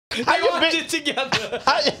How you watch it together?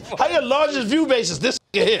 How your largest view base is this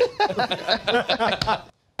here?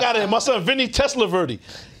 Got it. My son Vinny Tesla Verdi.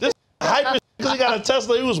 This hyper because he got a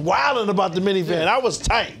Tesla. He was wilding about the minivan. I was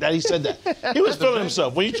tight that he said that. He was feeling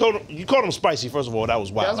himself. When you called him spicy, first of all, that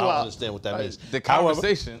was wild. I don't understand what that means. The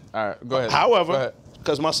conversation. All right, go ahead. However,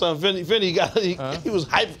 because my son Vinny he was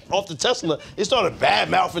hyped off the Tesla, it started bad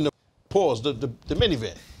mouthing the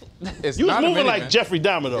minivan. You was moving like Jeffrey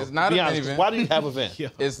Dahmer, though. It's not a minivan. Why do you have a van?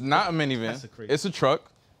 It's not a minivan. It's a truck.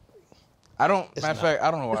 Matter of fact, I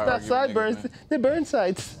don't know why. It's not sideburns. They're burn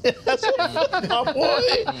sights. That's my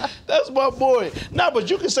boy. That's my boy. Nah, but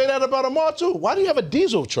you can say that about Amar, too. Why do you have a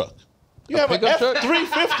diesel truck? You have an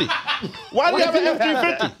F-350. Why do you have an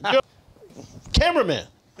F-350? You're a cameraman.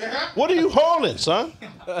 What are you hauling, son?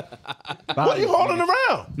 What are you hauling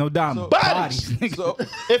around? No diamond. Bodies. So,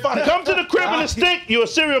 if I come to the crib and it stink, you're a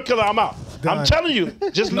serial killer. I'm out. I'm telling you.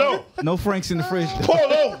 Just know. No Franks in the fridge.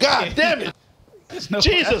 Polo, God damn it. No,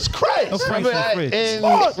 Jesus Christ. No Franks in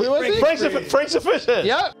the fridge. Frank's a fish head.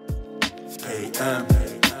 Yep. AM.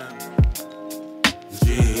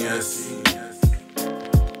 Genius.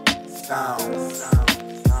 Sound.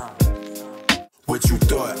 What you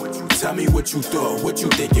thought? Tell me what you thought. What you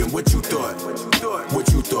thinking? What you thought?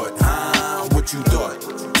 What you thought? Huh? What you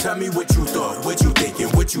thought? Tell me what you thought. What you thinking?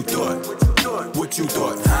 What you thought? What you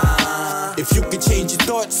thought? Huh? If you could change your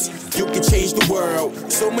thoughts, you could change the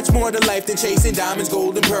world. So much more to life than chasing diamonds,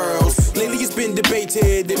 gold, and pearls. Lately it's been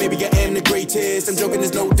debated that maybe I am the greatest. I'm joking,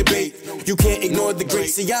 there's no debate. You can't ignore the great.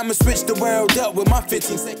 See, I'ma switch the world up with my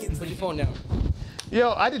 15 seconds. Put your phone down.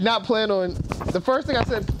 Yo, I did not plan on. The first thing I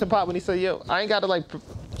said to Pop when he said, "Yo, I ain't got to like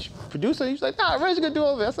produce it," he was like, "Nah, Reg's gonna do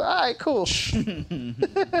all of it." I said, "All right, cool."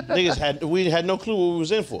 Niggas we had no clue what we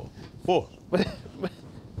was in for.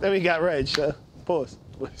 Then we got Reg. Pause.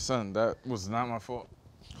 Son, that was not my fault.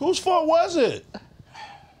 Whose fault was it?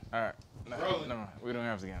 All right. No, we don't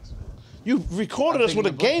have to answer. You recorded us with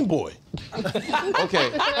a Game Boy.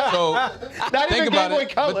 Okay, so think about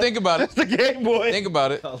it. But think about it. It's the Game Boy. Think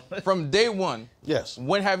about it. From day one. Yes.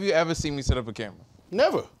 When have you ever seen me set up a camera?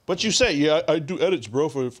 Never. But you say, yeah, I do edits, bro,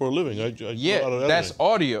 for a living. Yeah, that's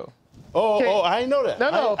audio. Oh, I didn't know that.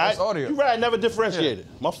 No, that's audio. You're right, I never differentiated.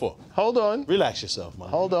 My fault. Hold on. Relax yourself, man.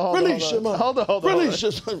 Hold on. Release your mind. Hold on. Release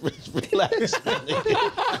yourself. Relax, man.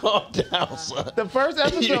 Calm down, son. The first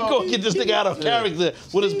episode. You gonna get this nigga out of character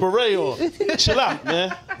with his beret on. Chill out,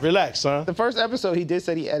 man. Relax, son. The first episode, he did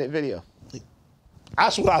say he edit video.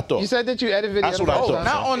 That's what I thought. You said that you edit video. That's what I thought.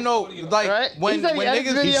 Not on no, like, right? when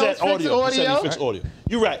niggas. He said audio. He said he fixed audio.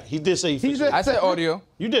 You're right. He did say he fixed audio. I said audio.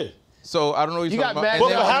 You did. So I don't know what you're talking about.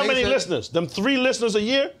 But for how many listeners? Them 3 listeners a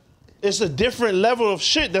year? It's a different level of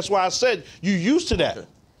shit. That's why I said you used to that.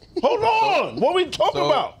 Hold on. What we talking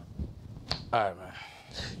about? All right, man.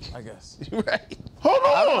 I guess. Right. Hold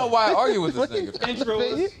on. I don't know why I argue with this nigga. Intro.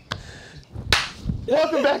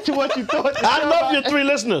 Welcome back to What You Thought. I love your 3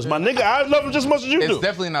 listeners, my nigga. I love them just as much as you do. It's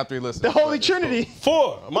definitely not 3 listeners. The Holy Trinity.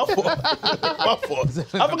 4. My fault. My fault.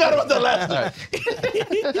 I forgot about that last time.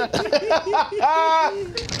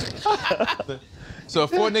 So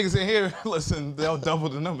if 4 niggas in here listen, they'll double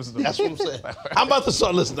the numbers. That's what I'm saying. I'm about to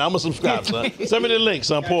start listening. I'm gonna subscribe, son. Send me the link,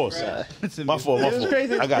 son. Pause. My fault. It was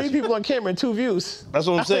crazy. I got 3 people on camera and 2 views. That's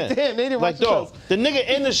what I'm saying. Like, damn, they didn't watch like, dog, the nigga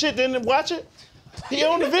in the shit didn't watch it. He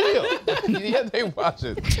on the video. Yeah, they watch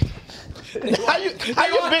it. How you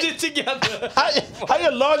watch it together. How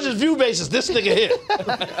your largest view base is this nigga here?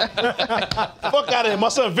 Fuck out of here. My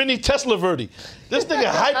son Vinny Tesla Verdi. This nigga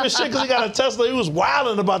hype as shit because he got a Tesla. He was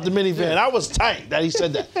wilding about the minivan. I was tight that he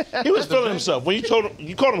said that. He was feeling himself. When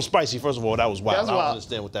you called him spicy, first of all, that was wild. I don't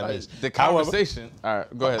understand what that means. The conversation. All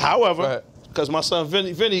right, go ahead. However, because my son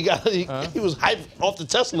Vinny he was hyped off the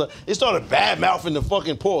Tesla, it started bad mouthing the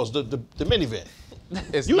fucking the minivan.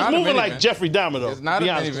 You was moving like Jeffrey Dahmer, though. It's not a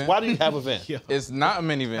minivan. Why do you have a van? It's not a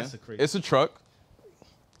minivan. It's a truck.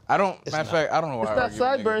 Matter of fact, I don't know why. It's not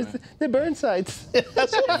sideburns. They're burn sights.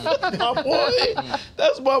 That's my boy.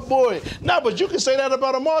 That's my boy. Nah, but you can say that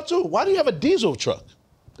about Amar, too. Why do you have a diesel truck?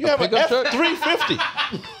 You have an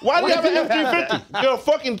F-350. Why do you have an F-350? You're a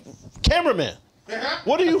fucking cameraman.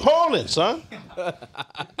 What are you hauling, son? What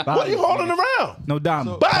are you hauling around? No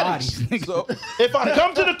diamond. Bodies. So, if I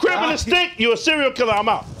come to the crib and it stink, you're a serial killer. I'm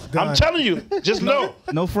out. I'm telling you. Just know.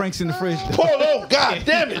 No Franks in the fridge. Polo, God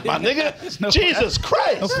damn it, my nigga. Jesus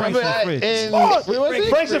Christ. No Franks in the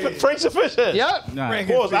fridge. Frank's a fish head. Yep.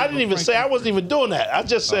 Pause. I didn't even say I wasn't even doing that. I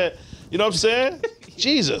just said, you know what I'm saying?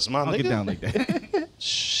 Jesus, my nigga. Get down like that.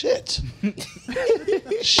 Shit.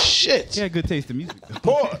 Shit. He had good taste in music.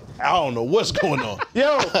 Pause. I don't know what's going on.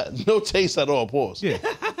 Yo. No taste at all. Pause. Yeah.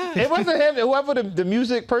 It wasn't him. Whoever the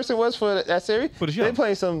music person was for that series, For the show. they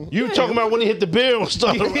playing some. You talking about when he hit the beer and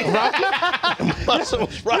started rocking?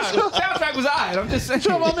 Soundtrack was alright. I'm just saying.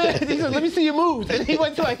 Sure, my man. He said, "Let me see your moves," and he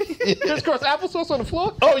went to like crisscross applesauce on the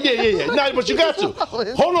floor. Oh, yeah. Nah, but you got to.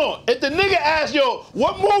 Hold on. If the nigga asked, yo,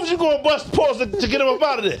 what moves you gonna bust, pause to get him up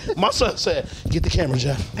out of there? My son said, get the camera,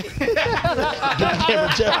 Jeff. Get the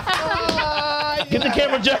camera, Jeff. Get the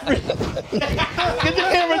camera, Jeffrey. Get the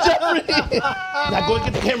camera, Jeffrey. Now go and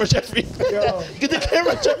get the camera, Jeffrey. Get the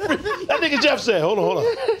camera, Jeffrey. That nigga Jeff said, hold on.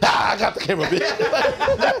 I got the camera, bitch.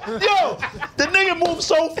 Yo, the nigga moved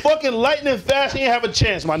so fucking lightning fast, he ain't have a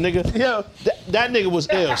chance, my nigga. Yo. That nigga was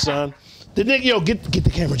ill, son. The nigga, yo, get the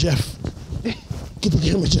camera, Jeff. Get the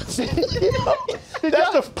camera, Jeff.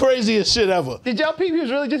 That's the craziest shit ever. Did y'all peep? He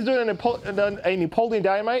was really just doing a Napoleon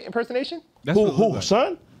Dynamite impersonation. Who,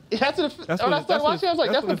 son? When I started watching, I was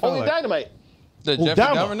like, that's Napoleon Dynamite. The Jeffrey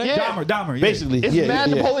Dahmer nigga? Yeah. Dahmer, yeah. Basically, It's mad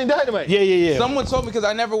Napoleon Dynamite. Yeah. Someone told me, because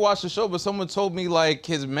I never watched the show, but someone told me like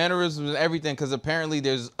his mannerisms and everything, because apparently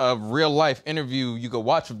there's a real life interview you could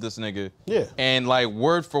watch of this nigga. Yeah. And like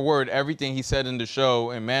word for word, everything he said in the show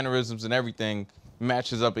and mannerisms and everything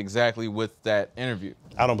matches up exactly with that interview.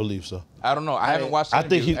 I don't believe so. I don't know. I haven't watched the I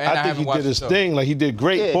think interview, he, and I think he haven't did his watched the show. thing. Like he did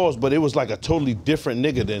great, Yeah. pause, but it was like a totally different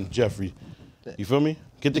nigga than Jeffrey. You feel me?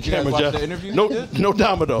 Get the you guys camera, watch Jeff. the interview No, he did? no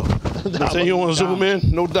Dahmer though. I'm saying you don't want a Superman?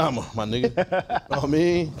 No Dahmer, my nigga. I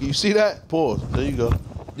mean, you see that? Pause. There you go. Did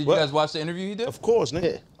you What? guys watch the interview he did? Of course,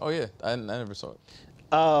 nigga. Oh yeah, I never saw it.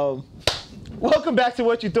 Welcome back to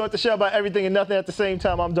What You Thought, the show about everything and nothing at the same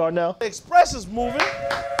time. I'm Darnell. Express is moving.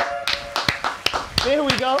 Here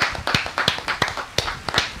we go.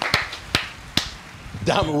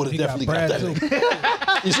 Dahmer would have He got definitely got Brad, that too.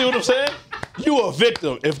 nigga. You see what I'm saying? You a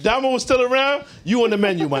victim. If Dahmer was still around, you on the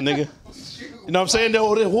menu, my nigga. You know what I'm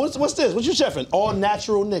saying? What's this? What you chefing? All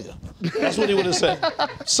natural nigga. That's what he would have said.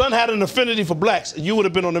 Son had an affinity for blacks. You would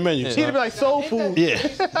have been on the menu. He'd have been like soul food. Yeah.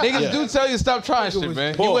 Niggas do tell you stop trying shit,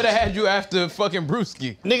 man. He Pause. would have had you after fucking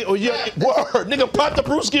Brewski. Nigga, word. Nigga pop the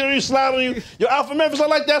brewski and you slide on you. Yo, Alpha Memphis, I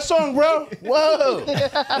like that song, bro. Whoa.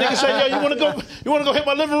 Nigga say, yo, you wanna go hit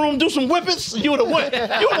my living room, do some whippets? You would've went.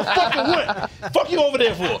 You would've fucking went. Fuck you over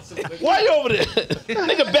there for? Why you over there?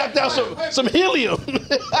 Nigga backed out some helium.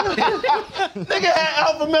 Nigga had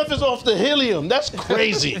Alpha Memphis off the helium. That's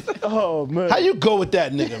crazy. Oh, man. How you go with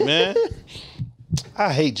that nigga, man?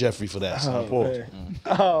 I hate Jeffrey for that. Son.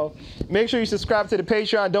 Pause. Make sure you subscribe to the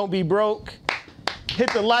Patreon. Don't be broke.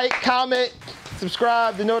 Hit the like, comment,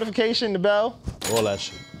 subscribe, the notification, the bell. All that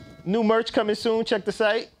shit. New merch coming soon. Check the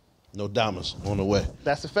site. No Dahmers on the way.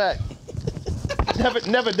 That's a fact.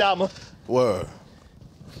 never Dahmer. Word.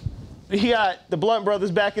 We got the Blunt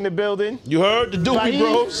Brothers back in the building. You heard the Doobie Raheem.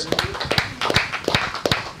 Bros.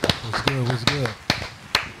 What's good?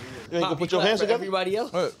 You ain't gonna put your hands together? Everybody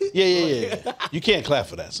else. Yeah. You can't clap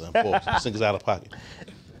for that, son. Pause. This nigga's out of pocket.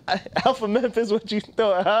 Alpha Memphis, what you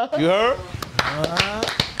thought, huh? You heard?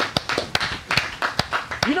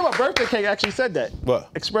 You know my birthday cake actually said that. What?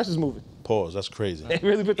 Express is moving. Pause. That's crazy. They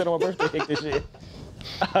really put that on my birthday cake this year.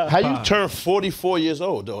 How you turned 44 years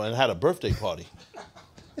old, though, and had a birthday party?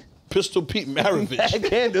 Pistol Pete Maravich.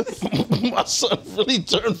 Candles. My son really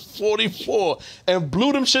turned 44 and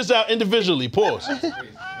blew them shits out individually. Pause.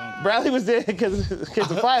 Bradley was there because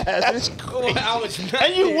the fire hazard.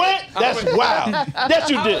 And you went? That's wild. That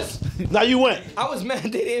you did. Now you went. I was mad they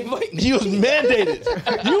didn't invite me. You was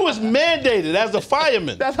mandated. You was mandated as a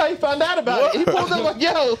fireman. That's how he found out about it. He pulled up like,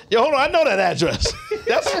 yo. Yo, hold on, I know that address.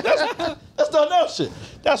 That's the other shit.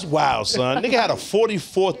 That's wild, son. Nigga had a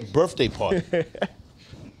 44th birthday party.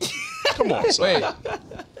 Come on, son. Wait,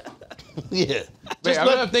 Yeah. wait,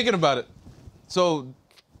 I'm thinking about it. So,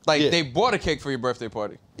 like, Yeah. they bought a cake for your birthday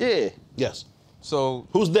party. Yeah. Yes. So,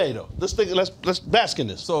 Who's they though? Let's bask in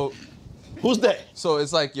this. so Who's they?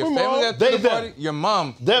 it's like your Come family on. that threw They, the them. party, your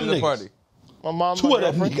mom Them threw the niggas. party. My mom, Two my of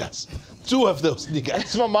them girlfriend. niggas. Two of those niggas.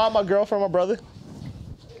 It's my mom, my girlfriend, my brother.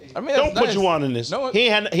 I mean, Don't that's put you nice. on in this. No, He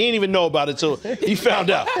ain't even know about it till he found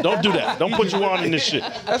out. Don't do that. Don't put you on in this shit.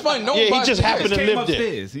 That's fine. No one Yeah, he buys just tickets. happened to Came live there.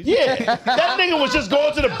 upstairs. Yeah, that nigga was just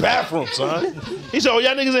going to the bathroom, son. He said, oh,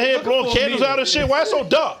 y'all niggas in here blowing candles out and shit? Why it's so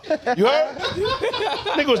dark? You heard?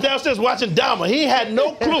 Nigga was downstairs watching Dahmer. He had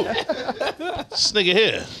no clue. This nigga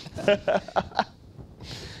here.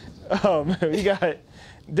 Oh, man. We got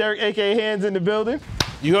Derek, a.k.a. Hands, in the building.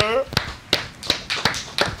 You heard?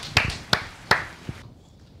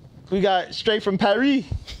 We got Straight from Paris.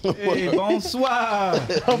 Hey, bonsoir.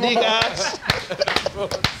 Niggas.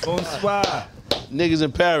 Bonsoir. Niggas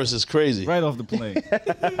in Paris is crazy. Right off the plane.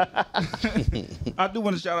 I do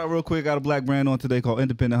want to shout out real quick. Got a black brand on today called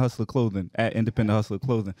Independent Hustler Clothing at Independent Hustler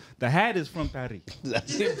Clothing. The hat is from Paris.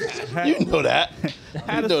 You know that. The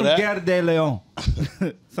hat You is know from that. Gare de Leon.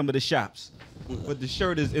 Some of the shops. But the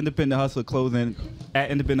shirt is Independent Hustler Clothing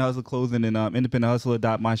at Independent Hustler Clothing and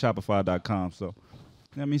independenthustler.myshopify.com. So,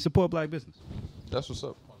 I mean, support black business. That's what's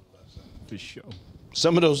up. For sure.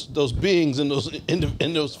 Some of those beings in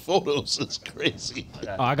those photos is crazy.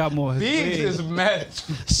 Oh, I got more. Beings is mad.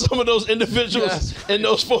 Some of those individuals in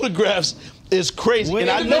those photographs is crazy. And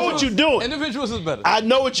I know what you're doing. Individuals is better. I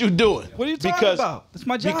know what you're doing. What are you talking about? That's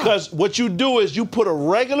my job. Because what you do is you put a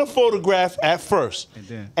regular photograph at first,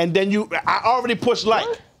 and then I already push like.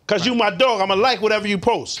 Because you my dog, I'm going to like whatever you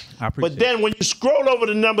post. I appreciate But then when you scroll over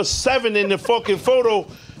to number 7 in the fucking photo,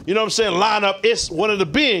 you know what I'm saying, lineup, it's one of the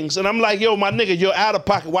beings. And I'm like, yo, my nigga, you're out of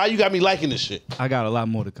pocket. Why you got me liking this shit? I got a lot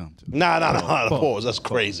more to come to. Nah, pause. That's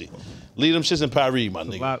crazy. Leave them shits in Paris, my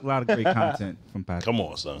nigga. A lot of great content from Paris. Come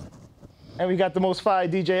on, son. And we got the most fire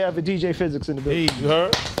DJ ever, DJ Physics, in the building. You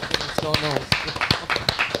heard? What's going on?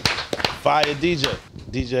 Fire DJ.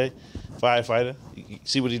 DJ, firefighter. You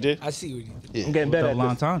see what he did? I see what you did. Yeah. I'm getting better Double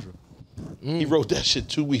at this. entendre. He wrote that shit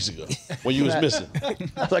 2 weeks ago when you was missing.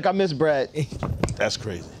 It's like I miss Brad. That's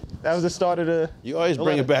crazy. That was the start of the... You always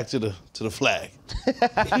bring it back to the flag.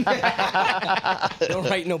 Don't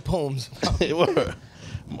write no poems. Word.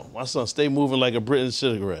 My son stay moving like a British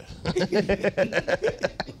cigarette.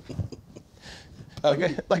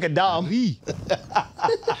 like a dom.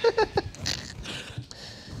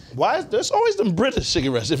 Why is there's always them British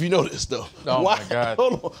cigarettes if you notice though? Oh Why? my God.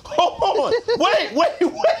 Hold on. Wait.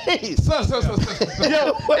 Son. Yo,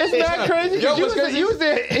 it's not crazy. Yo, You what's crazy? was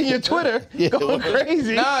there in your Twitter going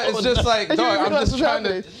crazy. Nah, it's just like, And you dog, I'm realize just trying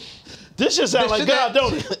to. This just sound like shit God, that-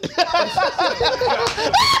 don't it?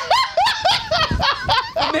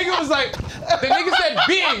 The nigga was like, the nigga said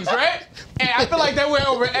beings, right? And I feel like that went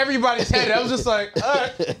over everybody's head. I was just like, all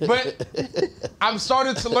right. But I'm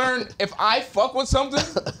starting to learn if I fuck with something,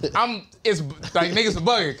 it's like niggas are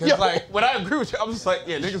bugging. Cause like when I agree with you, I'm just like,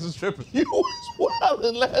 yeah, niggas is tripping. You was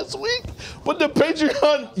wilding last week, but the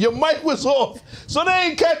Patreon, your mic was off, so they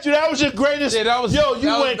ain't catch you. That was your greatest. Yeah, that was. Yo, you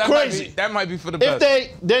that went was, crazy. That might be for the If best.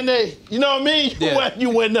 they, you know what I mean? You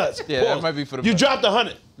went nuts. Yeah, that might be for the You best. dropped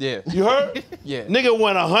 100. Yeah. You heard? Yeah. Nigga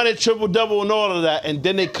went 100 triple-double and all of that, and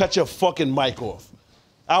then they cut your fucking mic off.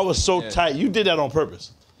 I was so tight. You did that on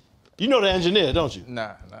purpose. You know the engineer, don't you?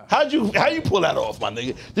 Nah. How you pull that off, my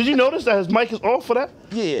nigga? Did you notice that his mic is off for that?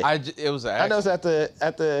 Yeah. It was an I know it's accident.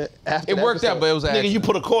 after It worked out, but it was an Nigga, accident. you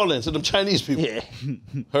put a call in to them Chinese people. Yeah.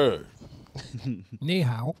 Heard. Ni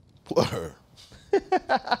hao. Word.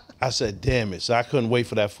 I said, damn it. So I couldn't wait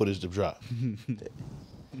for that footage to drop.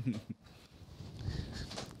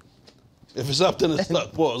 If it's up, then it's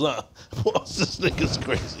up. Pause, huh? Pause. This nigga's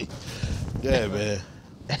crazy. Yeah, man.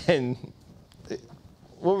 And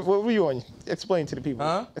what were you on? Explain to the people.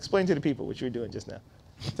 Huh? Explain to the people what you were doing just now.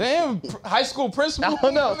 Damn, high school principal. I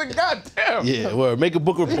don't know. God damn. Yeah, word. Make a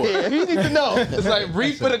book report. Yeah, you need to know. It's like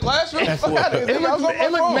read for the classroom. Fuck out of here. It I was on my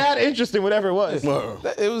looked phone. mad interesting, whatever it was. Word.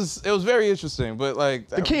 It was very interesting, but like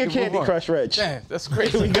The King of Candy Crush Reg. Damn, that's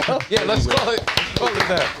crazy. Here we go. Yeah, let's call it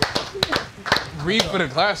that. Read for the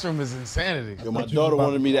classroom is insanity. Yo, my daughter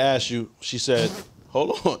wanted me to ask you. She said, hold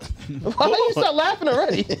on. Why don't you start laughing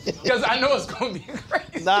already? Because I know it's gonna be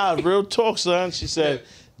crazy. Nah, real talk, son. She said,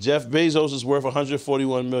 Jeff Bezos is worth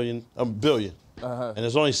 141 billion. And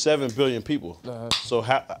there's only 7 billion people. So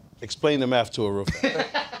explain the math to her real fast.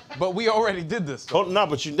 But we already did this. Oh, no,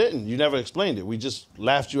 but you didn't. You never explained it. We just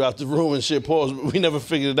laughed you out the room and shit. Pause. We never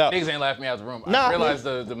figured it out. Niggas ain't laughed me out the room. Nah, I realized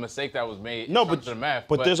the mistake that was made. No, in terms of the math,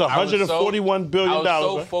 but there's I was $141 billion. I was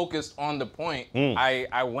so right? focused on the point,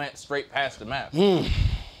 I went straight past the math.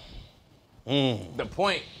 The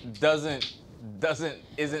point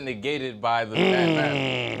isn't negated by the bad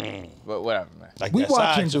math. But whatever, man. Like We that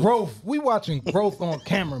side, watching too. growth. We watching growth on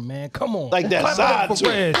camera, man. Come on. Like that Clap it side, up for too.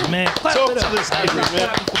 Reg, man. Clap Talk it to up. this nigga, man.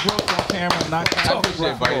 Clapping for growth on camera, not clapping for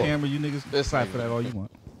appreciate it, buddy. camera. You niggas clap for that all you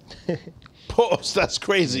want. Pause. That's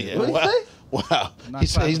crazy. What'd he wow. say? Wow. Not He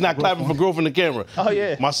said he's not clapping clapping for growth in the camera. Oh,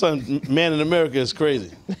 yeah. My son, Man in America, is crazy.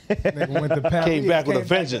 Nigga went to Paris. Came back with a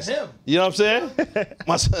vengeance. You know what I'm saying?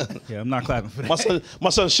 My son. Yeah, I'm not clapping for that. My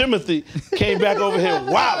son Shimothy came back over here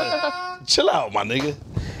wilding. Chill out, my nigga.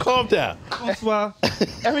 Calm down. Bonsoir.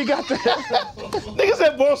 And we got the... Nigga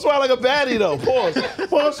said bonsoir like a baddie though. Pause.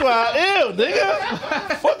 Bonsoir, ew,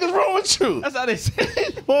 nigga. Fuck is wrong with you? That's how they say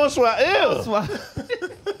it. Bonsoir, ew. Bonsoir.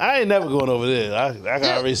 I ain't never going over there. I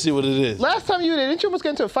can already see what it is. Last time you were there, didn't you almost get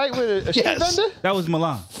into a fight with a street Yes. vendor? That was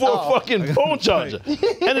Milan. For a fucking phone charger.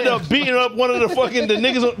 Ended up beating up one of the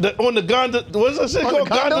niggas on the gondola. What's that shit called?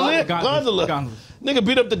 gondola? Gondola. Nigga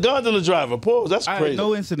beat up the gondola driver. Pause. That's I crazy. had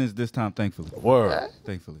no incidents this time, thankfully. Word.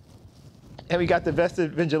 Thankfully. And we got the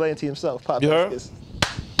vested vigilante himself, Pop You heard? Escus.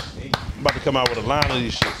 I'm about to come out with a line of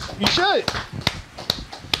these shits. You should.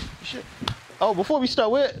 You should. Oh, before we start,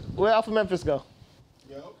 where Alpha Memphis go?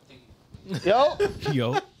 Yo,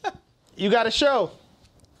 Yo. you got a show.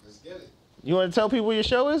 Let's get it. You want to tell people what your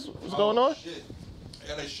show is? What's going on? Shit. I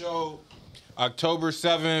got a show October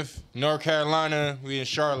 7th, North Carolina. We in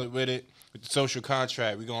Charlotte with it, with the Social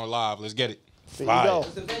Contract. We going live. Let's get it. There you go.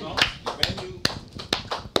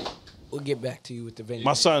 We'll get back to you with the venue.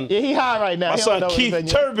 My son, Yeah, he high right now. my He son don't know Keith what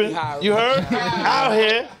venue. Turbin, you heard? Out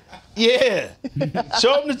here. Yeah.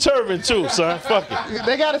 Show him the turban too, son. Fuck it.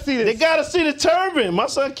 They gotta see They this. gotta see the turban. My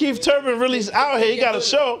son Keith Turbin really is out here. He got a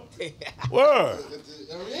show. Word.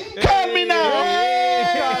 Call me now.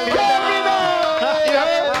 Call me now. You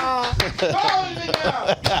heard?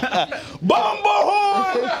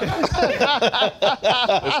 Bumblehorn.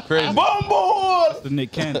 That's crazy. Bumblehorn. The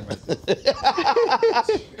Nick Cannon.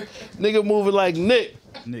 Nigga moving like Nick.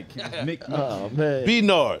 Nick Cannon. Nick. Oh man.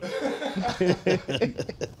 Benard.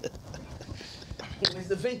 Where's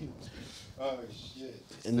the venue? Oh, shit.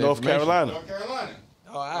 In North Carolina. North Carolina.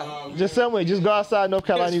 Oh, all right. Just somewhere. Just go outside North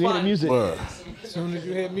Carolina. You can hear the music. Word. As soon as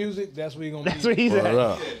you hear music, that's where you're gonna That's be. where he's Word at.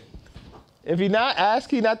 up. If he not, ask.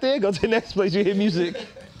 He not there. Go to the next place. You hear music.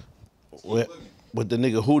 With the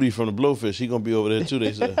nigga Hootie from the Blowfish, he gonna be over there too,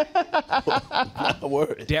 they said.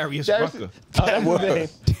 Word. Darius Darius- Rucker. Oh, that's his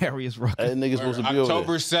name. Darius Rucker. That nigga's supposed to be over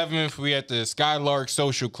October there. 7th, we at the Skylark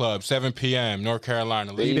Social Club, 7 p.m., North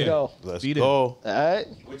Carolina. There you Let's go. Let's Be there. go. All right.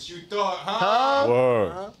 What you thought, huh?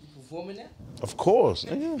 Word. You performing that? Of course,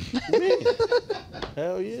 nigga. Me.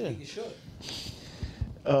 Hell yeah. You should.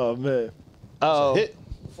 Oh man. Oh. Hit.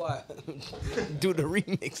 Before I do the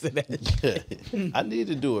remix of that. I need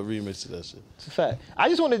to do a remix of that shit. It's a fact. I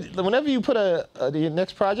just want to. Whenever you put your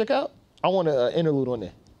next project out, I want an interlude on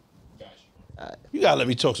there. Gotcha. You gotta let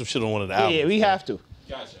me talk some shit on one of the albums. Yeah, we have to.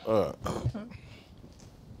 Gotcha.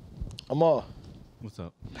 Amal, What's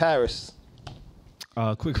up? Paris.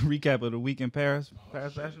 Quick recap of the week in Paris.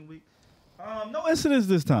 Paris Fashion Week. No incidents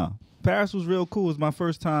this time. Paris was real cool. It was my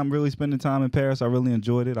first time really spending time in Paris. I really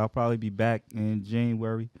enjoyed it. I'll probably be back in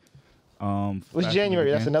January. What's Fashion January?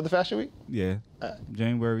 Week That's again. another fashion week? Yeah.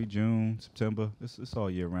 January, June, September. It's all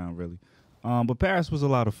year round, really. But Paris was a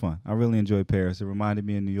lot of fun. I really enjoyed Paris. It reminded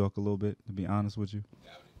me of New York a little bit, to be honest with you.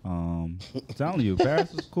 I'm telling you,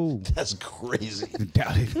 Paris was cool. That's crazy.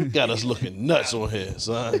 Doubt it. Got us looking nuts on here,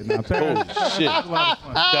 son. Nah, Paris Holy shit.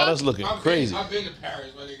 Got us looking crazy. I've been to Paris,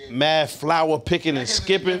 but again, Mad flower picking and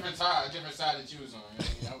skipping. different side that you was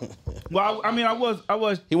on. Well, I mean, I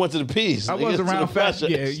was He went to the Peace. I was around fashion.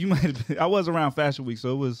 Yeah, you might have been. I was around Fashion Week,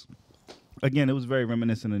 so it was, again, it was very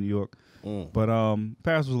reminiscent of New York. But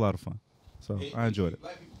Paris was a lot of fun, so I enjoyed it.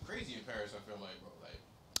 Black people crazy in Paris, I feel like, bro. Like,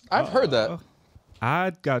 I've heard that.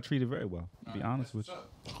 I got treated very well, to be honest with you.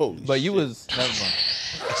 Holy But you shit. was never mind.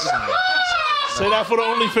 Say that for the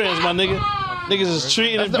OnlyFans, my nigga. Niggas is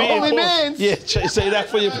treating and the being OnlyFans. Yeah, say that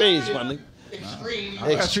for your page, my nigga.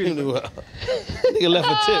 Extremely well. Nigga left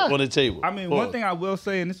a tip on the table. I mean, one thing I will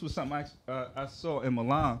say, and this was something I saw in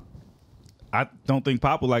Milan. I don't think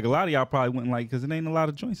Pop would like. A lot of y'all probably wouldn't like because it ain't a lot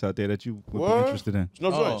of joints out there that you would be interested in.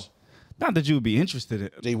 No choice. Not that you would be interested in.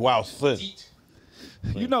 They wild thin.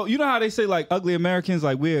 You know how they say like ugly Americans,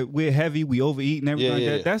 like we're heavy, we overeat and everything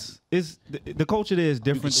Yeah, like that. That's the culture there is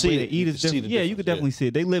different. see The way they it. eat You is can see different. the Yeah, you could difference, definitely see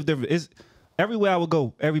it. They live different. It's everywhere I would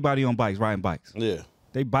go. Everybody on bikes, riding bikes. Yeah.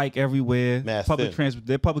 They bike everywhere. Mad Public thin. transport.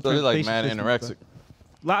 Their public So they're like transportation mad system is anorexic.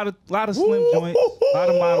 lot of slim joints, a lot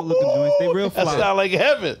of model looking joints. They real That fly. sound like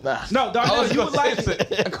heaven. No, dog, you would like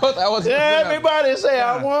it. I wasn't. Everybody say,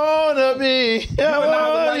 I wanna be. I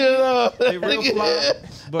want you know. They real fly.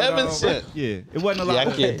 But, Heaven sent. yeah, it wasn't a Yeah, lot.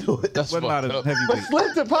 I can't do it. That's Wasn't a lot of fucked up. But heavyweight.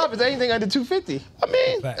 Slim to Pop is anything under 250. I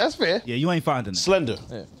mean, That's fair. Yeah, you ain't finding it. slender.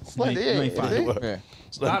 Slender, you ain't yeah. finding see? it. Yeah.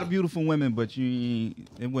 A lot of beautiful women, but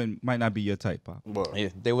might not be your type, Pop. Yeah,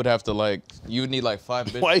 they would have to like. You would need like 5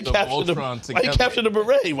 bitches Why you of capture the? Voltron Why together. you capture the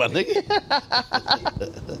beret, my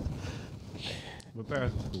nigga? But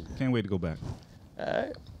Paris was cool. Can't wait to go back.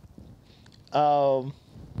 All right.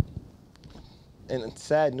 And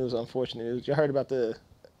sad news, unfortunate news. You heard about the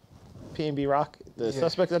P&B Rock, the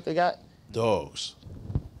suspect that they got? Dogs.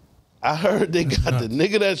 I heard they got the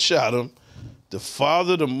nigga that shot him, the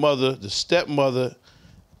father, the mother, the stepmother,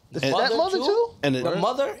 That mother too? And The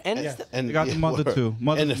mother and the and They got the mother word. too.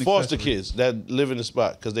 Mother's And the an foster accessory. kids that live in the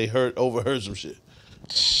spot because they overheard some shit.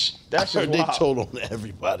 That's I heard just they wild. told on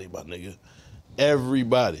everybody, my nigga.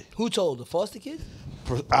 Everybody. Who told the foster kids?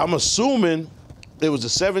 I'm assuming it was a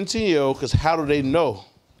 17-year-old because how do they know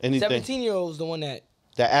anything 17-year-old's the one that.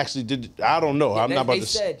 that actually did? I don't know. Yeah, I'm not they about to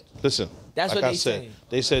said. listen. That's like what I they said. saying.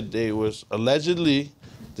 They said they was allegedly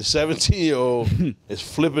the 17-year-old is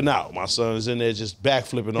flipping out. My son is in there just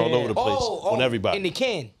backflipping all over the place on everybody. In the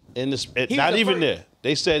can. In this, was not the even first- there.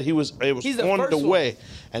 They said it was He's the on the first one. way,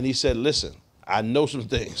 and he said, "Listen, I know some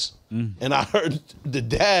things." And I heard the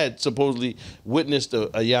dad supposedly witnessed a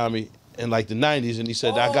Yami in like the 90s, and he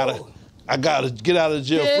said, "I gotta get out of the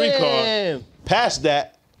jail free card." Damn. Past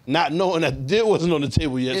that, not knowing that the deal wasn't on the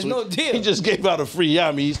table yet, There's so no deal. he just gave out a free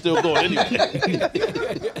Yami. He's still going anyway.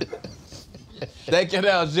 That get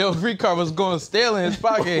out of jail free card was going stale in his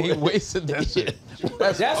pocket. And he wasted that shit.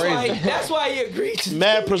 That's crazy. That's why he agreed to.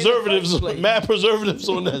 Mad do it in the first preservatives, place. mad preservatives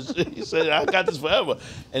on that shit. He said, "I got this forever,"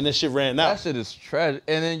 and then shit ran That out. shit is tragic.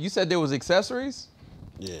 And then you said there was accessories?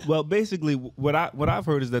 Yeah. Well, basically, what I've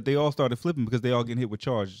heard is that they all started flipping because they all getting hit with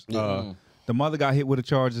charges. The mother got hit with a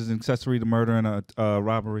charge as an accessory to murder and a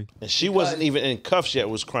robbery. And she wasn't even in cuffs yet,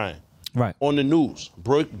 was crying. Right. On the news,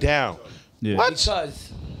 broke down. Yeah. What?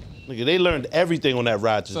 Because Nigga, they learned everything on that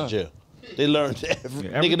ride to the jail. They learned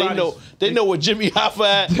everything. Yeah, Nigga, they know where Jimmy Hoffa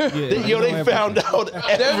at. They found out Them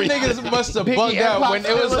everything. niggas must have Biggie bugged out when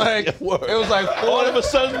it was like, Word. it was like All of a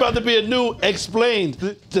sudden, about to be a new explained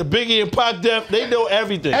to Biggie and Pac Def. They know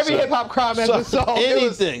everything. Every son. hip hop crime Son, episode.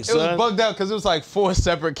 anything, It son. was bugged out because it was like 4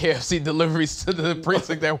 separate KFC deliveries to the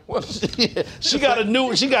precinct that was. Yeah, she got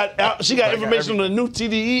information on the new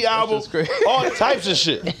TDE album, just crazy. all types of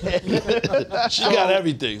shit. She got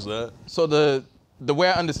everything, son. So the way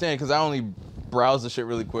I understand, because I only browsed the shit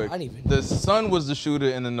really quick. I didn't even- The son was the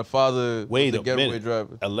shooter, and then the father Wait was a the getaway minute.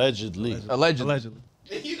 driver. Allegedly. Allegedly.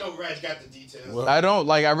 You know, Raj got the details. I don't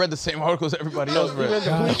like. I read the same articles everybody else read.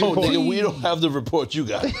 Oh, nigga, we don't have the report you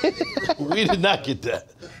got. We did not get that.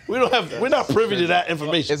 We're not privy to that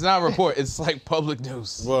information. It's not a report. It's like public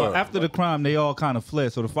news. Word. After the crime, they all kind of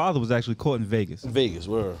fled. So the father was actually caught in Vegas. Vegas,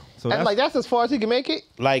 word. So And like that's as far as he can make it.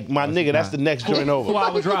 Like, my nigga, that's the next joint over. 4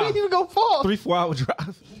 hour He drive. didn't even go far. 3-4 hour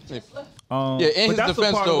drive. Yeah, in but his that's the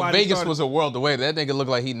defense part though, why they Vegas started- was a world away. That nigga looked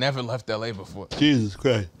like he never left LA before. Jesus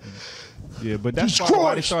Christ. Yeah, but that's Jesus part why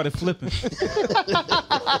they Christ. started flipping.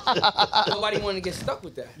 nobody wanted to get stuck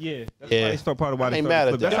with that. Yeah, that's Yeah. why they start part of why I they ain't started mad at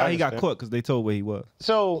flipping. That's that. how I he got understand. caught because they told where he was.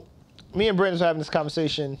 So, me and Brandon was having this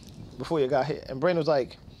conversation before you got here, and Brandon was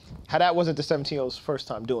like, "How that wasn't the 17-year-old's first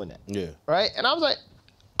time doing that." Yeah. Right? And I was like,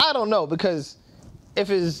 I don't know, because if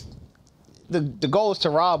the goal is to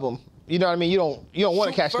rob him, you know what I mean? You don't want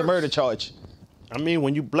to Shoot catch the first. murder charge. I mean,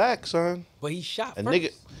 when you black, son, But he shot A first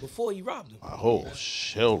nigga- before he robbed him. oh,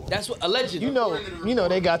 shit. That's what allegedly. You know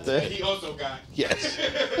they got the. He also got. Yes.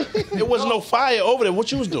 There was no fire over there.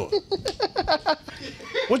 What you was doing?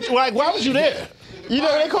 Why was you there? You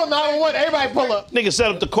know they call 911. Everybody pull up, Nigga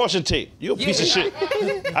set up the caution tape. You a piece of shit.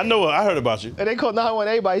 I know. I heard about you. and they call 911.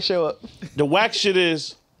 Everybody show up. The whack shit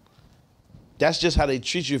is, that's just how they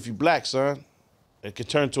treat you if you black, son. It could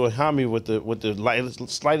turn to a homie with the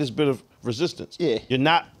slightest bit of resistance. Yeah. You're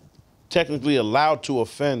not technically allowed to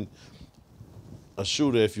offend a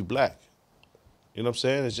shooter if you black. You know what I'm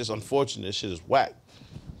saying? It's just unfortunate. This shit is whack.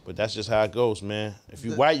 But that's just how it goes, man. If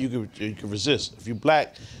you white, you can resist. If you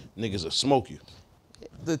black, niggas will smoke you.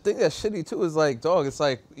 The thing that's shitty too is like, dog, it's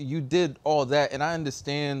like you did all that, and I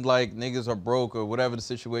understand like niggas are broke or whatever the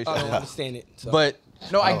situation I don't is. understand it. So. But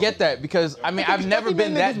no, I get that because I mean I've never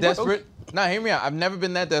been that Niggas broke. desperate. Nah, hear me out. I've never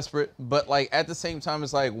been that desperate, but like at the same time,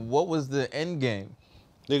 it's like, what was the end game?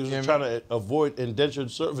 Niggas Yeah, were trying to avoid indentured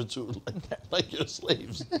servitude like you're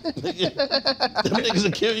slaves. Nigga, them niggas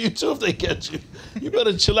will kill you too if they catch you. You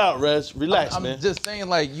better chill out, Rez. Relax, I'm man. just saying,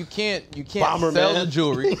 like you can't Bomber sell man. the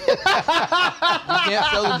jewelry. You can't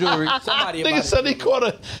sell the jewelry. Somebody Nigga about said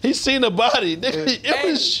it. he seen a body. Nigga, it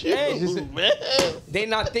was Hey, shit, man. They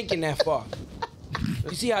not thinking that far.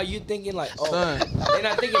 You see how you thinking like, oh, Son. they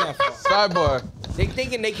not thinking that far. Sidebar. They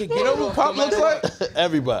thinking they could get You know it who off Pop no looks matter like? what.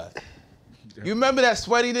 Everybody. You remember that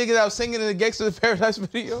sweaty nigga that was singing in the Gangsta of Paradise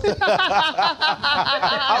video?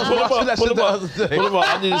 I was watching that Pull shit him the up. other day. Pull him up.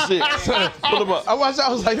 I need to see it. Pull him up. I watched. I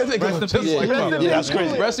was like, that nigga look just Yeah, like yeah, Pop. that's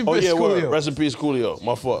crazy. Rest in Oh peace, yeah, word. Coolio. Rest in peace, Coolio.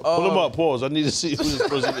 My fault. Pull him up. Pause. I need to see who this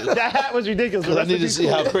person is. That hat was ridiculous. Because I need to see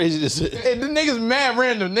how crazy this is. And the nigga's mad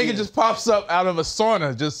random. Nigga just pops up out of a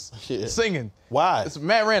sauna just Yeah. singing. Why? It's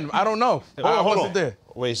mad random. I don't know. I wasn't there.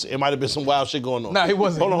 Wait, so it might have been some wild shit going on. Nah, he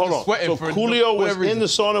wasn't. Hold on, He was hold on. sweating So for Coolio was whatever in the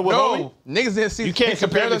reason. sauna with homie? No, niggas didn't see You can't Gangsta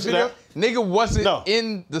compare Paradise this to video. Nigga wasn't No.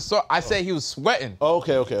 in the sauna. I said he was sweating. Oh,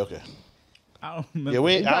 okay. I don't remember. Yeah,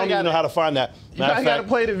 I don't even gotta- know how to find that. You probably gotta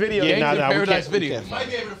play the video. Yeah, Gangsta nah, we Paradise can't- we video. can't You might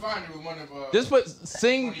be able to find it with one of. Just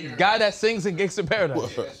put guy that sings in Gangsta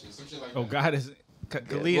Paradise. some shit like Oh, that. God is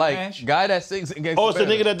Khalid Like Nash? guy that sings in Gangsta Oh, it's the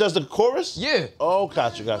Paradise. nigga that does the chorus? Yeah, Oh,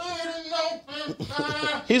 gotcha.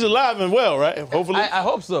 He's alive and well, right? Hopefully. I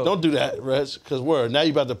hope so. Don't do that, Reg, because now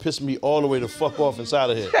you about to piss me all the way the fuck off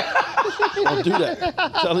inside of here. Don't do that.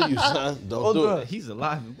 I'm telling you, son. Don't do it. He's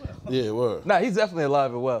alive and well. Yeah, word. Nah, he's definitely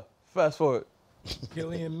alive and well. Fast forward.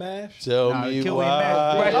 Killian Mash. Tell Nah, me Killian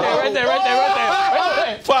why. Right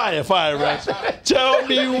there. Fire, Reg. Tell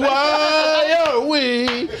me why are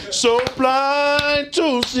we so blind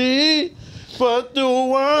to see? But the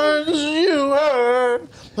ones you heard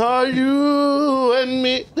are you and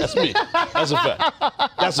me. That's me. That's a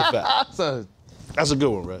fact. So, That's a good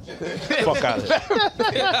one, Reg. Fuck out of here.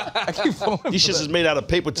 I keep falling. These shits is made out of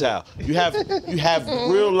paper towel. You have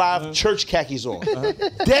real live church khakis on.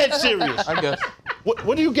 Dead serious. I guess.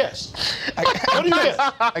 What do you guess? What do you guess?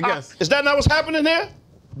 I guess. Is that not what's happening here?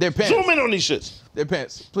 Their pants. Zoom in on these shits. Their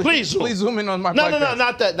pants. Please zoom in on my No, black no, no,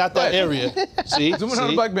 pants. not that area. See? Zoom in on the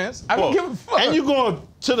See? black pants. I don't Whoa. give a fuck. And you going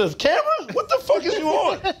to the camera? What the fuck is you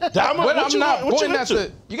on? Diamond, But what I'm you not what you pointing up at to?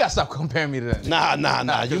 the. You gotta stop comparing me to that.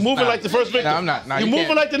 Nah. You moving like the first victim. Nah, I'm not. Nah, you you moving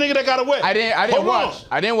can't. like the nigga that got away. I didn't Hold on. watch.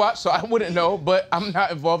 I didn't watch, so I wouldn't know. But I'm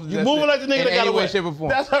not involved in You that moving shit like the nigga in that got any way, away. shape, or form.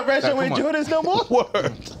 That's how Reg Nah, wear come on. Jordans no more?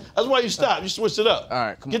 Word. That's why you stopped. You switched it up. All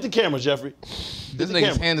right, come Get on. the camera, Jeffrey. This the nigga's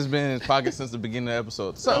camera. hand has been in his pocket since the beginning of the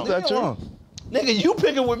episode. So, that true? Nigga, you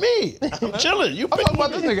picking with me. I'm chilling. You I'm picking talking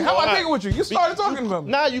about with this me. nigga. How All I right. picking with you? You started talking about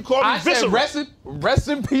me. Nah, you called me I said visceral. rest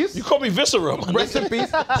in peace. You called me visceral. my Rest nigga. in peace.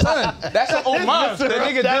 Son, that's an homage. That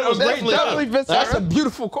nigga That did a was great definitely job. definitely visceral. That's a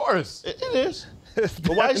beautiful chorus. It is.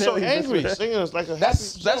 But why you so Definitely angry? visceral. Singing is like a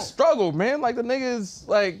That's happy song. struggle, man. Like the nigga is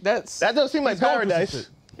like that's That don't seem like he's going through some paradise.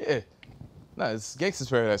 shit. Yeah. No, it's Gangsta's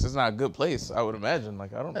Paradise. It's not a good place, I would imagine.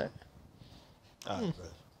 Like I don't know. All right,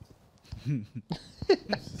 bro.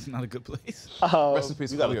 It's not a good place. Rest in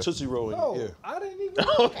peace, You got a Coolio. Tootsie Roll in Oh, your ear. I didn't even.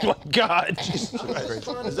 Oh my God.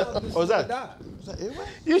 Oh, is that it?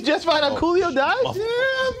 You just find out Coolio died?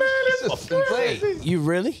 Wait, you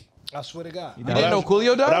really? I swear to God. You didn't know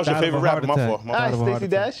Coolio That died? was your Died of favorite a heart rapper. My attack. fault. My All right, fault. Stacey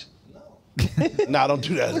Dash. Nah, don't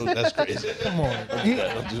do that. That's crazy. Come on.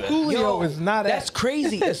 Julio is not That's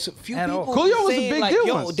crazy. There's a few At all. people Coolio was a saying, big like, deal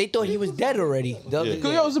yo, once. they thought he was dead already. The other day.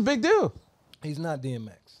 Coolio was a big deal. He's not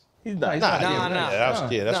DMX. He's not. Nah. That's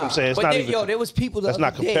what I'm saying. It's But not they, even. yo, there was people the That's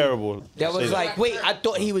not other day comparable. that was Say like, wait, I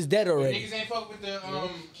thought he was dead already. Niggas ain't fuck with the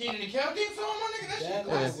Keenan and Kel theme song, my nigga. That shit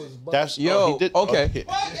classic. That's Yo, he did, okay. okay.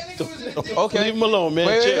 What? That nigga was in the Okay. Leave him alone, man.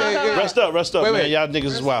 Wait, Chill. wait. Rest up, Wait, man. wait. Y'all niggas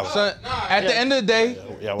is wild. Son, at the end of the day,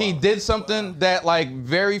 Yeah, he wow. did something that like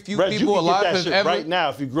very few Reg, you people can get alive that have shit ever. right now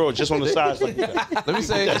if you grow it just on the sides like that. Let me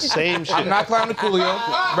say, That same shit. I'm not clowning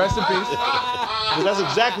Coolio. Rest in peace. But that's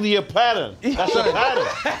exactly your pattern. That's your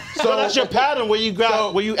pattern. So that's your pattern where you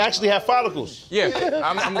got where you actually have follicles. Yeah,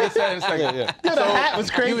 I'm gonna get to that in a second. Yeah. Yo, the hat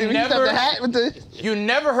was crazy. you When you used to have never- the hat with the. You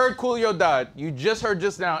never heard Coolio died. You just heard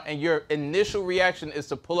just now, and your initial reaction is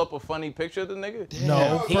to pull up a funny picture of the nigga.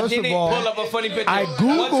 No, He first didn't of all, pull up a funny picture. I Once he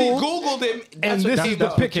Googled, Googled him, and that's what this came is the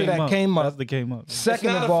up. picture that came That's up. the came up. Second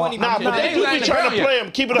It's not of a all, funny Nah, picture. but They they ain't do letting be it trying ground to yet. play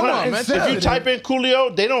him. Keep it Come on, 100. man. If you Sensitive. type in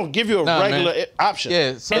Coolio, they don't give you a Nah, regular man. option.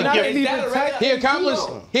 Yeah, son. And I Yeah. didn't Is even that a type.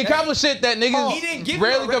 regular- He accomplished shit that niggas He didn't give you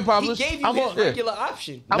rarely a could accomplish. He gave you I'm his on- regular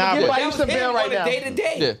option. I'm Nah, gonna but- give That you was some him bail on right a now. day to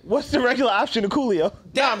day. Yeah. What's the regular option to Coolio?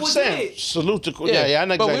 That I'm was saying, it. salute to Coolio. Yeah, I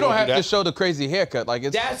know But exactly we don't what have do to that. show the crazy haircut. Like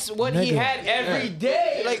it's That's what he Nigga. had every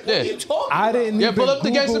day. Like, what Yeah. are you talking I about? didn't yeah. even Pull up the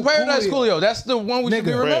Google Gangsta Paradise Coolio. Coolio. That's the one we should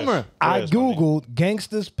be Nigga. remembering. I Prayers, my nigga. Googled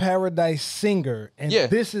Gangsta's Paradise singer, and Yeah.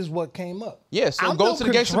 this is what came up. Yeah, so I'm go no to the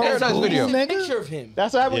Gangsta control Paradise freak, video. nigga. Picture of him.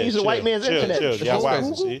 That's what happens when you use the white man's internet. Chill. Y'all It's wild.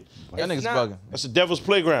 crazy. See? Y'all niggas not- bugging. That's the devil's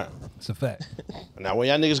playground. It's a fact. Now, when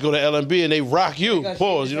y'all niggas go to LMB and they rock you, Got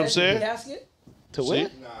pause, shit you know what I'm in the saying? casket? To See?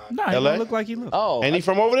 win? Nah, he LA? don't look like he look. Oh, Ain't he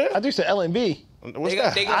from over I there? think you said LNB. What's They gonna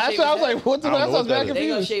that? shave That's his what I was head. like, what the I don't hell? know I was what back that is. They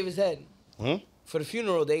gonna confused. shave his head. Hmm? For the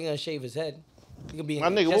funeral, they gonna shave his head. He gonna be My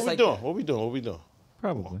nigga, just what we like doing? that. What we doing? What we doing?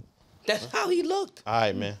 Probably. That's how he looked. All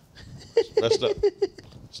right, man. Rest up.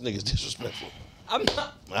 This nigga's disrespectful. I'm not.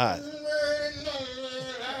 All right.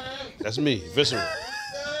 That's me, visceral.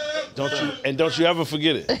 Don't you ever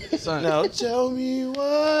forget it. Son, Now tell me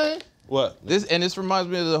why What? This reminds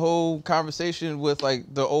me of the whole conversation with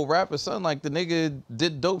like the old rapper son. Like the nigga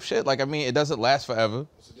did dope shit. Like I mean, it doesn't last forever,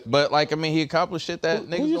 but like I mean, he accomplished shit that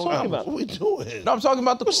niggas you don't talking do. about? What we doing? No, I'm talking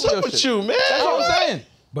about the What's Coolio up with shit. you, man? That's what I'm saying.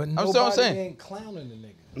 But I'm still nobody saying. ain't clowning the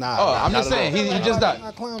nigga. Nah. Oh, I'm not just at saying all. he just died.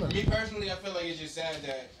 Not clowning. Me personally, I feel like it's just sad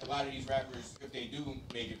that a lot of these rappers, if they do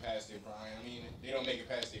make it past their prime, I mean, they don't make it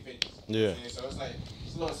past their 50s. Yeah. You know what I'm saying? So it's like,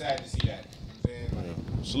 it's a little sad to see that. You know what I'm saying?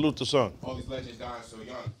 Like, Salute the son. all these legends dying so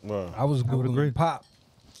young. Word. I was would agree. Googling Pop.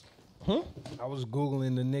 I was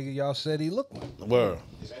Googling the nigga y'all said he looked like. Word.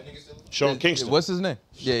 Is that nigga still? Sean Kingston. What's his name?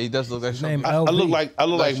 Yeah, he does look like His name I LV. look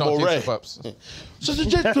like Sean Moray. Kingston Pops. So the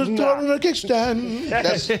jet was talking to Kingston.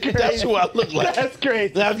 That's who I look like. That's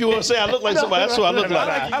crazy. Now if you want to say I look like somebody, that's who I look like.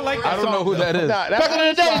 I like I don't know who that is. Nah, Back in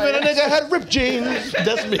the day, man, a nigga had ripped jeans.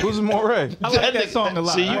 That's me. Who's Moray? I like that song a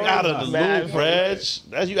lot. See, you I out of the Man, loop, Reg.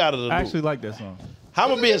 That's you out of the loop. actually like that song. How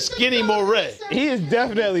am I being skinny Moray? He is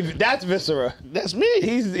definitely, that's Viscera. That's me.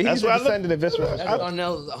 He's that's a what I look. descendant of Viscera. That's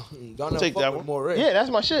Darnell. Darnell take fuck that with one. Moray. Yeah, that's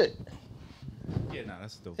my shit. Yeah, nah,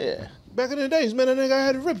 that's dope. Yeah. Back in the days, man, a nigga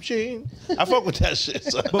had a ripped jean. I fuck with that shit.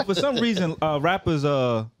 Son. But for some reason, rappers,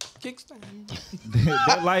 Kickstand.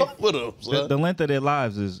 their life, Fuck with him, son. the length of their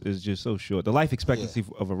lives is just so short. The life expectancy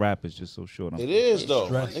of a rapper is just so short. It is though,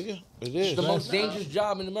 Stress. nigga. It It's the is. most dangerous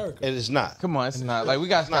job in America. It is not. Come on, it's not. Like we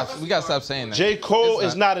got to stop saying that. J. Cole It's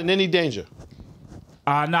is not in any danger.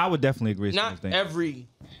 No, I would definitely agree. It's Not something. every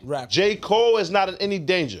rapper. J. Cole is not in any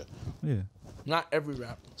danger. Yeah. Not every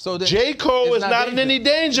rapper. So then, J. Cole it's is not in any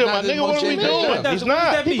danger, my Not the nigga. What most are we dangerous. doing? What He's does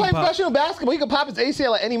not. that He played Pop? professional basketball. He could pop his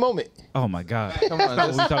ACL at any moment. Oh my God. Come on,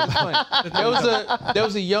 That's what we talking about. there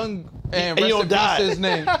was a young and he rest don't in die. peace his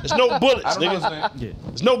name. There's no bullets, I don't know his nigga. name. Yeah.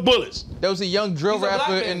 There's no bullets. There was a young drill He's a black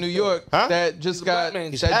rapper man in New still. York Huh? that just a black got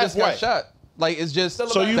man He's that half just got white. shot. Like it's just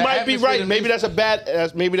So you the might be atmosphere right. that Maybe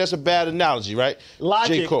music- that's a bad analogy, right? J.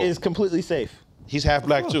 Logic Cole. is completely safe. He's half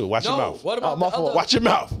black too. Watch your No. mouth. What about my the fault. other? Watch your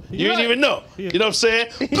mouth. You You're didn't even know. You know what I'm saying?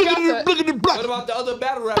 Look that. at the black. What about the other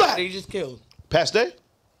battle rappers Black. they just killed? Past day?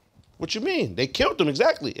 What you mean? They killed them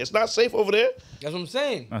exactly. It's not safe over there. That's what I'm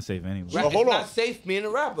saying. Not safe anyway. Well, It's hold on. not safe being a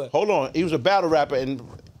rapper. Hold on. He was a battle rapper and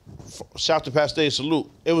shout to Past Day,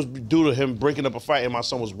 salute. It was due to him breaking up a fight and my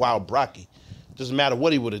son was wild Brocky. Doesn't matter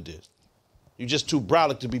what he would have did. You're just too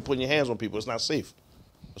brolic to be putting your hands on people. It's not safe.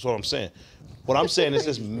 That's what I'm saying. What I'm saying is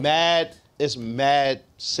it's mad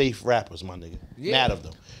safe rappers, my nigga. Yeah. Mad of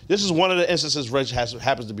them. This is one of the instances Reg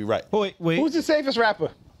happens to be right. Wait. Who's the safest rapper?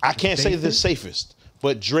 I can't say the safest,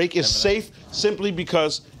 but Drake is safe simply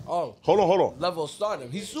because, Oh, hold on. level of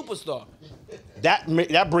stardom. He's superstar.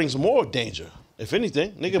 That brings more danger. If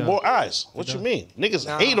anything, nigga, more eyes. What you mean?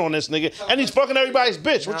 Niggas hate on this nigga, and he's fucking everybody's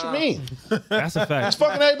bitch. What you mean? That's a He's fact.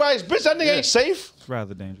 fucking everybody's bitch. That nigga ain't safe. It's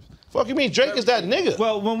rather dangerous. Fuck you mean? Drake is that nigga.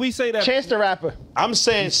 Well, when we say that, Chance the Rapper. I'm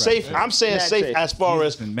saying safe. I'm saying Mad safe safe. as far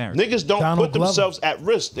as He's been married. niggas don't Donald put Glover. themselves at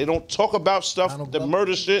risk. They don't talk about stuff, Donald the Glover.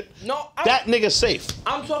 murder shit. No, That nigga safe.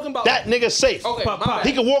 I'm talking about That nigga safe. Okay, Pop, my pop. bad.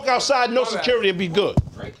 He can walk outside, no My bad. security, and be good.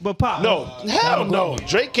 but Pop, No, hell no.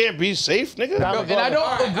 Drake can't be safe, nigga. Yo, and I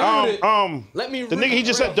don't agree with it. Let me The nigga he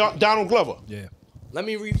just said Donald Glover. Yeah. Let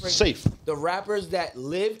me rephrase. Safe. The rappers that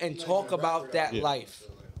live and talk about that life,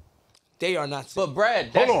 they are not safe. But Brad,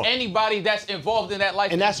 Hold that's on. anybody that's involved in that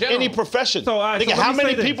life. And that's in general. any profession. So, all right, nigga, so let how me many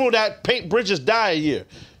say this. people that paint bridges die a year?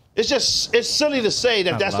 It's silly to say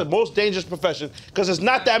that Not a that's the lot. most dangerous profession because it's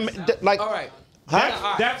not that like. All right.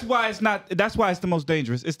 Huh? That's why it's not. That's why it's the most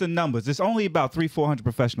dangerous. It's the numbers. It's only about 300-400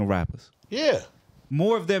 professional rappers. Yeah.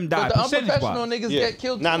 More of them die. But the unprofessional percentage-wise. niggas Yeah. get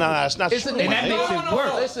killed. Nah, too. it's not It's true. a And that nigga. makes it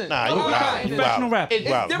worse. Listen, Nah, you wild. You Professional wild. rappers. It's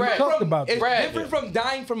Wow. different Brad. Talked from about it's Brad. different from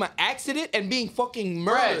dying from an accident and being fucking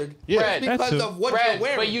Brad. murdered Yeah. just That because too. of what Brad, you're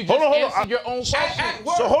wearing. but you just Hold on. answered your own question. at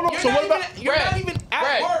work. So hold on, You're so not what even, about- you're Brad, not even at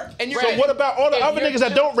Brad, work and you're So what about all the If other you're niggas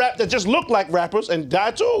that don't rap that just look like rappers and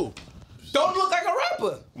die too? don't look like a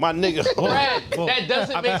rapper. My nigga. Brad, that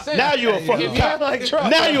doesn't make sense. Now you a fucking If cop. like Trump.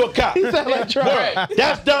 Now you a cop. Sound like Trump. Brad,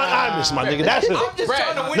 That's Don Imus, my nigga. That's it. I'm just Brad,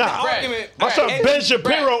 trying to win nah. the Brad, argument. My son And Ben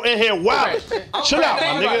Shapiro in here wild. I'm Chill out,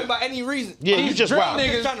 trying my to nigga. by any reason. Yeah, you These just drill wild. I'm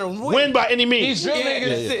niggas- just trying to Win by any means. these drill Yeah, niggas,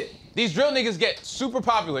 that's it. these drill niggas get super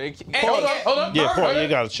popular. Hold Hold on. Yeah, Paul, you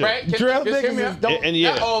gotta chill. Brad, Drill just hear me niggas out. is don't. And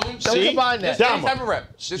yeah. Not all of them. Don't See? combine that. Just any Dama. type of rap.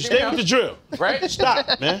 Just hear me Stay out. with the drill. Right?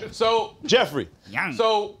 Stop, man. So, Jeffrey.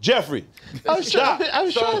 Jeffrey. I was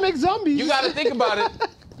trying So, to make zombies. you got to think about it.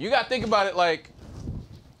 You got to think about it like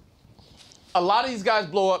a lot of these guys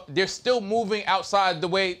blow up. They're still moving outside the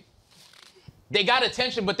way they got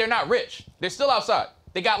attention, but they're not rich. They're still outside.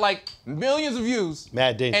 They got like millions of views.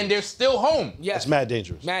 Mad dangerous. And they're still home. Yes. That's mad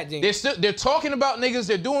dangerous. Mad dangerous. They're talking about niggas.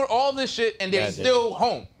 They're doing all this shit, and they're Mad still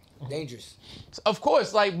home. dangerous. Of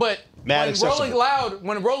course, like, but Mad when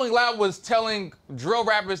accessible. Rolling Loud was telling drill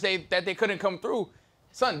rappers that they couldn't come through,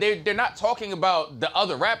 son, they're not talking about the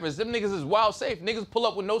other rappers. Them niggas is wild safe. Niggas pull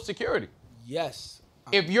up with no security. Yes.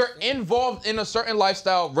 If you're involved in a certain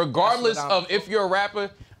lifestyle, regardless of if you're a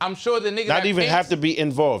rapper, I'm sure the niggas Not that even paints- have to be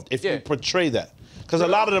involved if you portray that. Because a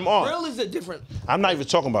lot of them are. Real is a different. I'm not even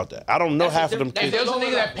talking about that. I don't know That's a half of them different- If there kids. was a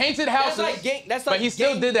nigga that painted houses, but he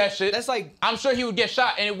still did that shit, That's like I'm sure he would get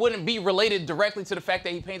shot, and it wouldn't be related directly to the fact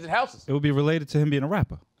that he painted houses. It would be related to him being a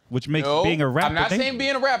rapper, which makes No, being a rapper. I'm not saying dangerous.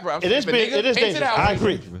 being a rapper. I'm It saying is if a big, nigga it is painted dangerous. I houses-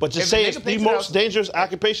 agree. But to if a say nigga it's the painted most houses- dangerous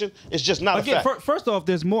occupation, it's just not a Again, fact. first off,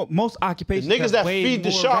 there's most The occupations. niggas that way feed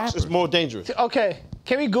the more sharks rappers. is more dangerous. Okay,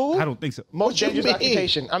 can we Google? I don't think so. Most What you dangerous mean?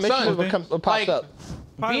 occupation. I make Son, sure what pops like, up.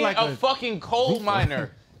 Probably being like a fucking coal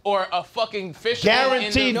miner or a fucking fisherman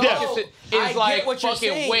Guaranteed in the death. is I like get what you're fucking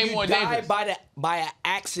saying. way You more die dangerous. by an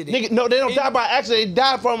accident. Nigga, no, they don't die by accident. They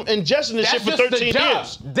die from ingesting this That's shit for just the 13 job.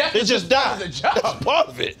 years. Death They is just just part die. of the job. That's part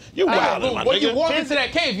of it. You wildin', my When you nigga. walk into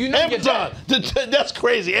that cave, you know you're Amazon. dead. That's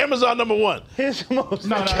crazy. Amazon #1. Here's the most.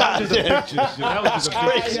 No, that was just a Goddamn. picture. Shit. That was just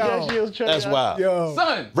a picture. That's wild.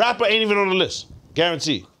 Son, Rapper ain't even on the list.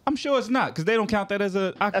 Guaranteed. I'm sure it's not because they don't count that as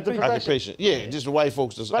an occupation. Occupation. Yeah, just the white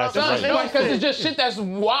folks that's acting son, right no, now. because it's just shit that's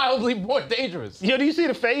wildly more dangerous. Yo, do you see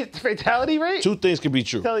the fatality rate? Two things can be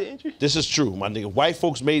true. Fatality injury? This is true, my nigga. White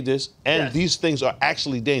folks made this, and Yes. these things are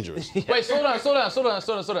actually dangerous. Wait, slow down.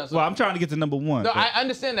 Well, I'm trying to get to number one. No, but- I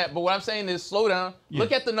understand that, but what I'm saying is slow down.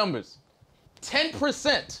 Look at the numbers.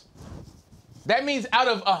 10%. That means out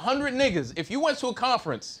of 100 niggas, if you went to a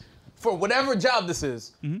conference for whatever job this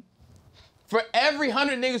is, for every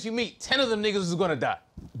 100 niggas you meet, 10 of them niggas is gonna die.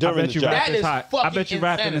 I During bet the you job. That rapping is is high. I fucking bet you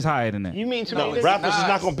rapping is insanity. higher than that. You mean to No, me? rappers is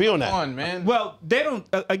not gonna be on that. Come on, man. Well, they don't.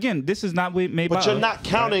 Again, this is not made by. But you're us, not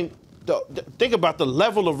counting. Think about the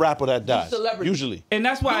level of rapper that dies. celebrity. Usually. and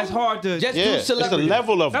that's why it's hard to. Just Yeah, do it's the celebrity.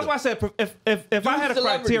 level of That's it. why I said if I had a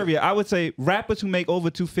celebrity. criteria, I would say rappers who make over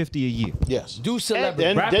 250 a year. Yes. Do celebrity.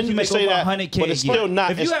 Then Rappers you who can make say over that, 100K but a it's year. still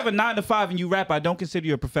not. If you have a 9 to 5 and you rap, I don't consider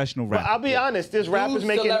you a professional rapper. I'll be honest. There's rappers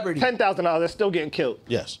making celebrity. $10,000 that's still getting killed.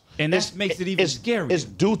 Yes. And that makes it even scarier. It's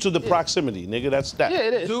due to the proximity, nigga. That's that. Yeah,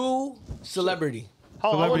 it is. Do celebrity.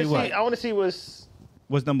 Hold on, Celebrity what? I want to see what's.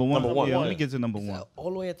 What's number one? Number one, Yeah, yeah. let me get to number one.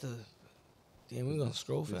 All the way at the. Damn, we're gonna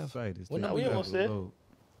scroll fast. What number we you on? almost there.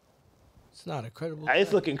 It's not a credible.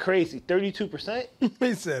 It's looking crazy. 32%.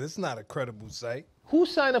 He said it's not a credible site. Who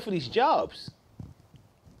signed up for these jobs?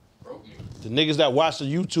 The niggas that watch the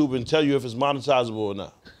YouTube and tell you if it's monetizable or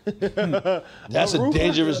not. That's a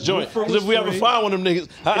dangerous joint. 'Cause if we ever find one of them niggas,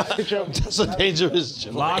 that's a dangerous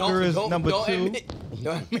joint. Lager is number don't 2.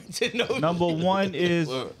 Don't admit to no. Number 1 is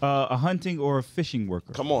a hunting or a fishing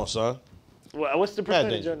worker. Come on, son. Well, what's the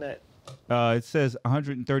percentage danger. on that? It says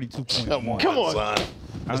 132.1. Come on. son.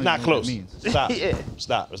 I It's don't not even know what close. that means. Stop. Yeah.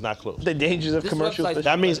 Stop. It's not close. The dangers of This commercial website- fishing.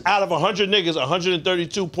 That means out of 100 niggas,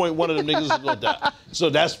 132.1 of them niggas is gonna die. So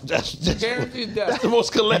that's Guaranteed death. the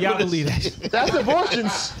most Y'all calamitous. believe that? That's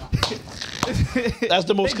abortions. That's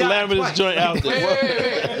the most They died calamitous twice. joint out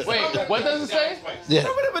there. Wait, what does it say? Yeah.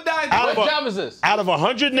 Out What of, job is this? out of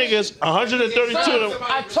 100 niggas, 132 of them.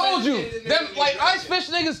 I told you, them like ice fish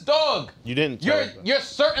niggas, dog. You didn't tell me. You're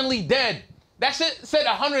certainly dead. That shit said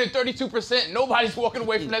 132%. Nobody's walking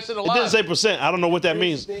away from that shit It alive. didn't say percent. I don't know what that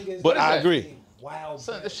means, but I that? agree. Wow.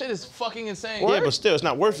 Son, this shit is fucking insane. Yeah, but still, it's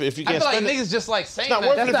not worth it if you I can't feel like spend it. niggas just like saying It's not that.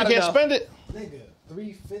 worth it if That's you not can't spend it. Nigga,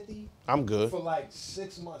 350 I'm good. for like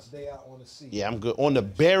 6 months. They out on the sea. Yeah, I'm good. On the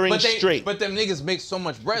Bering Strait. But them niggas make so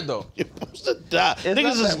much bread though. You're supposed to die. not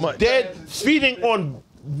Niggas is that much. dead feeding on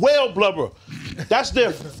whale blubber. That's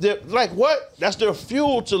their like what? That's their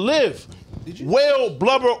fuel to live. Whale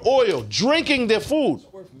blubber oil, drinking their food.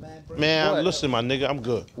 It's worth mad bread. Man, What? listen, my nigga, I'm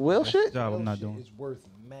good. Will shit? Job I'm not Shit doing. is worth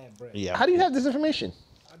mad bread. Yeah. How do you have this information?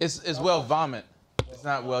 It's well vomit. It's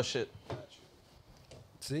not well shit.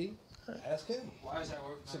 See? Ask him. Why is that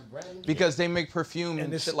worth? Because they make perfume and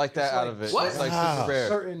it's- shit like that it's out like- of it. What? It's like Wow. super rare.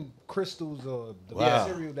 Certain crystals or the Wow.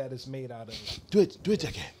 material that is made out of. Do it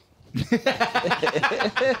again.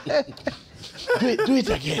 do it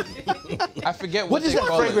again. I forget What what is they that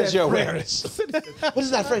call fragrance it. you're wearing? What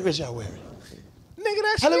is that fragrance you're wearing? Nigga,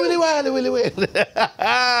 that's Hello, Willy, Willy, Willy, Willy.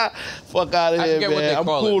 Fuck out of I here, forget what man. they I'm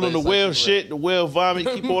call it, cool but on the it's like whale super shit, the whale vomit.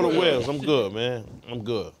 Keep all the whales. I'm good, man. I'm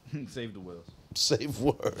good. Save the whales. Safe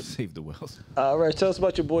word. Save the whales. All right, tell us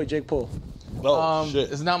about your boy Jake Paul. Oh,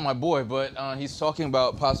 shit. It's not my boy, but he's talking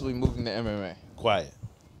about possibly moving to MMA. Quiet.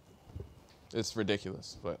 It's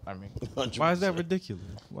ridiculous, but I mean, 100%. Why is that ridiculous?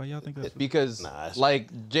 Why y'all think that's because Nah, it's- like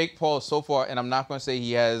Jake Paul so far, and I'm not gonna say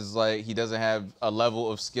he has like he doesn't have a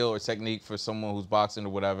level of skill or technique for someone who's boxing or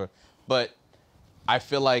whatever, but I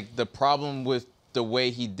feel like the problem with the way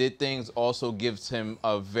he did things also gives him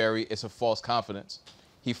it's a false confidence.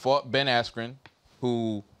 He fought Ben Askren,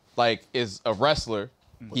 who like is a wrestler.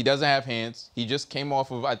 He doesn't have hands. He just came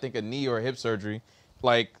off of, I think, a knee or a hip surgery.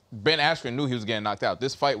 Like, Ben Askren knew he was getting knocked out.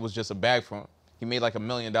 This fight was just a bag for him. He made like $1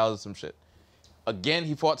 million or some shit. Again,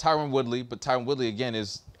 he fought Tyron Woodley, but Tyron Woodley, again,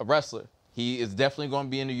 is a wrestler. He is definitely going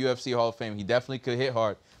to be in the UFC Hall of Fame. He definitely could hit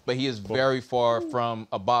hard, but he is very far from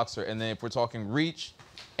a boxer. And then if we're talking reach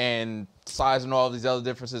and size and all of these other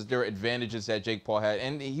differences, there are advantages that Jake Paul had.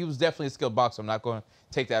 And he was definitely a skilled boxer. I'm not going to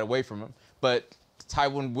take that away from him. But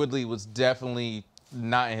Tyron Woodley was definitely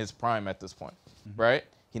not in his prime at this point, right?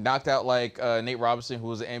 He knocked out like Nate Robinson, who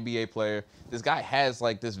was an NBA player. This guy has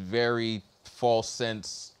like this very false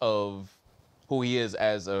sense of who he is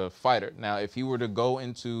as a fighter. Now, if he were to go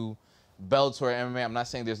into Bellator or MMA, I'm not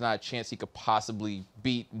saying there's not a chance he could possibly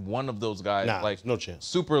beat one of those guys. Nah, like no chance.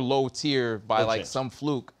 Super low tier by No like chance. some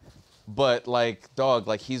fluke. But like, dog,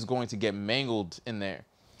 like he's going to get mangled in there.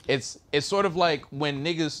 It's sort of like when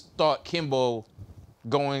niggas thought Kimbo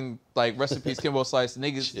going, like, rest in peace, Kimbo Slice.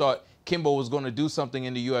 Niggas thought Kimbo was going to do something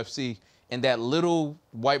in the UFC, and that little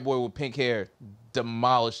white boy with pink hair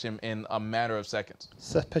demolished him in a matter of seconds.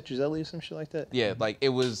 Seth Petruzzelli or some shit like that. Yeah, like it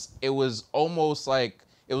was almost like,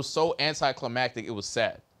 it was so anticlimactic, it was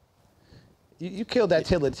sad. You killed that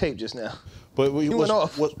tail of the tape just now. But he went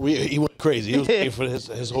off. He went crazy. He was waiting for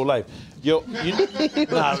his whole life. Yo,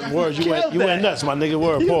 word, you went nuts, my nigga.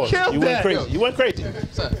 Word, pause. You went crazy. You went crazy.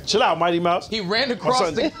 Chill out, Mighty Mouse. He ran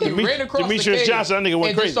across the Demetrius cage Johnson, that nigga went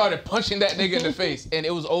and crazy. just started punching that nigga in the face, and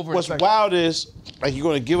it was over. What's wild is, like, you're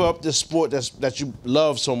gonna give up this sport that you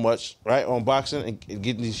love so much, right, on boxing, and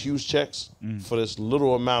getting these huge checks for this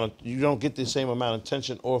little amount of. You don't get the same amount of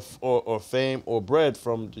attention or fame or bread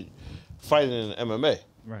from fighting in MMA.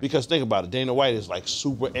 Right. Because think about it, Dana White is like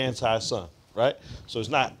super anti-son, right? So it's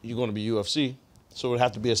not you're going to be UFC, so it would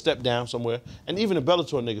have to be a step down somewhere. And even the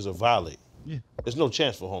Bellator niggas are violate. Yeah. There's no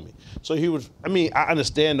chance for homie. So he would. I mean, I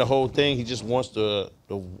understand the whole thing. He just wants the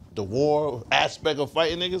war aspect of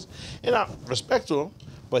fighting niggas, and I respect to him.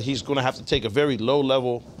 But he's going to have to take a very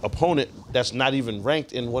low-level opponent that's not even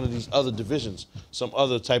ranked in one of these other divisions, some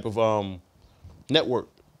other type of network.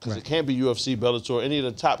 Because it can't be UFC, Bellator, any of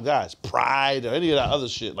the top guys, Pride, or any of that other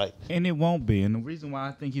shit. Like, and it won't be. And the reason why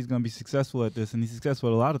I think he's going to be successful at this, and he's successful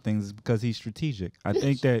at a lot of things, is because he's strategic. I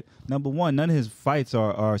think that, number one, none of his fights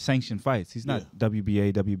are sanctioned fights. He's not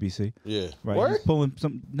WBA, WBC. Yeah. Right. Word? He's pulling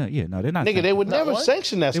some. No, they're not. Nigga, they would never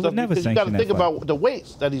sanction that They stuff. would never because you sanction got to think that fight. about the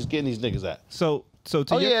weights that he's getting these niggas at. So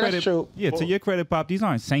to your credit, that's true. to your credit, Pop, these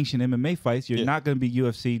aren't sanctioned MMA fights. You're not going to be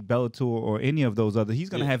UFC, Bellator, or any of those other. He's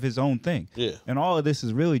going to have his own thing. Yeah. And all of this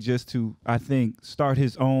is really just to, I think, start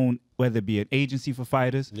his own, whether it be an agency for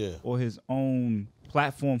fighters or his own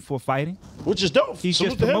platform for fighting. Which is dope. He's Salute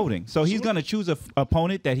just to him. promoting. So he's going to choose a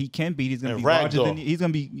opponent that he can beat. He's going to And be larger ragdoll. than, he's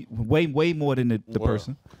going to be way more than the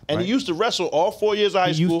person. And right? he used to wrestle all 4 years of high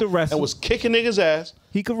He school used to wrestle. and was kicking niggas' ass.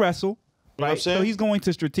 He could wrestle. You know what I'm saying? So he's going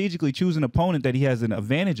to strategically choose an opponent that he has an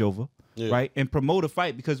advantage over, right, and promote a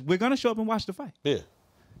fight because we're going to show up and watch the fight. Yeah.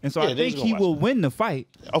 And so Yeah, I niggas think gonna he watch will that. win the fight.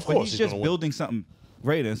 Of but course he's he's just gonna win. building something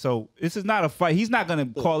greater. And so this is not a fight. He's not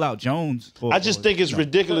going to call out Jones. I just think it's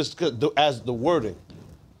ridiculous as the wording.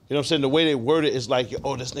 You know what I'm saying? The way they word it is like,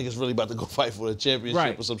 oh, this nigga's really about to go fight for the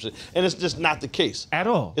championship or some shit. And it's just not the case. At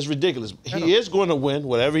all. It's ridiculous. He is going to win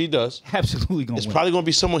whatever he does. Absolutely going to It's win. probably going to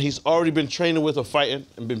be someone he's already been training with or fighting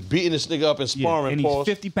and been beating this nigga up and sparring. and he's pause.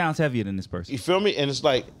 50 pounds heavier than this person. You feel me? And it's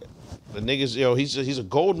like the niggas, he's a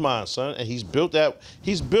gold mine, son, and he's built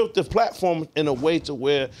the platform in a way to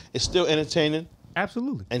where it's still entertaining.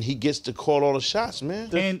 Absolutely. And he gets to call all the shots,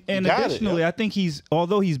 man. And You got it, additionally, yo. I think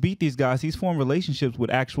although he's beat these guys, he's formed relationships with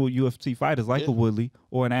actual UFC fighters like a Woodley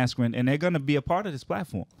or an Askren, and they're going to be a part of this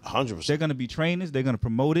platform. 100%. They're going to be trainers. They're going to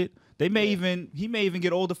promote it. He may even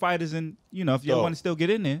get older fighters, and if you want to still get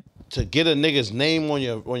in there. To get a nigga's name on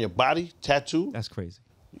your body tattooed, that's crazy.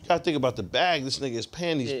 You gotta think about the bag this nigga is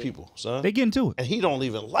paying these people, son. They get into it. And he don't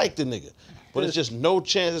even like the nigga. But it's just no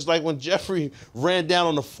chance. It's like when Jeffrey ran down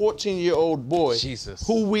on a 14-year-old boy. Jesus.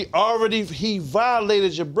 Who he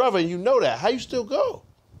violated your brother, and you know that. How you still go?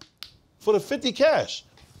 For the 50 cash.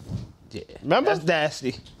 Yeah. Remember? That's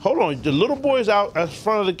nasty. Hold on. The little boy's out in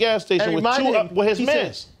front of the gas station with his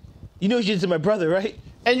mans. You know what you did to my brother, right?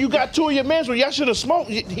 And you got two of your mans where y'all should have smoked.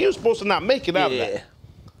 He was supposed to not make it out of that.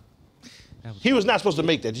 He was not supposed to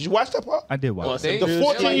make that. Did you watch that part? I did watch They, The they're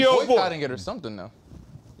 14-year-old like boy. boycotting it or something now.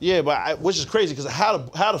 Yeah, but which is crazy because how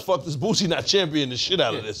the fuck does Boosie not champion the shit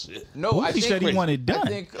out of this shit? No, I Boosie think said he wanted done. I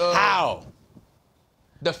think, How?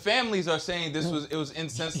 the families are saying it was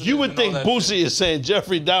insensitive. You would and all think that Boosie shit. is saying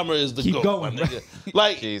Jeffrey Dahmer is the Keep GOAT, going, my nigga.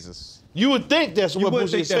 Like, Jesus. you would think that's You what would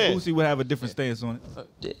Boosie think is that saying. Boosie would have a different stance on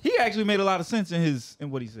it. He actually made a lot of sense in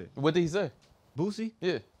what he said. What did he say? Boosie?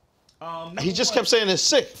 Yeah. He just kept saying it's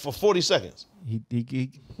sick for 40 seconds.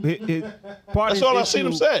 That's all I seen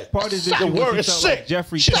him say. Part of The word is sick. Like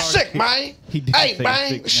Jeffrey Shit Star- sick, man. He did Hey, say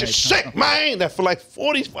man. Shit sick, sick, man. That for like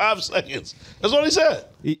 45 seconds. That's all he said.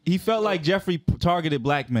 He felt like Jeffrey targeted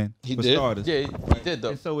black men He for did? starters. Yeah, he did though.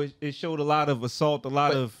 And so it showed a lot of assault, a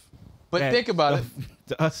lot of. But that think about it. stuff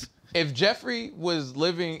to us. If Jeffrey was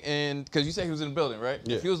living in, because you said he was in a building, right?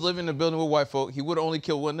 Yeah. If he was living in a building with white folk, he would have only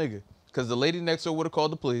killed one nigga. Because the lady next door would have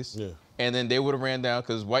called the police. Yeah. And then they would have ran down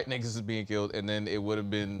because white niggas is being killed. And then it would have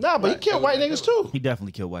been. Nah, but he it killed would've white been niggas killed. too. He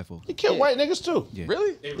definitely killed white folk. He killed white niggas too. Yeah.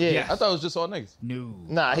 Really? Yeah. I thought it was just all niggas. No.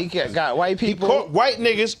 Nah, he got white He people. caught white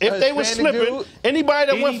niggas if they was Hispanic slipping. dude.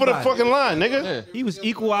 Anybody that went for the Anybody. fucking line, nigga. Yeah. He was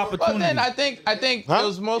equal But opportunity. then I think Huh? it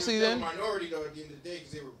was mostly They were then. minority though at the end of the day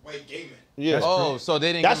because they were white gay men. Yeah. Oh, so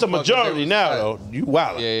they didn't. That's the give a fuck if they majority was now, black. though. You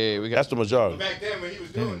wild. Yeah, we got. That's the majority. But back then when he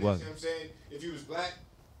was Then doing it this, you know wasn't. what I'm saying? If he was black,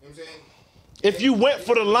 you know what I'm saying? If you went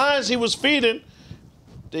for the lines he was feeding,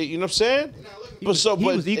 they, you know what I'm saying? he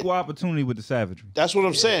was equal opportunity with the savagery. That's what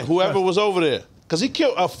I'm saying. Whoever was over there. Because he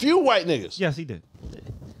killed a few white niggas. Yes, he did.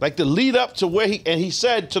 Like the lead up to where he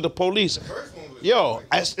said to the police, First one was yo,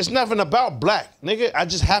 it's nothing about black, nigga. I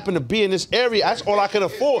just happen to be in this area. That's all I can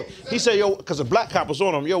afford. He said, yo, because the black cop was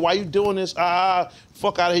on him. Yo, why you doing this?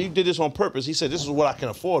 Fuck out of here. You did this on purpose. He said, this is what I can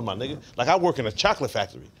afford, my nigga. Like I work in a chocolate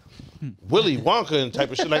factory. Willy Wonka and type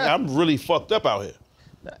of shit. Like I'm really fucked up out here.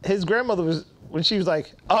 His grandmother was when she was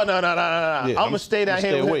like, "Oh no. Yeah, I'm gonna stay down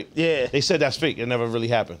here." Stay with awake. him." Yeah. They said that's fake. It never really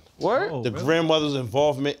happened. Word. Oh, The really? grandmother's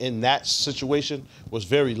involvement in that situation was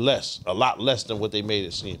very less, a lot less than what they made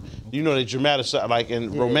it seem. You know, they dramatize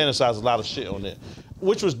and romanticize a lot of shit on there,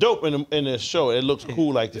 which was dope in the show. It looks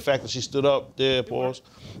cool, like the fact that she stood up there, pause.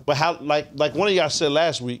 But how, like one of y'all said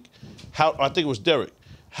last week, how I think it was Derek.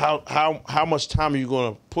 How much time are you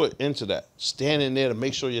gonna put into that? Standing there to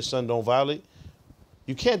make sure your son don't violate?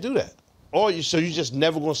 You can't do that. So you just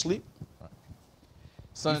never gonna sleep?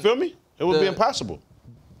 Son, You feel me? It would be the- impossible.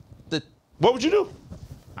 the- What would you do?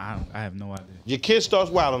 I have no idea. Your kid starts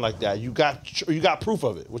wilding like that. You got proof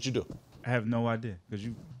of it. What you do? I have no idea because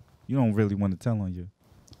you don't really want to tell on you.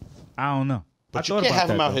 I don't know. But I you thought can't about have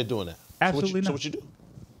him that, out though. here doing that. Absolutely So not. what you do?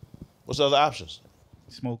 What's the other options?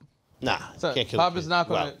 Smoke. Nah, son, can't kill Pop a is kid. not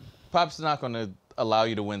gonna. Wow. Pop's not gonna allow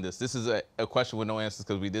you to win this. This is a question with no answers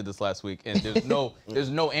because we did this last week and there's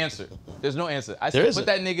no answer. There's no answer. I There said isn't. put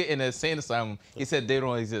that nigga in a insane asylum. He said they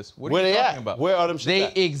don't exist. What Where are you they talking at? about? Where are them shits They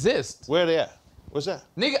at? exist. Where they at? What's that?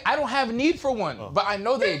 Nigga, I don't have a need for one, Oh. but I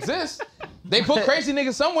know they exist. They put crazy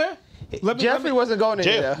niggas somewhere. Jeffrey wasn't going in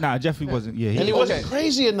Jail. there. Nah, Jeffrey wasn't. Yeah, And he Okay. wasn't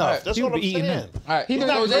crazy enough. Alright. That's He what would I'm be eating saying. them. All right, He's so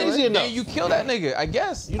not then- crazy enough. Then you kill that nigga, I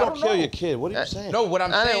guess. You I don't kill know. your kid. What are you saying? No, what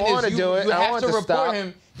I'm I didn't saying wanna is do it. you I have wanted to to report stop.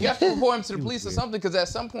 him. You have to report him to the police or something because at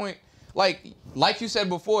some point, like you said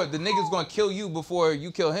before, the nigga's gonna kill you before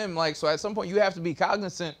you kill him. Like so, at some point you have to be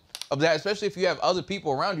cognizant of that, especially if you have other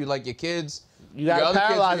people around you, like your kids, You gotta your other kids,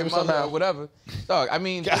 paralyze your him mother, somehow. or whatever. Dog, I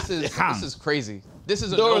mean, this is crazy. This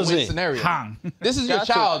is a Doors no-win in. scenario. Hang. This is your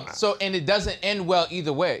Gotcha. child, so and it doesn't end well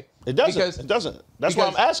either way. It doesn't. Because- It doesn't. That's why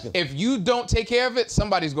I'm because asking. If you don't take care of it,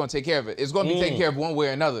 somebody's going to take care of it. It's going to be taken care of one way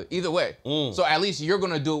or another, either way. So at least you're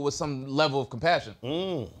going to do it with some level of compassion.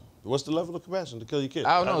 What's the level of compassion to kill your kid?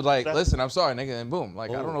 I don't know. Like, That- listen, I'm sorry, nigga, and boom.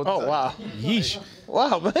 Like, I don't know what to Oh tell you. wow. Yeesh.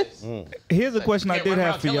 Wow, man. Here's a question I Can't did run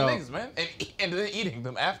around have for killing y'all. niggas, man, and then eating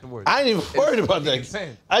them afterwards. I ain't even worried about that.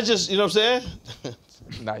 insane. I just, you know what I'm saying?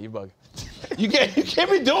 Nah, you bugging. You can't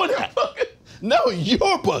be doing that. No, you're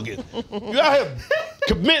bugging. You out here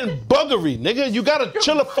committing buggery, nigga. You gotta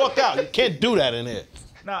chill the fuck out. You can't do that in here.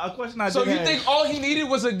 Now, a question I So did you have. think all he needed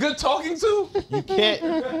was a good talking to? You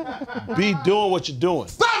can't be doing what you're doing.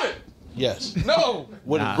 Stop it! Yes. No.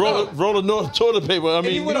 With a roll of toilet paper. I And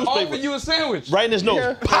he mean, would have newspaper. offered you a sandwich. Right in his nose.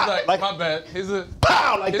 Yeah. He's Pow! like, Like my bad. Here's a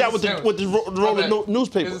pow! Like here's that a with sandwich. the roll My of bad.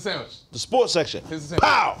 newspaper. Here's a sandwich. The sports section. Here's a sandwich.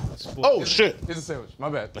 Pow! Oh shit! Here's a sandwich. My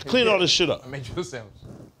bad. Clean all this shit up. I made you a sandwich.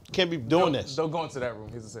 Can't be doing this. Don't go into that room.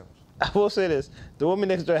 Here's a sandwich. I will say this: the woman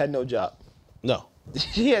next door had no job. No.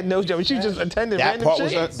 She had no job. She just attended That random part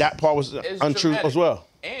shit. was that part was It's untrue dramatic. as well.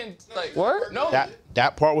 And like What? No.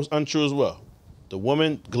 That part was untrue as well. The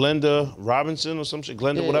woman, Glenda Robinson or some shit,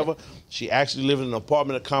 Glenda Yeah. whatever, she actually lived in an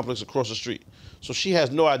apartment complex across the street. So she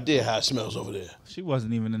has no idea how it smells over there. She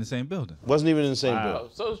wasn't even in the same building. Wasn't even in the same Wow. building.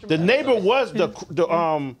 So it's The dramatic. neighbor was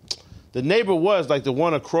the neighbor was like the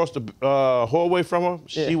one across the hallway from her.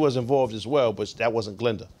 She Yeah. was involved as well, but that wasn't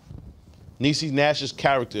Glenda. Niecy Nash's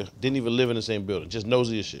character didn't even live in the same building, just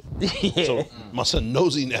nosy as shit. So my son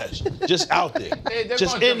Nosy Nash, just out there, They're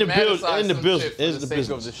just gonna in the building, dramatize in the some building, shit for in the the sake of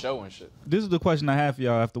the business. show and shit. This is the question I have for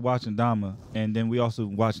y'all after watching Dahmer, and then we also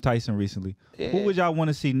watched Tyson recently. Who would y'all want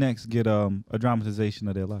to see next get a dramatization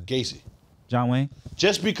of their life? Gacy, John Wayne?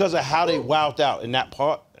 just because of how they wowed out in that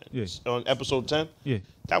part on episode 10. Yeah.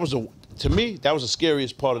 That was to me, that was the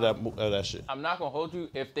scariest part of that shit. I'm not gonna hold you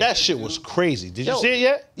if they That could shit do- was crazy. Did you Yo, see it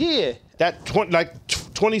yet? Yeah. That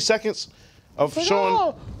 20 seconds of showing.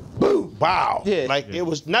 Oh, Boom! Wow! Yeah. Like it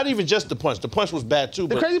was not even just the punch. The punch was bad too.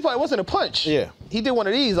 the But crazy part, it wasn't a punch. Yeah. He did one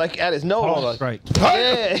of these, like, at his nose. Oh, like- Right.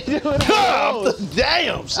 Yeah. He did one of those.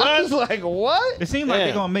 damn, I was son! like, what? It seemed like Damn.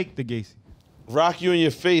 they're gonna make the Gacy. Rock you in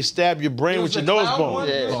your face, stab your brain It with was your the nose clown bone. one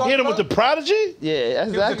you was Yeah. talking Hit him with the about? prodigy. Yeah,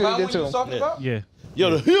 that's He was the exactly clown what he one did you to was him. talking about? Yeah.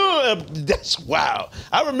 Yo, that's wow.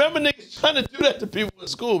 I remember niggas trying to do that to people in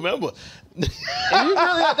school. Remember? And you really,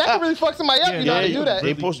 that could really fuck somebody up. Yeah, You know how to you do that.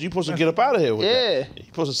 you supposed to get up out of here with Yeah. that. You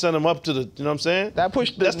supposed to send them up to the. You know what I'm saying? That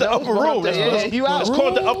pushed the That's the nose upper bone up room. there. That's, Yeah, you out. that's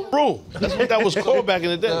called the upper room. That's what that was called back in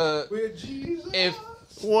the day. If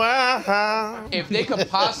Wow. if they could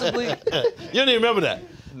possibly You don't even remember that.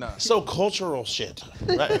 no. So cultural shit.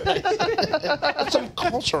 Right? That's some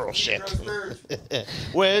cultural shit.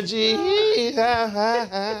 Where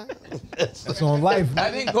That's on Life.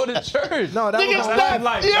 I didn't go to church. No, that Niggas was on not,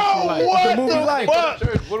 Life. yo, what The movie the Life. fuck?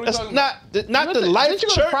 Church, what are we That's talking not not the Life Didn't you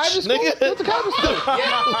go to Church, private school? nigga. What's the Catholic school?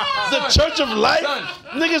 Yeah. The Church of Life, Son,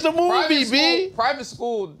 niggas. The movie, B. private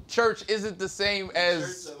school church isn't the same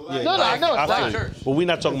as Yeah, No, I know it's I not. feel you. church. But we're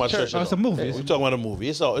not talking about church. Oh, it's a movie. We're talking about a movie.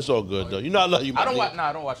 It's all good though. You know I love you. I don't my watch. nigga. No,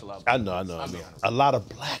 I don't watch a lot. I know. A lot of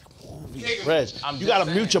black movies, Reg. I'm You just gotta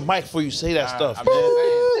saying. mute your mic before you say that stuff. I'm just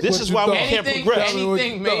saying. This What is you why we thought? can't Anything, progress.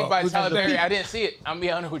 anything made by What you Tyler thought? Perry, I didn't see it. I'm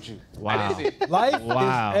being honest with you. I didn't see it. Life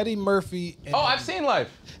Wow. is Eddie Murphy. And Oh, I've seen Life.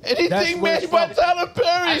 That's Anything where made it's by from. Tyler Perry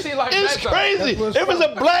I see like is that stuff. crazy. That's where it's It was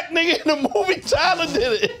from. a black nigga in the movie. Tyler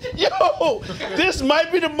did it. Yo, this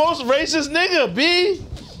might be the most racist nigga, B.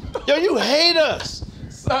 Yo, you hate us.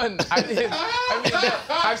 Son, I've seen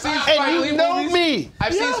Spike And Lee you know movies. me.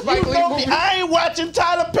 I've seen You Spike Lee know me. movies. I ain't watching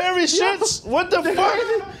Tyler Perry shits. What the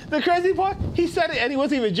fuck? The crazy part, he said it and he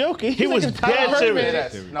wasn't even joking. He was like, if Tyler dead Perry serious. made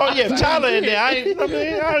Yes. it- No, Oh yeah, I'm if Tyler in there,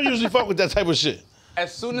 I don't usually fuck with that type of shit.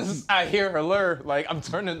 As soon as I hear her lure, like I'm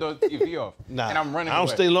turning the TV off Nah, and I'm running I don't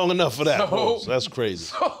away. stay long enough for that. So- bro. So that's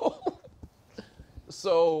crazy.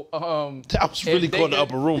 So, I was really if they going to could-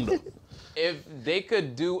 upper room though. if they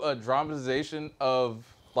could do a dramatization of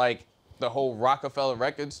like the whole Rockefeller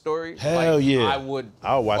Records story, Hell like, yeah. I would.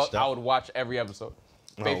 I'll watch that. I would watch every episode,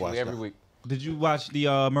 I'll basically watch every that. week. Did you watch the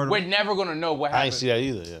Murder? We're never gonna know what I happened. ain't see that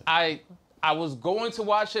either. Yeah. I was going to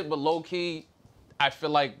watch it, but low key, I feel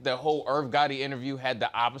like the whole Irv Gotti interview had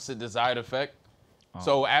the opposite desired effect.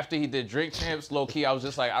 So after he did Drink Champs, low key, I was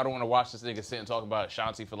just like, I don't want to watch this nigga sit and talk about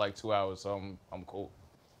Ashanti for like 2 hours. So I'm cool.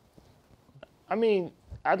 I mean,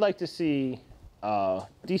 I'd like to see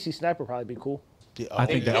DC Sniper probably be cool. I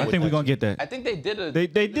think we're gonna get that. I think they did a. They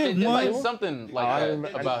did like one. something like I that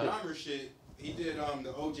remember- about it. Dahmer shit. He did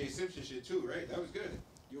the O.J. Simpson shit too, right? That was good.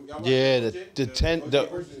 Y'all watch Yeah, O.J.? the 10 O.J.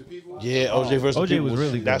 versus the people. Yeah, OJ versus OJ People was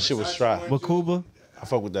really That good. shit was try. With Cuba. I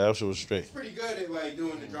fuck with that. That shit was straight. He's pretty good at like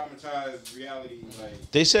doing the dramatized reality,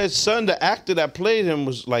 like. They said son, the actor that played him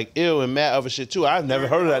was like ill and mad other shit too. I've never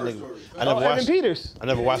heard of that nigga. I never Evan watched. Peters. I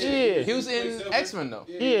never watched it. Yeah. He was in X-Men though.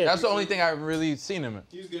 Yeah. That's the only thing I've really seen him in.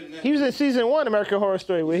 He was good in that. He was in season 1 American Horror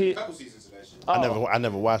Story where a he. couple seasons of that shit. I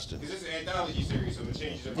never watched it. Because it's an anthology series, so it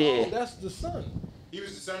changes up. Yeah. That's the son. He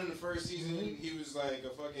was the son in the first season. He was like a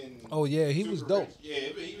fucking. Oh, yeah, he was super dope. rich. Yeah,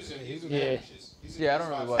 but he was in. He was in Yeah. that shit. He's in Yeah, I don't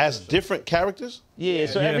really Xbox. watch As different characters, Yeah,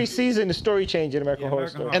 so Yeah. every season the story changed in American Yeah, Horror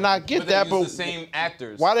American Story. Horror. and I get But they that, use but the same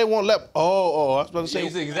actors. why they won't let? Oh, I was about to They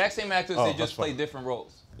use the say exact same actors. Oh, They that's just play fine. different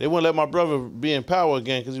roles. they won't let my brother be in power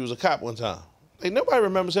again because he was a cop one time. Like nobody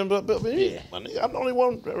remembers him but me. Yeah. My nigga, I'm the only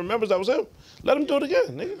one that remembers that was him. Let him do it again,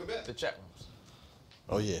 nigga. The chat rooms.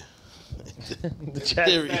 Oh yeah. The chat,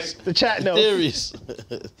 Theories. the chat knows. Theories.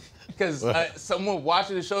 Because someone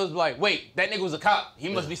watching the show is like, wait, that nigga was a cop. He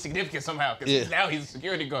must be significant somehow. Because Yeah. now he's a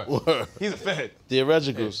security guard. Word. He's a fed.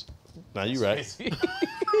 Theoreticals. Nah, you right.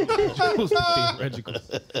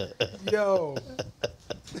 Yo.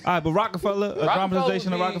 All right, but Rockefeller, a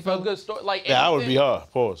dramatization of A Rockefeller. good story. Like Yeah, I would be anything-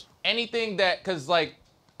 hard. Pause. Anything that, because like,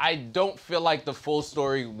 I don't feel like the full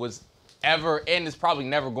story was ever, and it's probably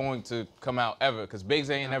never going to come out ever. Because Biggs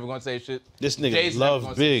ain't never going to say shit. This nigga Jay's never love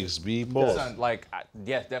gonna say Biggs, shit. B. Pause. Son, like,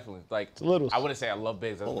 yes, definitely. Like, littles. I wouldn't say I love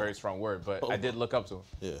Biggs. That's a very strong word, but I did look up to him.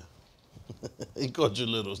 Yeah. He called you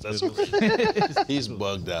littles. That's what he's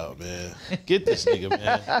bugged out, man. Get this nigga,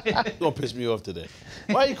 man. You're gonna piss me off today.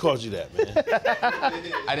 Why he called you that, man?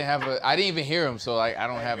 I didn't even hear him, so like I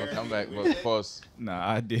don't have a comeback. But of course, Nah,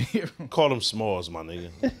 I did hear him. Call him Smalls, my nigga.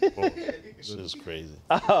 This is crazy.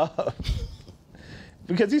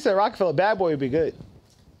 Because he said Rockefeller Bad Boy would be good.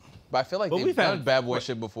 but I feel like But they've we've done had- bad boy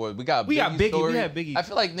shit before. We got Biggie, story. we had Biggie. I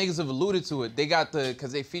feel like niggas have alluded to it. They got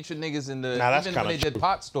because they featured niggas in the Nah, that's even when kinda they did true.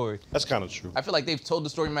 Pot story. That's kind of true. I feel like they've told the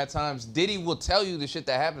story mad times. Diddy will tell you the shit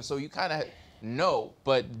that happened, so you kind of know.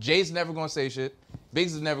 But Jay's never gonna say shit.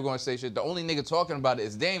 Biggs is never gonna say shit. The only nigga talking about it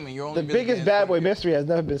is Dame, and you're only The really biggest getting Bad Boy 20 years. mystery has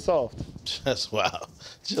never been solved. That's wild.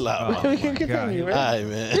 Chill out. We can God, continue, All right? right,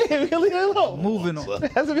 man. We can leave it alone. Moving on.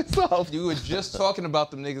 It hasn't been solved. You were just talking about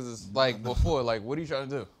them niggas like before. Like, what are you trying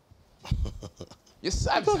to do? You're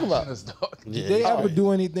sabotaging about? us, dog. Yeah. Did they ever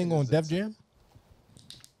do anything on Def Jam?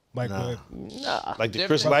 Like, Nah. Nah. Like the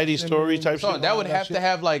Chris Lighty story type So shit? that would that have shit? to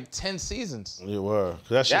have like 10 seasons. It were. 'Cause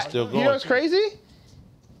that shit's still going. You know what's crazy?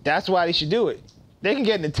 That's why they should do it. They can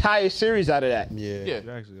get an entire series out of that. Yeah. Yeah.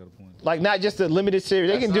 You actually got a point. Like not just a limited series.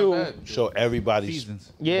 They That's can not do. bad. Show everybody's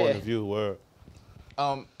Seasons. Yeah. point of view. Word.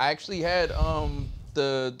 I actually had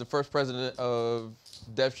the first president of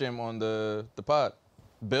Def Jam on the pod,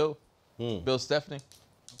 Bill Stephanie.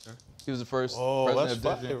 He was the first Oh, president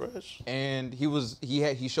that's of Def fire, Jam. Rich. And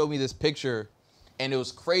he showed me this picture, and it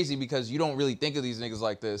was crazy because you don't really think of these niggas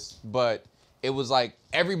like this, but it was like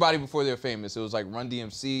everybody before they're famous. It was like Run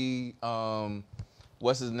DMC,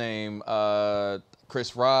 what's his name,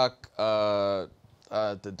 Chris Rock,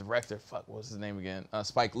 the director, what was his name again?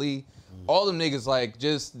 Spike Lee. All them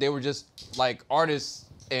niggas they were just like artists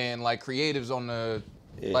and like creatives on the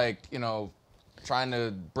like, you know, trying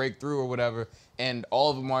to break through or whatever. And all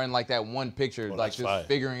of them are in like that one picture, like that's just fire.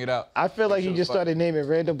 figuring it out. I feel like That you shit just was fire. started naming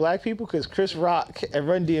random black people because Chris Rock and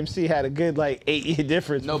Run DMC had a good like 8-year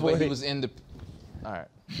difference. No, before but he they- was in the. All right,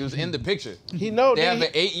 he was in the picture. He know. They nigga. have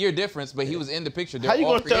an 8-year difference, but he was in the picture. They're How you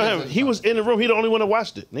all gonna tell creatives him? at the He time. was in the room. He the only one that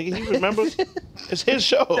watched it. Nigga, he remembers. It's his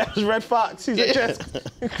show. That was Red Fox. He's like, Yeah.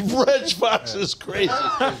 "Yes." Reg Fox is crazy.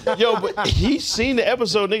 Yo, but he's seen the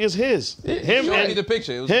episode. Nigga's his. Him showed me and the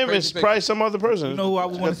picture. It was a him crazy is picture. probably some other person. You know who I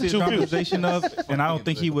would want to see a Two views. conversation of, and I don't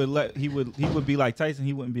think he would be like Tyson.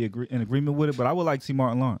 He wouldn't be in agreement with it, but I would like to see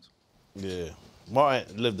Martin Lawrence. Yeah,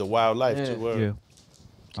 Martin lived a wild life too. Word. Yeah,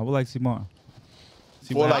 I would like to see Martin.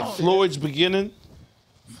 See Or what like Floyd's beginning.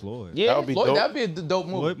 Floyd. That Yeah, would be Floyd, dope. that'd be a dope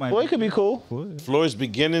movie. Floyd might. boy, it could be cool. Floyd. Floyd's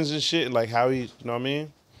beginnings and shit, and like how he, you know what I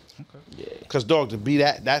mean? Cause dog, to be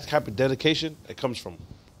that type of dedication, it comes from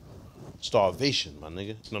starvation, my nigga.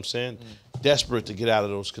 You know what I'm saying? Desperate to get out of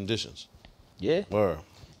those conditions. Yeah. Word.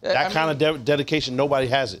 Yeah, That I kind of dedication, nobody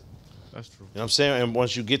has it. That's true. You know what I'm saying? And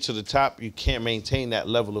once you get to the top, you can't maintain that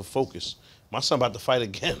level of focus. My son about to fight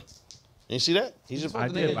again. You see that? He's just I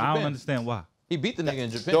nigga did, in but I don't Japan. understand why. He beat the nigga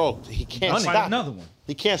in Japan. dog. He can't Fight stop. another one.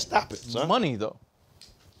 He can't stop it, son. Money though.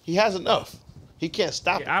 He has enough. He can't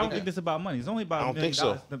stop I it. don't think it's about money. It's only about I don't $1 million.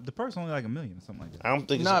 think so. The purse only like $1 million or something like that. I don't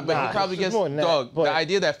think it's Nah, but he probably it's gets more than that, dog. but- The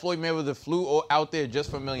idea that Floyd Mayweather flew out there just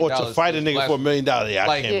for $1 million. or to fight a is nigga for $1 blasphemy. million. Yeah, I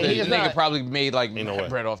Like can't the believe is it. nigga not- probably made like no way.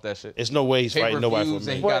 bread off that shit. There's no way he's fighting nobody for $1 Pay-per-views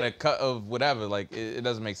and he million. got a cut of whatever. Like it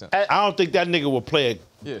doesn't make sense. I don't think that nigga will play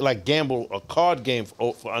Yeah. like gamble a card game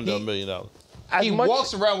for under $1 million. As He much-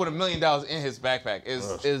 walks around with $1 million in his backpack.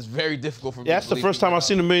 It's very difficult for me. Yeah, that's to the believe first time I've $1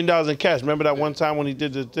 seen $1 million in cash. Remember that one time when he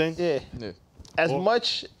did the thing? Yeah. million. As Well-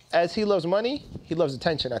 much as he loves money, he loves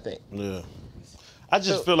attention, I think. Yeah. I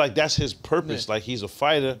just feel like that's his purpose. Like he's a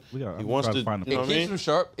fighter. We gotta- He I'm wants trying to, to find the you know It what I keeps mean? him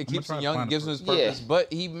sharp. It gonna keeps try him to young. It find gives a him his purpose. purpose.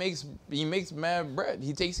 But he makes mad bread.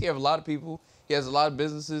 He takes care of a lot of people. He has a lot of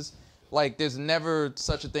businesses. Like there's never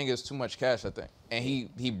such a thing as too much cash, I think. And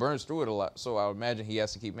he burns through it a lot. So I would imagine he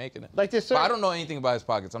has to keep making it. Like this, But I don't know anything about his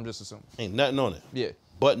pockets. I'm just assuming. Ain't nothing on it. Yeah.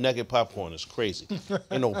 Butt naked popcorn is crazy.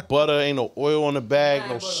 Ain't no butter, ain't no oil on the bag,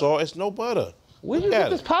 no salt. It's no butter. Where'd you Look get at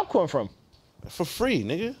this it. popcorn from? For free,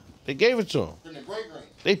 nigga. They gave it to him.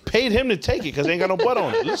 They paid him to take it because they ain't got no butter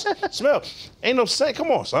on it. Listen, smell. Ain't no scent.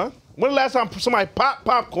 Come on, son. When the last time somebody popped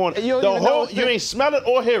popcorn, You don't even know it's you ain't smell it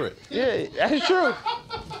or hear it. Yeah, that's true.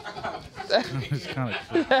 It's kind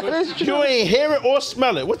of That is true. You ain't hear it or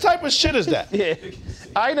smell it. What type of shit is that? Yeah.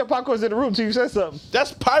 I ain't know popcorn's in the room till you said something.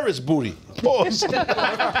 That's pirate's booty. Pause.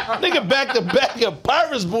 Nigga back to back of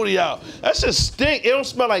pirate's booty out. That shit stink. It don't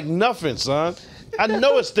smell like nothing, son. I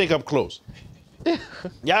know it stink up close.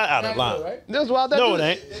 Y'all out of line. That's wild. That No, dude, it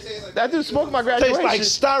ain't. That dude smoked my Tastes graduation. like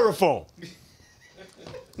styrofoam.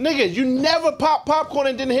 Nigga, you never pop popcorn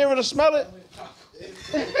and didn't hear it or smell it?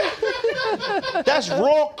 That's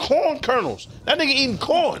raw corn kernels. That nigga eating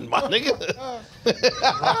corn, my nigga.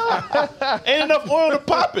 Ain't enough oil to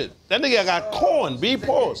pop it. That nigga got corn. B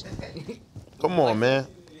pause. Come on, man.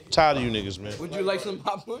 Tired of you niggas, man. Would you like some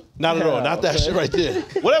popcorn? Not at all. Not that shit right there.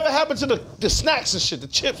 Whatever happened to the snacks and shit, the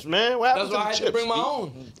chips, man? What happened That's why I to had the to chips? bring my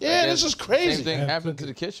own. Yeah, this is crazy. Same thing happened to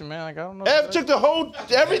the kitchen, man. Like I don't know. Ev took the whole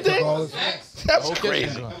everything. That's Whole crazy.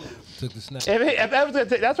 kitchen. Took the snap.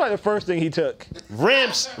 That's probably the first thing he took.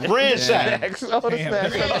 Ransack. Snacks. All the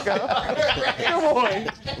snacks. Come on.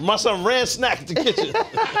 My son ransacked the kitchen.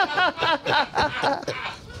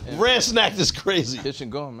 Ransacked is crazy. Kitchen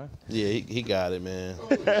going, man. Yeah, he got it, man.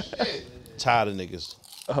 Tired of niggas.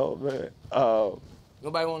 Oh man.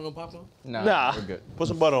 Nobody want no popcorn? Nah. We're good. Put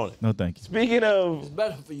some butter on it. No, thank you. Speaking of, It's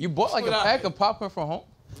better for you. You bought like a pack of popcorn from home?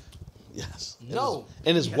 Yes. No.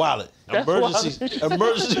 In his wallet.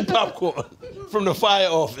 Emergency popcorn from the fire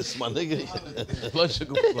office, my nigga. Blood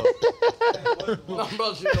sugar flow. My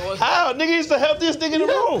brother should know what's How? Nigga, he's the healthiest nigga in the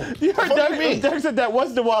room. you heard Fuck you mean? Dirk said that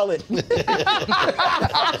was the wallet.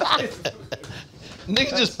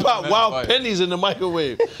 Nigga just pop wild fire. pennies in the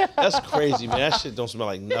microwave. That's crazy, man. That shit don't smell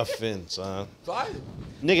like nothing, son. fire.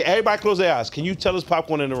 Nigga, everybody close their eyes. Can you tell us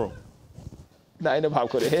popcorn in the room? Nah, ain't no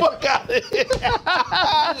popcorn in here. Fuck out of here.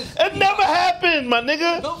 It never happened, my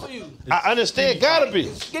nigga. No for you. I understand, gotta be.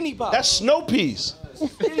 Skinny pop. That's snow peas.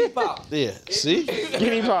 Skinny pop. Yeah, see?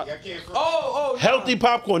 Skinny pop. Oh, Healthy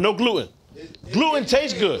popcorn, no gluten. Gluten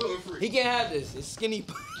tastes good. he can't have this. It's skinny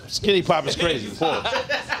pop. Skinny pop is crazy. Pause.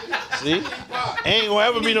 See? Ain't gonna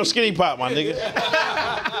ever be no skinny pop, my nigga.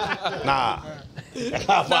 Nah.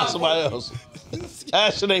 I'll find somebody else.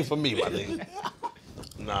 That shit ain't for me, my nigga.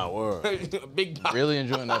 Nah, word. Big pop. Really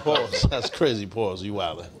enjoying that. Pause. That's crazy. Pause. You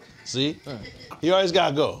wildin'. See? He always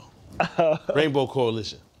gotta go. Rainbow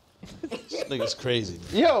Coalition. This nigga's crazy,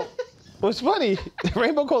 man. Yo, what's funny? The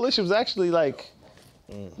Rainbow Coalition was actually like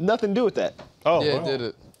nothing to do with that. Oh, Yeah, wow. did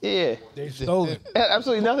it. Yeah, They stole it. it had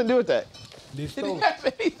absolutely nothing to do with that. They Didn't stole it.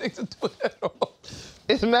 have anything to do with it at all.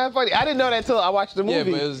 It's mad funny. I didn't know that until I watched the Yeah,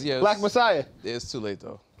 movie but it was- Black Messiah. It's too late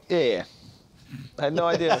though. Yeah. I had no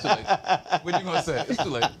idea. What you gonna say? It's too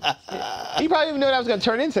late. He probably didn't know that was gonna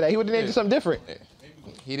turn into that. He would have named it something different.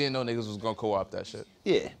 He didn't know niggas was gonna co-opt that shit.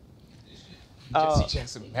 Yeah. Jesse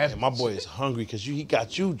Jackson, Man, my boy is hungry because he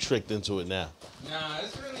got you tricked into it now. Nah,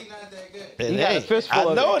 it's really not that good. It He got a ain't. fistful I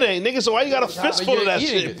of know it ain't, nigga. So why you got a fistful of that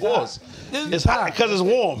you're eating shit? it. Pause. It's hot because it's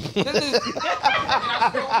warm.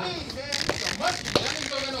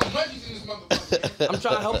 I'm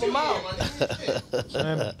trying to help him out.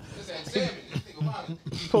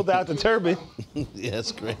 Pulled out the turban. Yeah,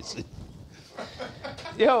 it's crazy.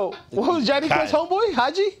 Yo, what was Johnny Cole's homeboy?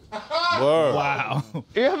 Haji? Word. Wow. You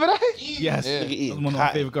remember that? Yes. Yeah. Nigga That's eating one of my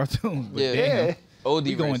cotton. favorite cartoons. But Yeah. damn, Yeah. OD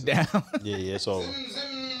we going racist. down. Yeah, it's over.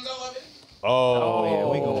 Oh, Yeah,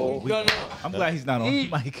 we going. No, no. I'm glad he's not on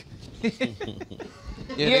mic. Yeah,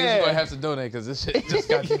 Yeah. niggas gonna have to donate because this shit just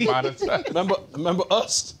got demonetized. Remember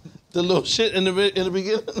us? The little shit in the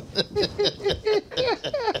beginning?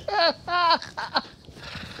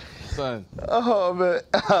 Son, Oh man.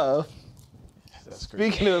 that's crazy.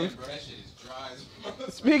 Speaking of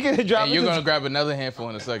And you're gonna dramatizations, grab another handful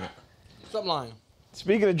in a second. Stop lying.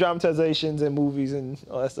 speaking of dramatizations and movies and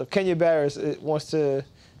all that stuff, Kenya Barris wants to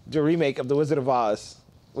do a remake of The Wizard of Oz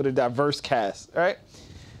with a diverse cast. All right.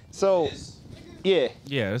 So, yeah.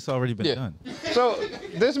 Yeah, it's already been Yeah. done. So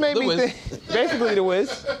this made The me Wiz. think. Basically, The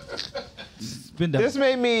Wiz. It's been done. This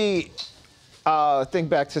made me think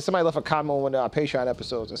back to somebody left a comment on one of our Patreon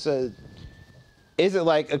episodes and said, "Is it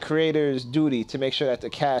like a creator's duty to make sure that the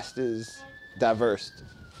cast is diverse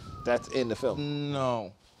that's in the film?"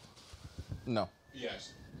 No. No.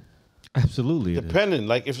 Yes. Absolutely. it is. Depending,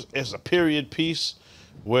 like if it's a period piece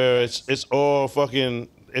where it's all fucking,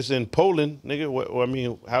 it's in Poland, nigga. I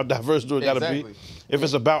mean, how diverse do it gotta Exactly. be? If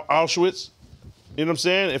it's about Auschwitz, you know what I'm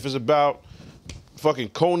saying? If it's about fucking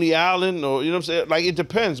Coney Island, or you know what I'm saying? Like it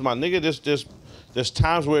depends, my nigga. There's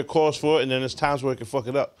times where it calls for it, and then there's times where it can fuck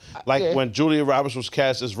it up. Like Yeah. when Julia Roberts was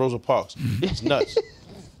cast as Rosa Parks. It's nuts.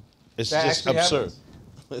 It's That just actually absurd. happens?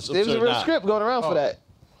 It's There was a absurd. real Nah. script going around for that.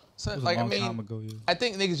 So, It was like, a I long mean, time ago, yeah. I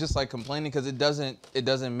think niggas just like complaining because it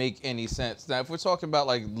doesn't make any sense. Now, if we're talking about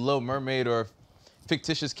like Little Mermaid or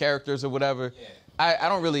fictitious characters or whatever, I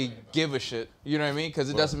don't really give a shit. You know what I mean? Because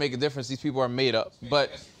it doesn't make a difference. These people are made up.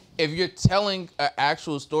 But if you're telling an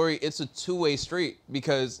actual story, it's a two-way street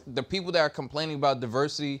because the people that are complaining about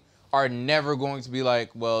diversity are never going to be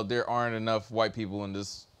like, well, there aren't enough white people in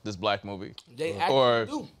this black movie. They actually Or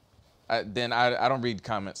do. then I don't read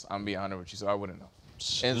comments. I'm being honest with you, so I wouldn't know.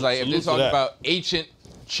 And it's like if Salute they're to talking that. about ancient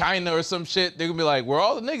China or some shit, they're gonna be like, where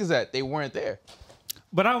all the niggas at? They weren't there.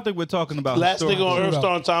 But I don't think we're talking about Last nigga on Earth Shootout.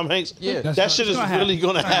 Star and Tom Hanks. Yeah. That shit is gonna really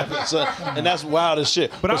gonna happen, son. And that's wild as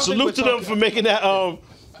shit. But I don't think salute to we're them for making that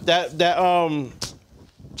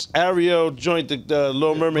Ariel joint, the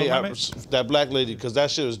Little Mermaid, Little Mermaid? that black lady, because that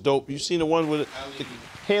shit was dope. You seen the one with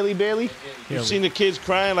Haley Bailey. you seen the kids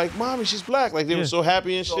crying like, "Mommy, she's black," like they were Yeah. so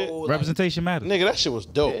happy and shit. Representation matters. Nigga, that shit was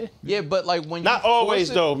dope. Yeah, but like when Not you always force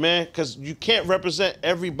it- though, man, because you can't represent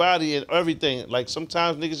everybody and everything. Like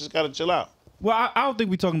sometimes niggas just gotta chill out. Well, I don't think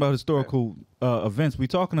we're talking about historical events. We're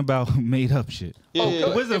talking about made up shit. Yeah, yeah,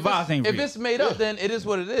 The Wizard of Oz ain't If real. it's made up, then it is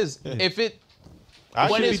what it is. If it I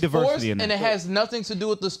when should be it's diversity forced in and that. it has nothing to do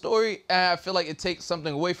with the story, I feel like it takes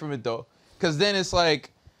something away from it though, because then it's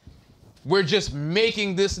like we're just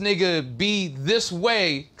making this nigga be this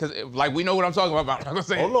way, because like we know what I'm talking about. I'm not gonna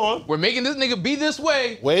say Hold it. on. We're making this nigga be this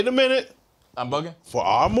way. Wait a minute. I'm bugging. For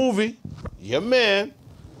our movie, your man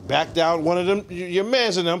backed down one of them, your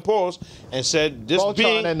mans in them paws, and said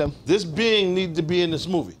Voltron and them. this being need to be in this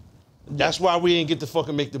movie. That's why we didn't get to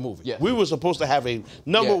fucking make the movie. Yeah. We were supposed to have a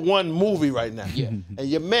number Yeah. one movie right now. Yeah. And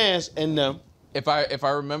your mans and them If I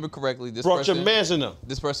remember correctly, this brought your person mans in them.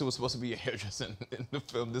 this person was supposed to be a hairdresser in the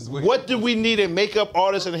film this week. What did we need a makeup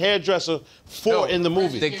artist and hairdresser for No, in the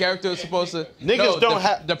movie? The character was supposed to. Niggas don't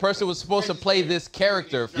have- The person was supposed to play this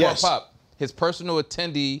character for Yes. Pop. His personal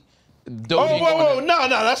attendee. oh, doting on whoa, him. no,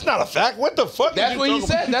 that's not a fact. What the fuck? That's are you what he talking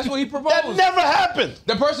said. about? That's what he proposed. That never happened.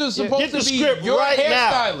 The person was supposed Get the to be script your right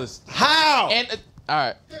now. hairstylist. How? And all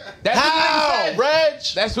right, that's what the How, nigga said. Reg?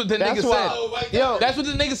 That's what the That's nigga why- said. Yo, That's what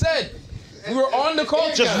the nigga said. We were on the call.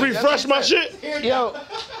 Just together. That's refresh what my he said. shit? yo,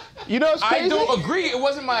 you know what's I crazy? don't agree. It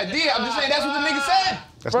wasn't my idea. I'm just saying that's what the nigga said.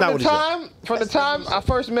 That's From not the what he said. from the time I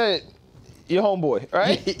first met your homeboy,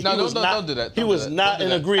 right? No, was don't do that. He Don't was do that. not Don't in do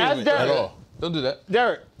that. agreement That's at Derek. all. Don't do that.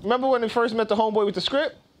 Derek, remember when we first met the homeboy with the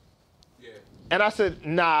script? Yeah. And I said,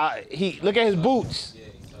 nah, look at his boots.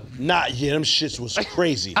 Nah, yeah, them shits was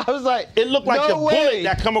crazy. I was like, It looked like no the way. bullet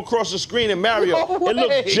that come across the screen in Mario. No It way.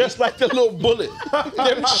 looked just like the little bullet.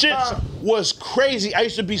 Them shits was crazy. I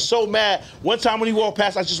used to be so mad. One time when he walked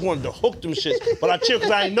past, I just wanted to hook them shits. But I chilled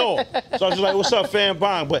because I didn't know him. So I was just like, what's up, fan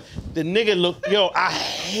bong? But the nigga looked, I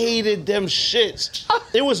hated them shits.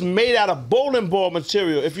 It was made out of bowling ball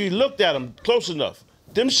material. If you looked at them close enough.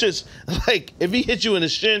 Them shits, like, if he hit you in the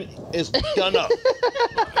shin, it's done up.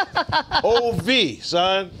 OV,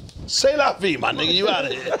 son. Say la vie, my nigga. You out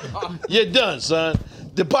of here. You're done, son.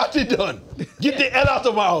 The party done. Get the hell out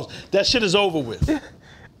of my house. That shit is over with.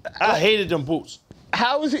 I hated them boots.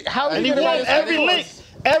 How is he? How is And he he gonna won write every this? link.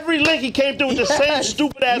 Every link he came through with the same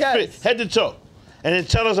stupid ass Yes. fit, head to toe. And then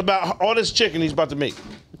tell us about all this chicken he's about to make.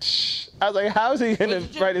 I was like, how is he gonna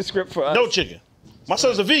write a script for us? No chicken. My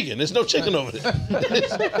son's a vegan. There's no chicken over there.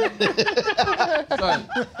 Son,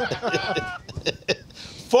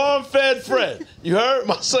 Farm-fed Fred. You heard?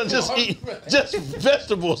 My son just eat just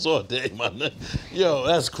vegetables all day, my nigga. Yo,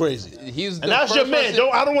 that's crazy. he's the And that's your first man. person-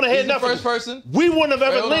 I don't want to hear he's the nothing. first person. We wouldn't have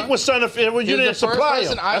ever Wait, hold linked on. with Son if you He's didn't the first supply him.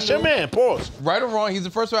 person I That's your knew. man. Pause. Right or wrong, he's the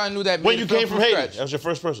first one I knew that When made you a film came from Haiti, scratch. that was your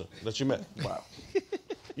first person that you met. Wow.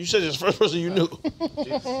 You said it's the first person you knew.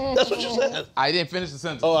 That's what you said. I didn't finish the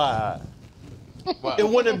sentence. Oh, all right. Wow. It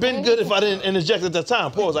wouldn't have been good if I didn't interject at that time.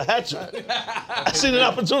 Pause. I had to. I seen an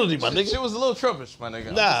opportunity, my nigga. Shit was a little trumpish, my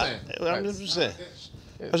nigga. Nah, I'm I'm just saying. just saying.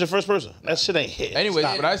 That's your first person. That shit ain't hit. Anyway,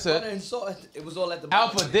 Stop. but I said, It was all at the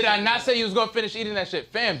Alpha, did I not say you was gonna finish eating that shit?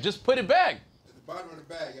 Fam, just put it back. Bottom of the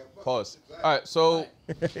bag. Pause. All right, so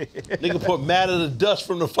Nigga put mad of the dust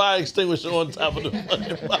from the fire extinguisher on top of the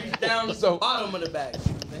fucking bottle. down to the bottom of the bag.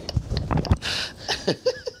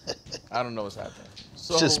 I don't know what's happening.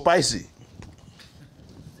 So Shit spicy.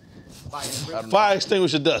 Fire Fire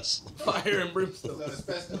extinguisher dust. and brimstone.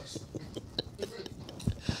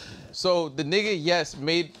 So the nigga, yes,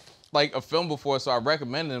 made like a film before, so I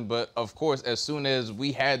recommend him. But of course, as soon as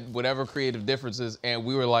we had whatever creative differences, and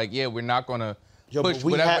we were like, yeah, we're not gonna Yo, push but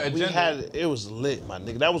we whatever had, agenda. it was lit, my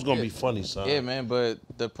nigga. That was gonna be funny, son. Yeah, man, but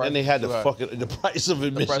the price. And they had was the too high. fucking the price of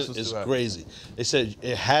admission price was is too high. crazy. They said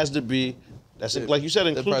it has to be. That's Yeah, like you said, The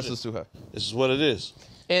inclusion. price was too high. This is what it is.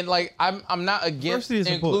 And like I'm not against Diversity is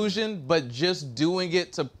important. inclusion, but just doing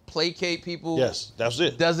it to placate people Yes, that's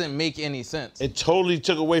it. doesn't make any sense. It totally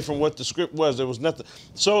took away from what the script was. There was nothing.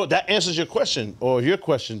 So that answers your question, or your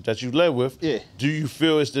question that you led with. Yeah. Do you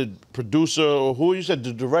feel it's the producer or who you said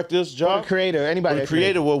the director's job? the creator, anybody Or the that created.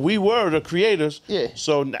 creator. Well, we were the creators. Yeah.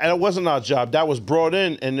 So that wasn't our job. That was brought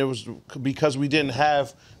in, and it was because we didn't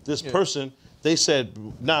have this person. They said,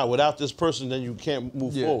 nah, without this person, then you can't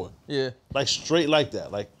move Yeah. forward. Yeah. Like straight like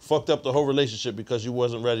that. Like fucked up the whole relationship because you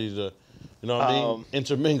wasn't ready to You know what I mean?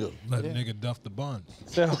 Intermingled. Let a nigga duff the buns.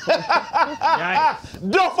 So, Duff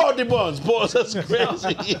out the buns, boys. That's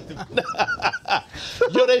crazy.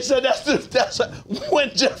 Yo, they said that's when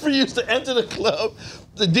Jeffrey used to enter the club.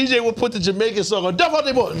 The DJ would put the Jamaican song on. Duff out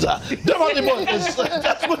the buns. Duff out the buns.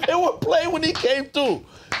 That's what they would play when he came through.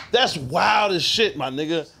 That's wild as shit, my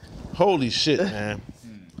nigga. Holy shit, man.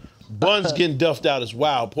 Buns getting duffed out is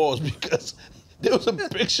wild. Pause, because there was a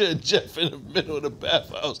picture of Jeff in the middle of the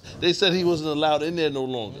bathhouse. They said he wasn't allowed in there no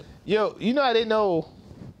longer. yo, you know I didn't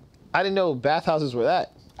know bathhouses were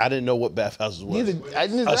that. I didn't know what bathhouses was. I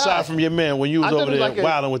didn't Aside from your man, when you was I thought over it there was like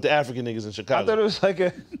wilding with the African niggas in I Chicago. thought it was like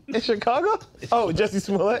in Chicago? Oh, Jesse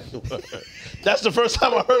Smollett? That's the first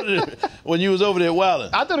time I heard it when you was over there wilding.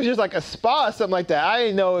 I thought it was just like a spa or something like that. I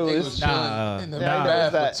didn't know it was. chilling in the nah,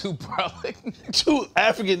 bath that- with two probably. Two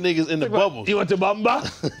African niggas in the bubbles. You went to Bamba?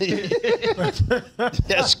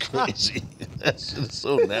 That's crazy. That shit is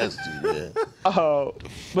so nasty, man. Oh,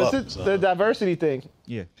 but Fuck, since son. the diversity thing,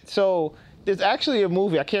 Yeah. so there's actually a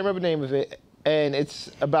movie, I can't remember the name of it, and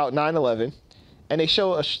it's about 9/11, and they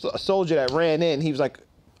show a soldier that ran in, he was like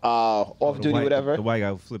off The duty, white- whatever, The white guy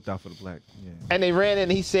who flipped out for the black. Yeah. and they ran in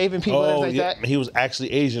and he's saving people and Oh, everything yeah. like that. He was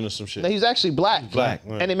actually Asian or some shit. No, he was actually black. Black,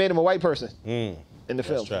 right. And they made him a white person in the That's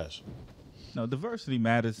film. trash. No, diversity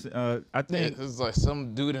matters. I think It's like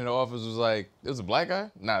some dude in the office was like, "It was a black guy."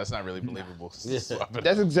 Nah, that's not really believable. Swap it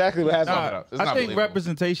That's up. exactly what happened. Nah, it's I not think believable.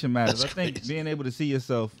 representation matters. That's I think crazy. being able to see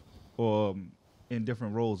yourself in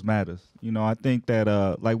different roles matters. You know, I think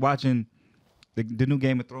that like watching the new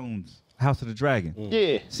Game of Thrones, House of the Dragon,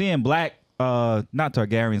 Yeah. seeing black, not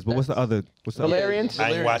Targaryens, but what's the other? Valerians?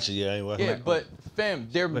 I ain't watching it. I ain't watching Yeah, it. but fam,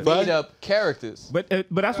 they're made up characters. But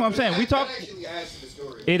that's what I'm saying. We talk. actually adds to the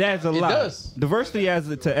story. It adds a It lot. does. Diversity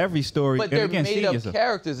adds to every story. But and they're again, made seeing up yourself.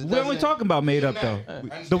 characters. It We're only doesn't- talking about made up though.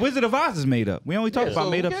 The Wizard of Oz is made up. We only talk Yeah, about so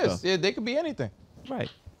made who up cares? stuff. Yeah, they could be anything. Right.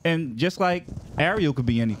 And just like Ariel could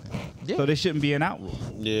be anything. Yeah. So there shouldn't be an outrule.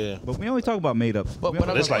 Yeah. But we only talk about made up. But We what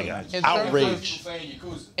only It's talk like about- In terms of- outrage.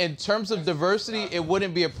 In terms of diversity, it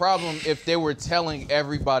wouldn't be a problem if they were telling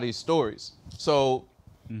everybody's stories. So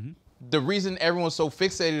the reason everyone's so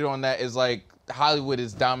fixated on that is like Hollywood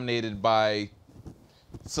is dominated by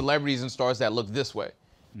celebrities and stars that look this way.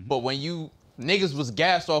 But when niggas was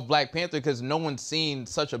gassed off Black Panther because no one's seen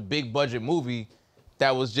such a big budget movie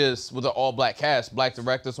that was just with an all black cast, black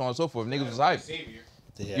director, so on and so forth. Niggas was hyped.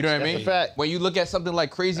 You know what I mean? a fact. When you look at something like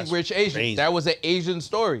Crazy Rich Asian, crazy. that was an Asian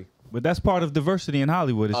story. But that's part of diversity in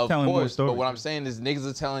Hollywood. Is Of telling more course, stories. but what I'm saying is niggas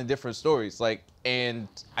are telling different stories. Like, and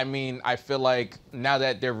I mean, I feel like now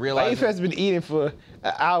that they're Life realizing, has been eating for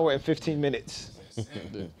an hour and 15 minutes.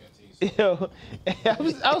 Yo,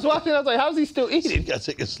 I was watching. I was like, "How's he still You eating?" gotta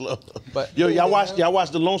take it slow. But- yo, y'all watch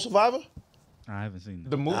The Lone Survivor? I haven't seen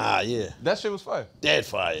the that. movie, Ah, yeah. that shit was fire. Dead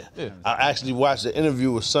fire. Yeah. I actually watched the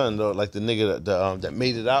interview with Son though, like the nigga that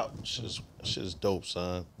made it out. Shit is dope,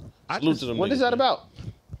 son. Salute to them What niggas, is that man. about?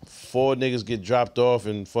 4 niggas get dropped off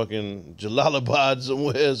in fucking Jalalabad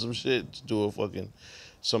somewhere, some shit, to do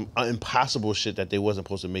some impossible shit that they wasn't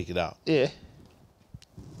supposed to make it out. Yeah.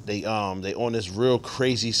 They on this real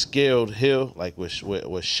crazy scaled hill, like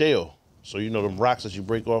with shale. So you know them rocks that you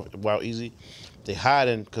break off wild easy. They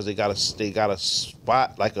hiding because they got a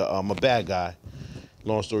spot like a bad guy.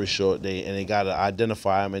 Long story short, they gotta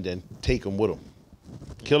identify him and then take him with them,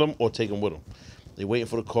 kill him or take him with them. They waiting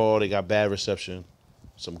for the call. They got bad reception.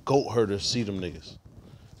 Some goat herders see them niggas.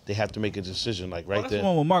 They have to make a decision like right That's there. the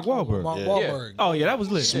one with Mark Wahlberg. Mark Yeah. Wahlberg. Oh yeah, that was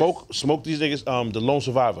lit. Smoke these niggas. The Lone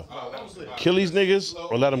Survivor. Kill these niggas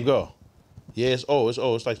or let them go. Yeah, it's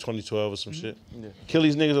like 2012 or some shit. Kill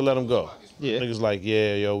these niggas or let them go. Yeah. Niggas like,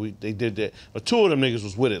 yeah, yo, they did that. But 2 of them niggas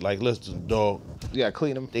was with it. Like, listen, dog. You gotta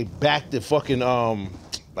clean them. They backed the fucking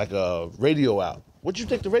like a radio out. What you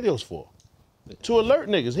think the radio's for? To alert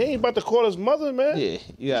niggas. He ain't about to call his mother, man. Yeah,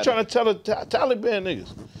 you He's gotta. trying to tell the Taliban niggas.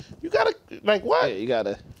 You gotta like what? Yeah, you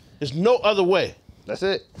gotta. There's no other way. That's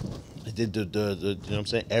it. They did the you know what I'm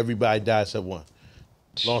saying? Everybody died except one.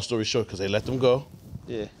 Long story short, because they let them go,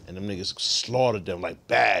 Yeah. and them niggas slaughtered them like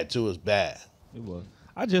bad too. It's bad. It was.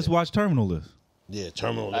 I just watched Terminal List. Yeah,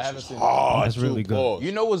 Terminal I List haven't was seen hard. That's really too, good. pause.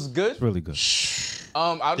 You know what's good? It's really good.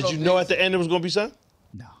 I don't Did you if know niggas- at the end it was gonna be son?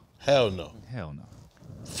 No, Hell no. hell no.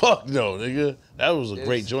 Fuck no, nigga. That was a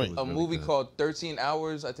great It's joint. A movie called 13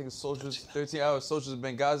 Hours. I think it's 13 Hours. Soldiers of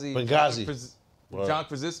Benghazi. Benghazi. Word. John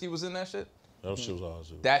Krasinski was in that shit. That shit was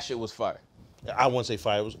awesome. That shit was fire. I wouldn't say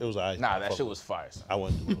fire. It was alright. Nah, that shit was fire. I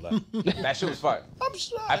wouldn't do that. That shit was fire. I'm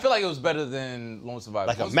sorry. I feel like it was better than Lone Survivor.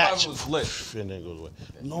 Like a Lone match. Survivor was lit. And then it goes away.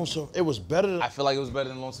 Lone Survivor. It was better than. I feel like it was better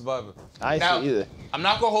than Lone Survivor. I ain't Now, see either. I'm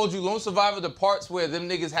not gonna hold you. Lone Survivor, the parts where them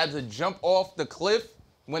niggas had to jump off the cliff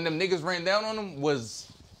when them niggas ran down on him was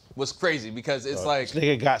crazy because it's like This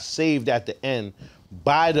nigga got saved at the end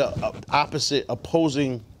by the opposite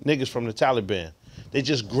opposing niggas from the Taliban. They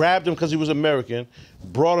just grabbed him because he was American,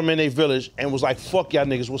 brought him in their village, and was like, fuck y'all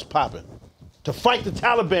niggas, what's poppin'? To fight the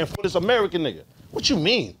Taliban for this American nigga. What you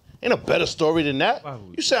mean? Ain't a better story than that.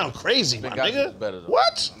 You sound crazy, my Benghazi nigga. was better, though.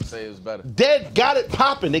 What? I'm saying it was better. Dead got it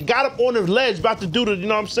popping. They got up on the ledge about to do the, you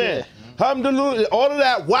know what I'm saying? Alhamdulillah, all of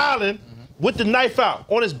that wilding with the knife out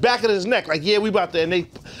on his back of his neck. Like, yeah, we about to, and they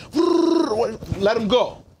let him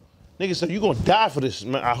go. Nigga said, you gonna die for this,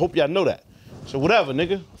 man. I hope y'all know that. So whatever,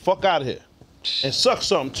 nigga, fuck out of here. And suck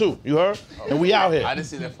something too, you heard? And we out here. I didn't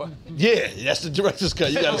see that part. Yeah, that's the director's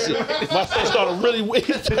cut. You gotta see. My son started really,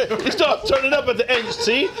 he started turning up at the end.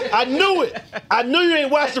 See, I knew it. I knew you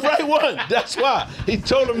ain't watched the right one. That's why. He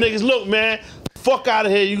told them niggas, look, man, fuck out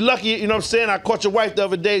of here. You lucky, you know what I'm saying? I caught your wife the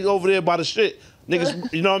other day over there by the shit.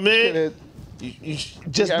 Niggas, you know what I mean? You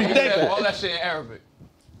just be thankful. All that shit in Arabic.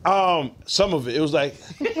 Some of it was like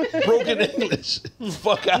broken English.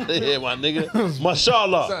 Fuck out of here, my nigga.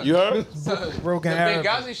 Mashallah, Son, you heard? Broken The Arabic.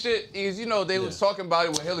 Benghazi shit is, you know, they was talking about it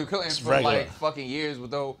with Hillary Clinton for regular. like fucking years, but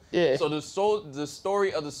though. Yeah. So the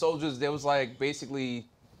story of the soldiers, there was like basically,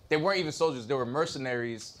 they weren't even soldiers. They were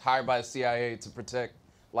mercenaries hired by the CIA to protect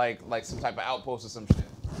like some type of outpost or some shit.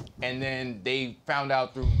 And then they found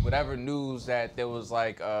out through whatever news that there was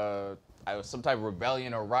like some type of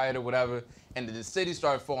rebellion or riot or whatever, and the city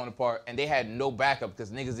started falling apart, and they had no backup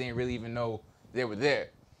because niggas didn't really even know they were there.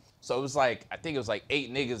 So it was like, I think it was like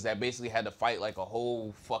 8 niggas that basically had to fight like a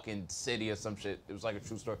whole fucking city or some shit. It was like a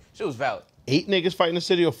true story. Shit was valid. 8 niggas fighting the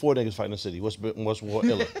city or 4 niggas fighting the city? What's more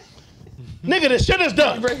iller? Nigga, this shit is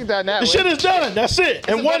done. You break it down that The way. shit is done. That's it.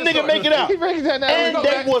 And a one better nigga story. make it out. You break it down that way. And Go they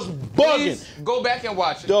back. was bugging. Please go back and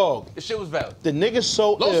watch it. Dog. The shit was valid. The nigga's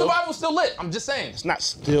so Lone ill. Survival's still lit. I'm just saying. It's not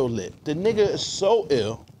still lit. The nigga is so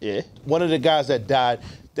ill. Yeah. One of the guys that died,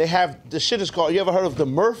 they have, the shit is called, you ever heard of the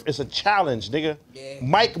Murph? It's a challenge, nigga. Yeah.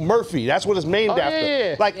 Mike Murphy. That's what it's named Oh, after.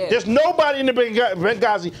 yeah. Like, there's nobody in the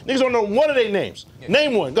Benghazi. Niggas don't know one of their names.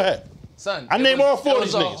 Name one. Go ahead. Son, I it name was- all 4 it of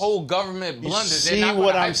was these a niggas. whole government You blunder. They're see not gonna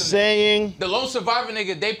what hype I'm them. saying? The Lone Survivor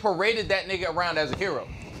nigga, they paraded that nigga around as a hero.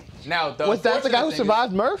 Now, the Was that the guy who unfortunate thing is-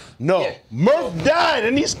 survived Murph? No. Yeah. Murph died,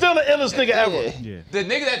 and he's still the illest nigga ever. Yeah. Yeah. The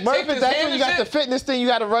nigga that Murph taped is his that's hand when you and got the shit, fitness thing. You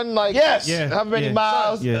got to run like Yes. Yeah. how many Yeah.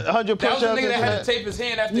 miles, Yeah. 100 that was push-ups. the nigga that and had to tape his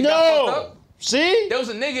hand after he got fucked No. up. See? There was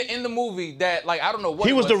a nigga in the movie that, like, I don't know what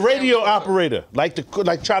He it was the his hand radio fucked up. operator,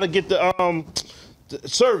 like try to get the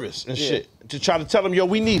service and shit, to try to tell them, yo,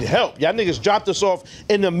 we need help. Y'all niggas dropped us off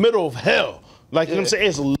in the middle of hell. Like, you know what I'm saying?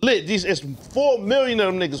 It's lit. It's 4 million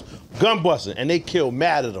of them niggas gun busting, and they killed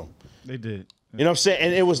mad at them. They did. You know what I'm saying?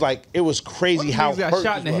 And it was like, it was crazy how Niggas got hurt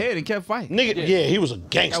shot in he the was. head and kept fighting. Nigga, yeah, he was a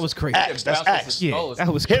gangster. That was crazy. Axe, that's Bounced his Axe. Yeah, skull. that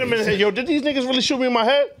was Hit crazy. him in the head. Yo, did these niggas really shoot me in my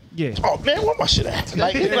head? Yeah. Oh man, where my shit at?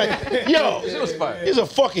 Like, it's like, yo, Shit was fire. he's a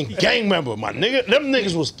fucking gang member, my nigga. Them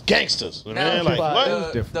niggas was gangsters, man. Like,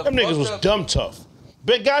 what? Them niggas was dumb tough.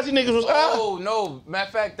 Benghazi niggas was Oh no! Matter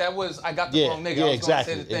of fact, I got the Yeah, wrong nigga. yeah, I was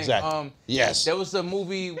exactly, gonna say the thing. exactly. Yes. There was a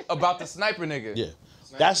movie about the sniper nigga. Yeah,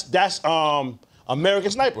 that's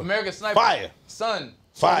American Sniper. American Sniper. Fire. Son.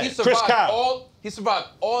 Fire. He Chris survived Kyle. He survived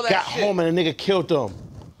all that Got shit. home and a nigga killed them.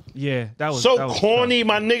 Yeah, that was So that was corny,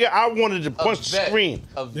 my nigga. I wanted to A punch the vet. screen.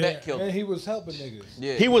 A vet killed And him. he was helping niggas.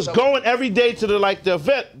 Yeah. He was So- going every day to the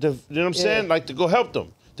vet, you know what I'm saying? Like to go help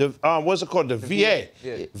them. The what's it called? The VA.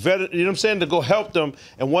 Yeah. Vet, you know what I'm saying? To go help them.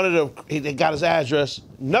 And one of them, they got his address.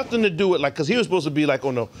 Nothing to do with like, cause he was supposed to be like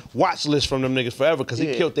on the watch list from them niggas forever, cause he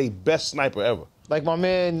Yeah. killed their best sniper ever. Like my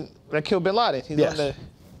man that killed Bin Laden. He's Yes. on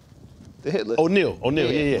the hit list. O'Neal, Yeah.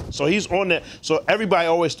 yeah. So he's on that. So everybody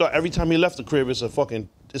always thought every time he left the crib, it's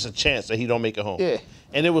a chance that he don't make it home. Yeah.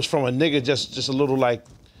 And it was from a nigga just a little like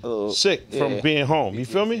sick from yeah. being home. You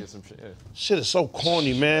feel me? Yeah, some shit, yeah. Shit is so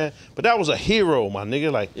corny, man. But that was a hero, my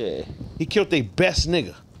nigga. Like, Yeah. he killed their best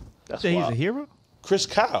nigga. That's Say he's wild. a hero? Chris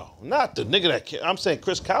Kyle. Not the nigga that killed. I'm saying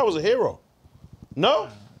Chris Kyle was a hero. No?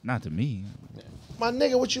 Not to me. My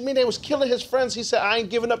nigga, what you mean they was killing his friends? He said, I ain't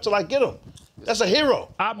giving up till I get him. That's a hero.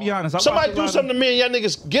 I'll be honest. I Somebody watch a do lot of- something to me and y'all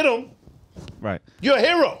niggas get him. Right. You're a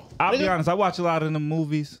hero. I'll be nigga. honest. I watch a lot of the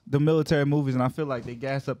movies, the military movies, and I feel like they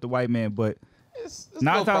gas up the white man. But It's 9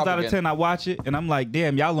 no times out of propaganda. 10, I watch it and I'm like,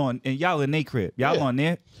 damn, y'all in their crib, y'all Yeah. on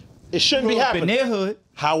there, It shouldn't be grew up in happening. their hood,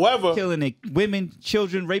 However, killing it, women,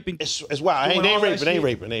 children, raping. It's wild. Doing all that Ain't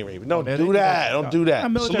raping. Don't do that. Don't do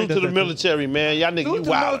that. Salute to the military, man. Y'all niggas, you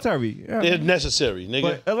wild. Military. Yeah, They're necessary,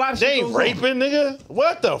 nigga. But a lot of they shit ain't goes on. raping, nigga.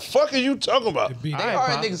 What the fuck are you talking about? It be, They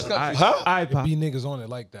are in niggas' country. Huh? it be niggas on it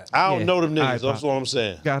like that. I don't Yeah. know them niggas. Alright, That's Pop. what I'm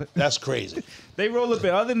saying. Got it. That's crazy. They roll up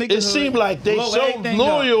at other niggas. It seemed like they blow so everything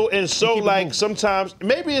loyal up and so keep it like moving. sometimes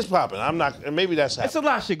maybe it's popping. I'm not. Maybe that's It's happening. a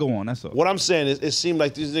lot of shit going on. That's all. What I'm saying is, it seemed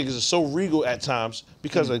like these niggas are so regal at times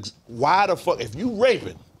because of why the fuck if you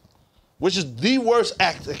raping, which is the worst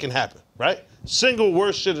act that can happen, right? Single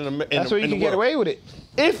worst shit in the That's where you in the can get world. away with it.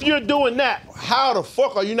 If you're doing that, how the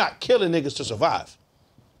fuck are you not killing niggas to survive?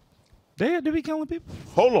 They be killing people.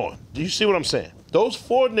 Hold on. Do you see what I'm saying? Those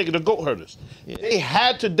 4 niggas, the goat herders, they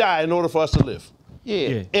had to die in order for us to live. Yeah.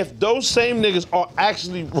 Yeah. If those same niggas are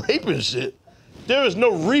actually raping shit, there is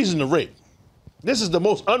no reason to rape. This is the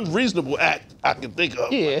most unreasonable act I can think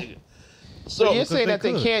of. Yeah. So So you're saying that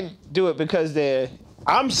they could. can't do it because they're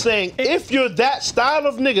I'm saying if you're that style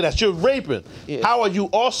of nigga that you're raping, Yeah. how are you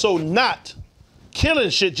also not killing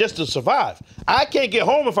shit just to survive? I can't get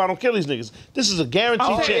home if I don't kill these niggas. This is a guaranteed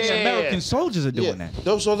Oh, chance. yeah, American soldiers are doing Yeah. that.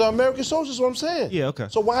 Those are the American soldiers, what I'm saying. Yeah, okay.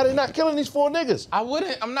 So why are they not killing these 4 niggas?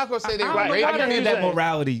 I'm not gonna say they I were don't know raping why they niggas. did that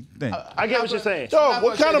morality thing. I get what you're saying. Dog, not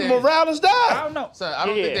what gonna kind of say that. morale is I that? don't know. Son, I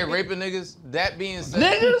don't Yeah. think they're raping niggas. That being said,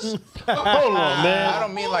 Niggas? Hold on, man. I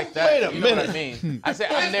don't mean like that. Wait a you know what I minute. mean? I said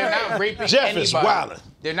they're not raping Jeff anybody. is wildin'.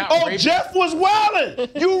 They're not Oh, raping. Jeff was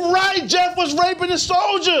wildin'. You right, Jeff was raping the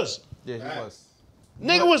soldiers. Yeah, he was.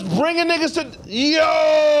 Nigga was bringing niggas to.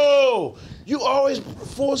 Yo! You always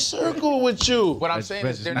full circle with you. What I'm saying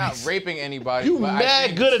is they're not raping anybody. You but I mad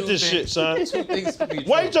think good at two this shit, son. Two things could be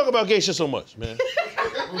Why true. you talking about gay shit so much, man?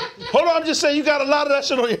 Hold on, I'm just saying you got a lot of that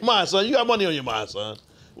shit on your mind, son. You got money on your mind, son.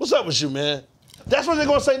 What's up with you, man? That's what they're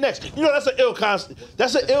gonna say next. You know that's an ill concept.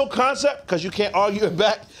 That's an ill concept because you can't argue it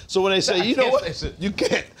back. So when they say, you know can't what, say shit. you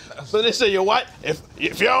can't. So they say, yo, why?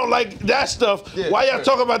 If y'all don't like that stuff, why y'all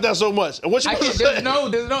talking about that so much? And what you I gonna can't, say?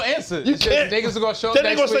 there's no answer. You It's just can't. Niggas are gonna show up Then they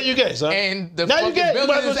next gonna say week, you gay, son. And the Now you fucking gay. You building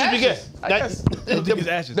might as is well just be gay. ashes. I Now- guess. Niggas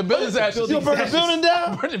ashes. The building's ashes. You burn the building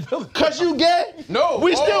down? Burn the building. Cause you gay? No.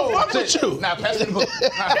 We still Oh, fuck with shit. you. Nah, pass me the book. Nah,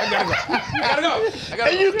 I gotta go. I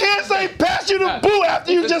gotta And go. you can't say pass you the boot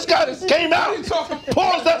after you just came out.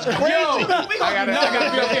 Pause, that's crazy. Yo, I gotta be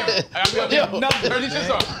up here. I gotta be up here. Turn these shits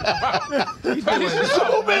off. Turn these shits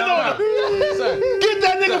off. Zoom in on him. Son, Get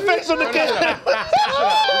that nigga face on the camera.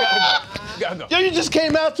 we gotta go. Yo, you just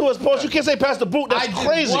came out to us, Pause. You can't say pass the boot. That's I did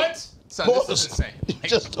crazy. what? Son, Pause. this is insane. You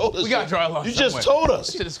just told us. We gotta draw a line You just somewhere. told us.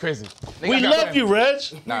 This shit is crazy. Nigga, We I got love family. you, Reg.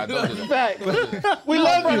 Nah, don't do that. We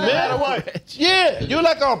love you, man. Yeah, you're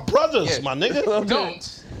like our brothers, Yeah. my nigga.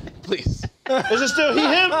 Don't. Please. Is it still he,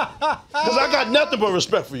 him? Because I got nothing but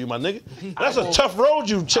respect for you, my nigga. That's a tough road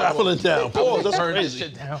you traveling down. Pause, that's Burn this crazy.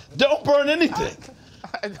 shit down. Don't burn anything.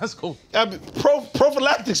 That's cool.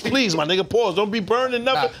 Prophylactics, please, my nigga. Pause. Don't be burning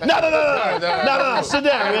nothing. Nah. No. Sit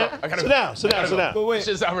down, man. I gotta Sit go. down. Sit down. Sit But down. wait, This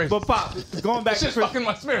shit's outrageous. but Pop, going back This to shit's Chris, fucking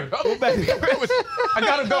my spirit. go back to I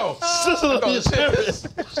gotta go. Sizzling in your spirit.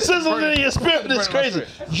 Sizzling in your spirit is crazy.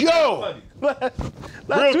 Yo, real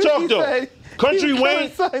talk though. Country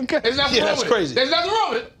Wayne. There's nothing Yeah, wrong that's with crazy. it. There's nothing wrong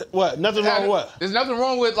with it. What? Nothing wrong with what? There's nothing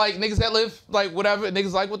wrong with like niggas that live like whatever.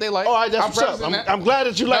 Niggas like what they like. All right, that's I'm what's up. practicing that. I'm glad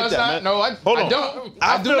that you like it's that, not. man. No, I don't.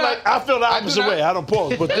 I do feel not. like I feel the I do opposite not. way. I don't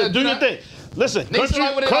pause, but I do do your not. thing. Listen, Niggas like what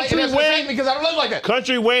they like, and Country that's what Wayne, because I don't live like that.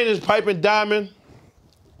 Country Wayne is piping Diamond,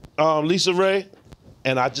 Lisa Ray,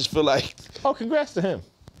 and I just feel like Oh, congrats to him.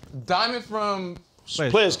 Diamond from.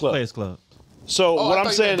 Players Club. Players Club. So Oh, what I I'm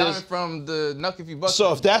thought you saying meant is, Diamond from the Nuck If You Bust.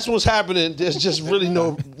 so if that's what's happening, there's just really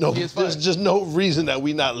no He is fine. there's just no reason that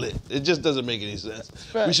we not lit. It just doesn't make any sense.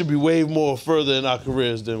 We should be way more further in our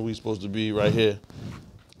careers than we supposed to be right here.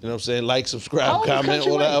 You know what I'm saying? Like, How subscribe, old is comment,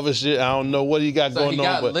 Country all that Wayne? other shit. I don't know what he got So going he on,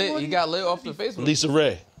 got but lit. He got lit off the Facebook. Lisa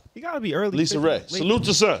Ray. You gotta be early. Lisa 50s, Ray. late Salute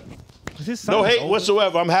to son. 50s. His son No is hate older.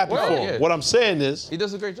 whatsoever. I'm happy Well, for him. yeah. What I'm saying is, He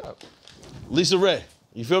does a great job. Lisa Ray.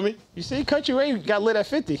 You feel me? You see, Country Wayne got lit at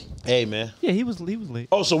 50. Hey, man. Yeah, he was late.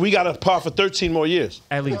 Oh, so we got a par for 13 more years.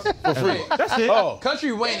 At least. For free. That's it. Oh,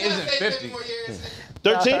 Country Wayne isn't 50.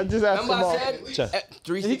 13? I just asked Remember them all. I said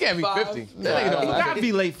He can't be 50. That nigga He don't. gotta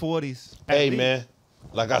be late 40s. at Hey, least. man.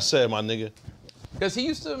 Like I said, my nigga. Because he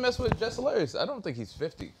used to mess with Jess Hilarious. I don't think he's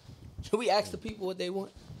 50. Should we ask the people what they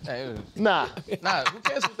want? Hey, Nah. nah, who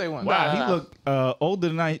cares what they want? Wow, Nah. he look older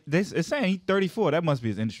than I. It's saying he's 34. That must be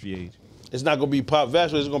his industry age. It's not gonna be Pop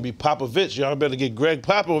Vasquez, it's gonna be Popovich. Y'all better get Greg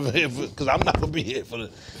Pop over here because I'm not gonna be here for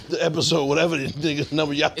the episode, whatever the niggas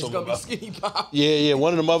number y'all It's talking gonna be about. Skinny Pop. Yeah,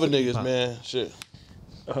 one of them other niggas, man. Shit.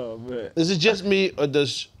 Oh, man. Is it just me or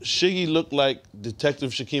does Shiggy look like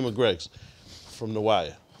Detective Shakima Greggs from The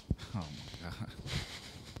Wire? Oh my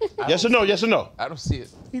God. Yes or no? Yes or no? I don't see it.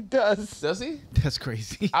 He does. Does he? That's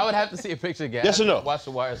crazy. I would have to see a picture again. Yes or no? Watch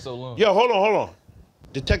The Wire so long. Yo, hold on.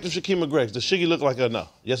 Detective Shakima Greggs. Does Shiggy look like her now?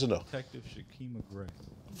 Yes or no? Detective Shakima Gray.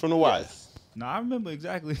 From The Wire. No, I remember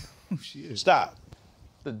exactly who she is. Stop.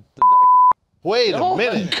 The Wait a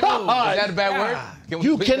minute. Is that a bad word? Can we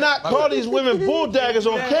You bleep cannot that? call these women bulldaggers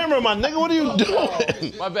on camera, my nigga. What are you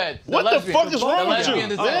doing? My bad. What the fuck is wrong with you,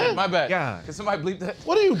 lesbian man? My bad. God. Can somebody bleep that?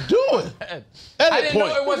 What are you doing? I Edit didn't know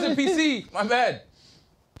it point. wasn't PC. My bad.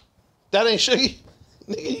 That ain't Shiggy?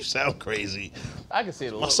 Nigga, you sound crazy. I can see it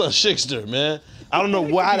a My little son Shigster, man. I don't know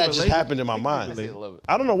why that just happened in my mind. bit. A little bit.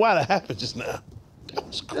 I don't know why that happened just now. That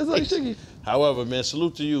was That's like crazy. Shiggy. However, man,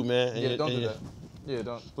 salute to you, man. Yeah, don't do that. Yeah,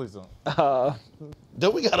 don't. Please don't.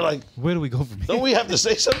 Don't we gotta like? Where do we go from here? Don't we have to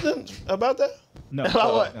say something about that? No.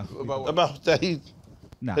 About what? No. About what? About that he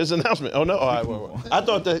Nah. his announcement. Oh no! All right, wait. I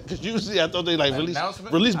thought that because usually I thought they like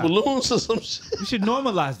Announcement? release balloons or some shit. We should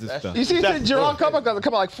normalize this stuff. You see, That- Jerome come out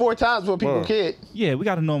like 4 times when people Word. kid. Yeah, we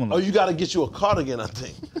got to normalize Oh, you gotta get you a cardigan, I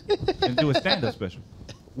think, and do a stand-up special.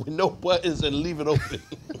 with no buttons and leave it open.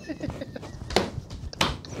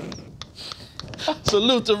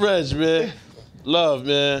 Salute to Reg, man. Love,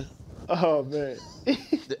 man. Oh man.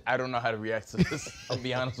 I don't know how to react to this. I'll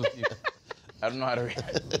be honest with you. I don't know how to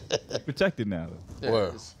react. Protected now. Though.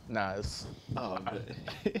 Word. It's. Oh man.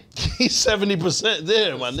 He's 70%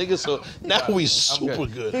 there, my nigga. So now we super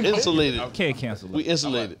good. Insulated. Can't cancel it. We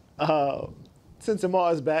insulated. Since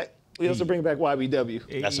Amar is back, we also bring back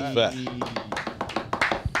YBW. That's a fact.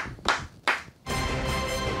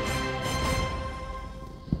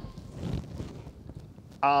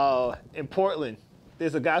 In Portland,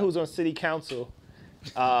 there's a guy who's on city council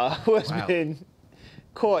who has been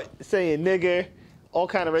caught saying nigger, all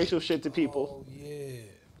kind of racial shit to people. Oh yeah.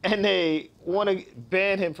 And they want to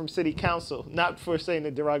ban him from city council, not for saying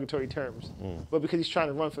the derogatory terms, but because he's trying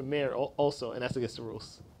to run for mayor also, and that's against the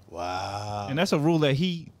rules. Wow. And that's a rule that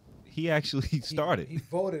he actually started. He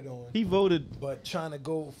voted on. He voted. But trying to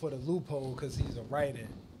go for the loophole because he's a writer.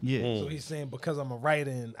 Yeah. So he's saying because I'm a writer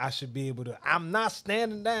and I should be able to. I'm not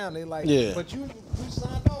standing down. They like, Yeah. but you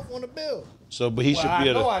signed off on the bill. So, but he Well, should I be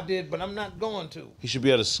able know to. I did, but I'm not going to. He should be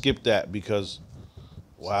able to skip that because,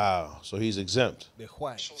 wow. So he's exempt. The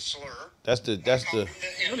white. Slur. That's the.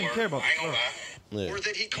 I don't even care about the slur. Yeah. Or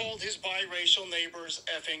that he called his biracial neighbors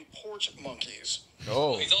effing porch monkeys.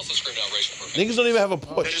 Oh. He's also screamed out racial Niggas don't even have a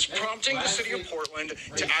That is porch. prompting the city of Portland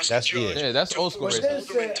to ask That's the judge it. Yeah, that's to old school force racism.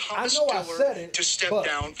 Alderman I Thomas know I Diller said it, to step but-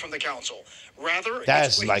 down from the council. Rather, That's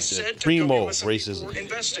it's what like he the said to primo WSMP racism.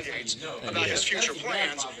 investigates about his future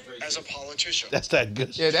plans as a politician. That's that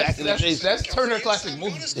good. Yeah, Jack in the face. that's Turner Classic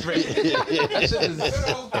Movies. That shit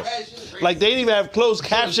is Like they didn't even have closed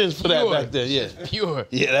captions for that Pure. back then. Yeah. pure.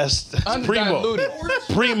 Yeah, that's primo. Undiluted.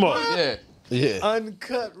 Primo. Yeah. Yeah.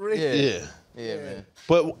 Uncut race. Yeah. Yeah, man.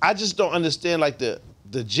 But I just don't understand like the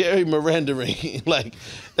gerrymandering. Like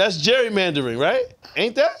that's gerrymandering, right?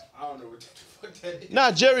 Ain't that? I don't know what the fuck that is.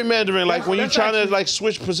 Not gerrymandering, like when you're That's trying to actually- like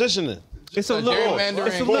switch positioning. It's a little. Gerrymandering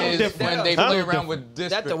It's a little is different. when they Huh? play around with That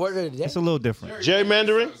districts. the word of the day. It's a little different.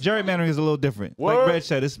 Gerrymandering? Gerrymandering is a little different. Word. Like Reg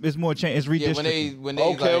said, it's more change. It's Yeah, redistricting. when they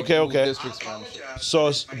Okay, like, okay, move okay. districts around. So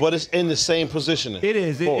it's but it's in the same positioning. It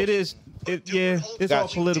is. Pause. It is. Yeah. It's all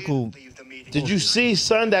Gotcha. political. Did you see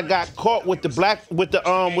son that got caught with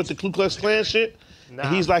the Ku Klux Klan shit? Nah.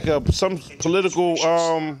 He's like some political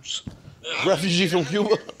refugee from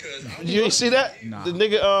Cuba. You ain't see that? Nah. The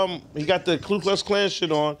nigga he got the Ku Klux Klan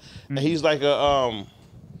shit on, and he's like a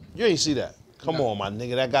you ain't see that? Come on, my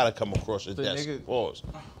nigga, that gotta come across your The desk. nigga- Pause.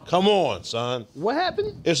 Come on, son. What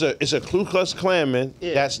happened? It's a Ku Klux Klanman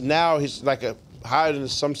Yeah. that's now he's like a hired in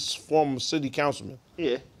some form of city councilman,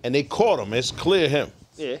 Yeah, and they caught him. It's clear him.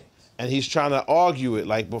 yeah, And he's trying to argue it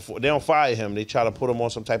like before they don't fire him. They try to put him on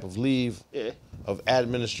some type of leave yeah, of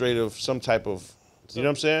administrative, some type of, you know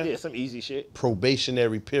what I'm saying? yeah. Some easy shit.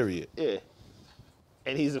 Probationary period. Yeah.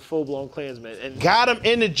 And he's a full-blown Klansman. And Got him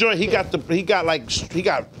in the joint. He got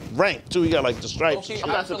rank too. He got like the stripes. Okay, I'm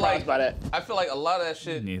I not feel surprised like- by that. I feel like a lot of that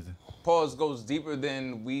shit, Neither. pause, goes deeper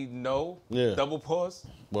than we know. Yeah. Double pause.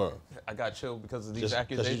 Word. I got chill because of these Just 'cause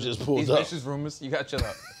you accusations. just pulled these up. vicious rumors. You got chill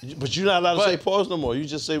out. But you're not allowed to But- say pause no more. You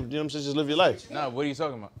just say, you know what I'm saying? Just live your life. Nah, what are you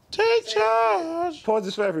talking about? Take charge. pause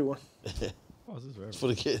is for everyone. It's for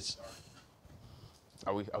the kids.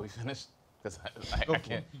 Are we finished? Because I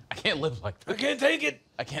can't live like that. I can't take it.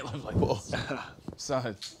 I can't live like this.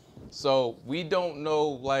 Son. So we don't know,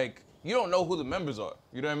 like, you don't know who the members are.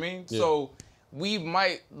 You know what I mean? Yeah. So we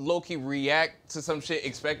might low-key react to some shit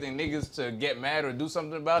expecting niggas to get mad or do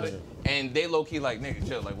something about it. And they low-key like, nigga,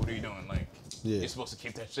 chill. Like, what are you doing? Like, Yeah. you're supposed to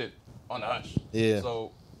keep that shit on the hush. Yeah.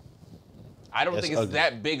 So I don't That's think it's ugly.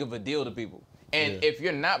 that big of a deal to people. And if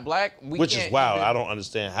you're not black, Which is wild. I don't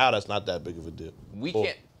understand how that's not that big of a deal. We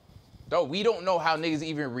can't. No, we don't know how niggas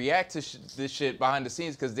even react to this shit behind the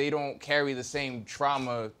scenes because they don't carry the same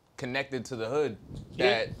trauma connected to the hood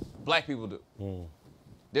that black people do.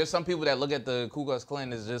 There's some people that look at the Ku Klux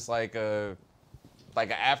Klan as just like an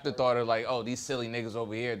afterthought of like, oh, these silly niggas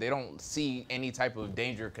over here. They don't see any type of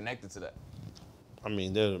danger connected to that. I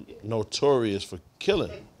mean, they're notorious for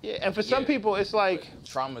killing. Yeah, and for some people, it's like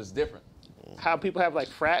trauma is different. How people have like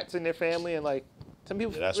frats in their family, and like some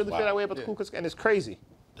people that's really feel wild. that way about the Ku Klux Klan, and it's crazy.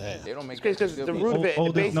 Damn. They don't make It's crazy because the root of it, the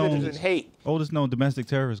Oldest base of it known- is in hate. Oldest known domestic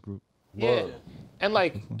terrorist group. Yeah. And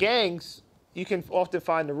like gangs, you can often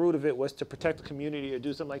find the root of it was to protect the community or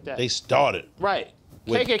do something like that. They started Right.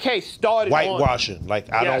 with KKK started on- whitewashing.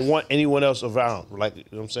 Like, I don't want anyone else around. Like, you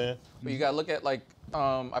know what I'm saying? But you gotta look at like,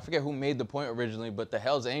 I forget who made the point originally, but the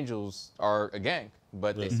Hells Angels are a gang,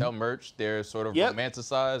 but they sell merch. They're sort of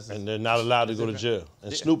romanticized, and they're not allowed to go to jail.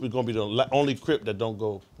 And Snoop is gonna be the only Crip that don't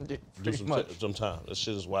go do some time. That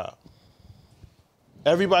shit is wild.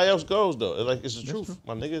 Everybody else goes though. It's the truth,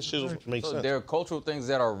 my nigga. Shit makes So sense. there are cultural things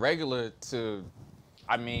that are regular to,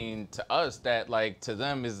 to us that like to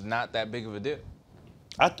them is not that big of a deal.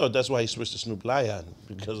 I thought that's why he switched to Snoop Lion,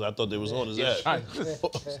 because I thought they was on his ass. Trying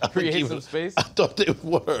to create some space. I thought they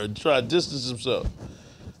were trying to distance himself.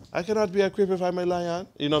 I cannot be a Crip if I'm a lion.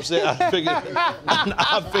 You know what I'm saying?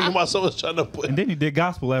 I figured myself was trying to put. And then he did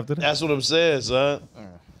gospel after that. That's what I'm saying, son.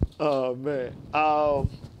 Oh man.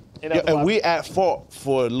 And we at fault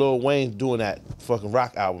for Lil Wayne doing that fucking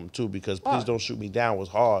rock album too, because Please Don't Shoot Me Down was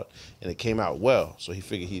hard and it came out well. So he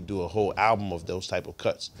figured he'd do a whole album of those type of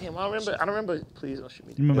cuts. Damn, I don't remember. Please don't shoot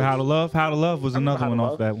me. You remember How to Love? How to Love was another one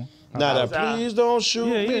off that one. Now that Please Don't Shoot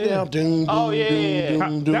Me Down. Doom, Oh, yeah, yeah, yeah.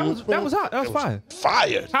 doom, doom, That was hot. That was fire.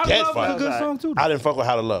 Fire. How to Dead Love fire. was a good song too. I didn't fuck with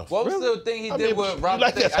How to Love. What was the thing he I did mean, with you Robin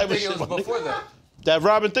like that Thicke? type I of think shit, it was my before nigga. that. That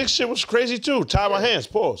Robin Thicke shit was crazy too. Tie my hands,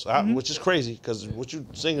 pause. Which is crazy, because what you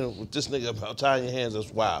singing with this nigga about tying your hands,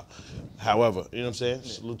 that's wild. However, you know what I'm saying?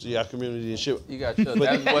 Salute to your community and shit. You got shut.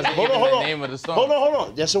 But- That wasn't hold even on, hold the on. name of the song. Hold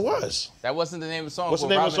on. Yes, it was. That wasn't the name of the song. What's the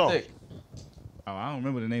with name of the Robin song? Thicke. Oh, I don't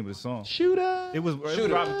remember the name of the song. Shooter. It was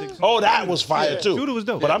Shooter. Robin Thicke. Oh, that was fire too. Shooter was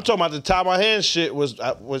dope. But I'm talking about the Tie My Hands shit was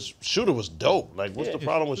Shooter was dope. Like, what's the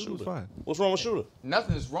problem with Shooter was Shooter? fire. What's wrong with Shooter?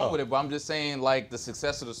 Nothing is wrong with it, but I'm just saying like the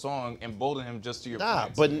success of the song emboldened him just to your Nah,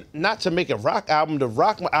 point. but not to make a rock album. The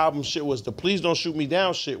rock album shit was the Please Don't Shoot Me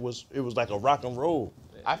Down shit it was like a rock and roll.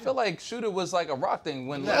 I feel like Shooter was like a rock thing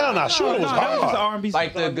when Nah, Shooter was that was just hard. R&B.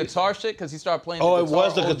 like the guitar shit because he started playing. Oh, the it guitar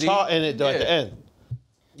was the OD. guitar in it though, at Yeah. the end.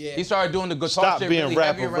 Yeah. He started doing the guitar Stop shit being really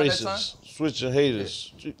rapper heavy around that time. racist. Switching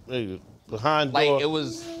haters. Nigga, behind Like door. it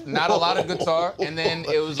was not a lot of guitar, and then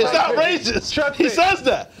it was It's like outrageous. He says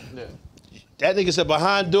that. Yeah. That nigga said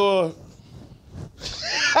behind door.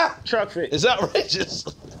 Truck fit. It's outrageous.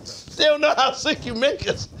 They don't know how sick you make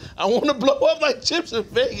us. I want to blow up like chips in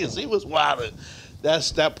Vegas. He was wilding.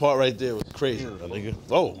 That part right there was crazy, my nigga.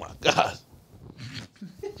 Oh my God.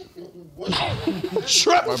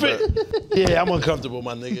 Truck fit. Yeah, I'm uncomfortable,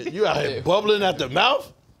 my nigga. You out here bubbling at the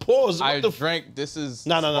mouth? Pause. I What the drank. This is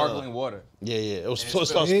No. sparkling water. Yeah. It was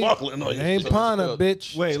supposed to start It sparkling on It you. ain't Pana,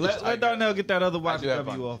 bitch. Wait, let Darnell get that other watch do have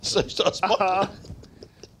W fun. off. So you start sparkling.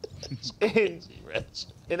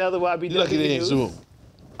 In other words, You lucky they ain't news, Zoom.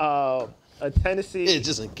 a Tennessee. Yeah,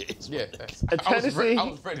 just in case. Yeah, Tennessee- I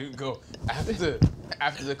was ready to go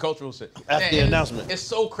after the cultural shit. After the And announcement. It's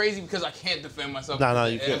so crazy because I can't defend myself. Nah,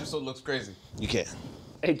 because you the can't. episode looks crazy. You can't.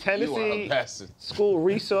 A You are a Tennessee bastard. school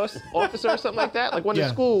resource officer or something like that. Like one of Yeah.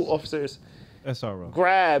 the school officers SRO.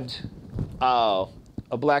 grabbed a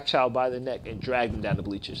black child by the neck and dragged him down the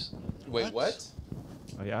bleachers. Wait, what?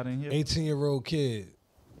 Oh, y'all didn't hear? 18-year-old kid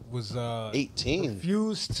was 18.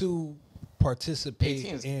 refused to participate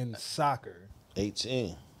 18 is- in soccer,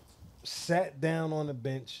 18. sat down on the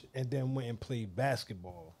bench, and then went and played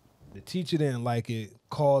basketball. The teacher didn't like it,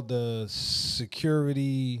 called the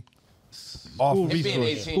security officer. It being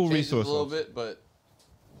 18 School changes a resource little officer. bit, but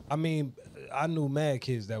I mean, I knew mad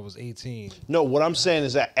kids that was 18. No, what I'm saying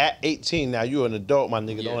is that at 18 now, you're an adult, my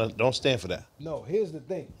nigga. Yeah. Don't stand for that. No, here's the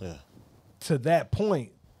thing. Yeah. To that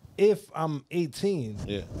point, if I'm 18,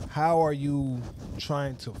 Yeah. how are you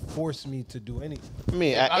trying to force me to do anything? I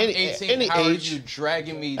mean, at I'm any 18. any how are age, you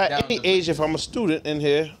dragging me down? at any the- age, if I'm a student in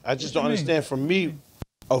here, I just don't understand. For me,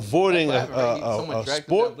 avoiding That's what happened, right? Someone a dragged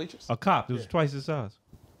him down sport, bleachers? A cop. It was twice his size.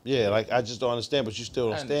 yeah, like I just don't understand. But you still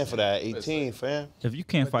don't I stand for that at understand. 18, fam. If you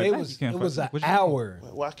can't But fight they back, was, you can't it fight was an back. What you mean? hour.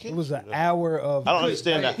 Why can't It was you an do that? hour of. I don't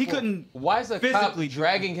understand that. He couldn't. Why is the Physically cop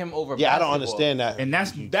dragging him over? Yeah, I don't basketball? understand that. And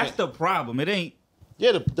that's the problem. It ain't.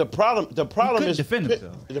 Yeah, the problem is defend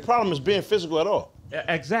himself. the problem is being physical at all.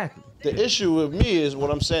 Exactly. The issue with me is what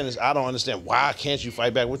I'm saying is I don't understand why can't you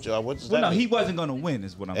fight back with you? What does that mean? He wasn't gonna win,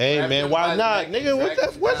 is what I'm Hey saying. man, why not, nigga?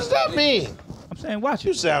 What does that mean? I'm saying, watch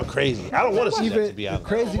You it. sound crazy. I don't want to see that to be The honest.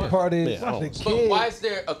 crazy part is Yeah, I don't- the But kid. why is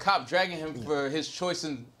there a cop dragging him for his choice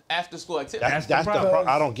in after school activity? That's the problem.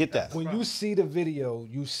 I don't get that. When you see the video,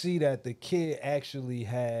 you see that the kid actually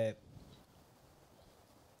had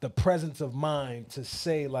the presence of mind to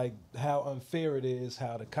say like how unfair it is,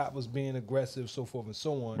 how the cop was being aggressive, so forth and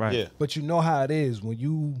so on. Right. Yeah. But you know how it is when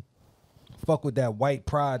you fuck with that white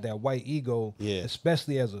pride, that white ego, Yeah.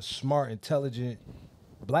 especially as a smart, intelligent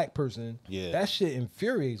black person, Yeah. that shit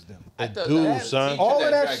infuriates them. I thought do, that son. teacher All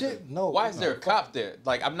of that dragged shit, him. no. Why is there a cop there?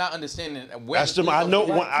 Like, I'm not understanding. That's them. I know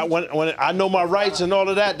when I know my rights and all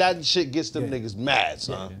of that. That shit gets them niggas mad,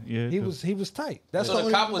 son. Yeah, He was tight. That's So the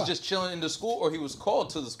only cop reason was why. just chilling in the school, or he was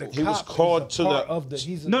called to the school? He was Cop is called a to part the- of the.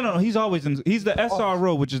 He's a, No, he's always he's the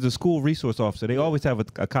SRO, which is the school resource officer. They always have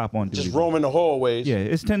a cop on duty. Just roaming the hallways. Yeah,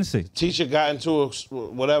 it's Tennessee. Teacher got into a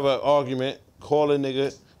whatever argument. Call a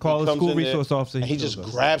nigga. Call he the comes school in there, resource officer, And he he just kills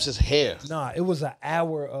us. grabs his hair. Nah, it was an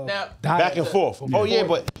hour of Now- Back and forth. Oh yeah,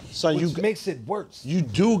 but son, which you makes it worse. you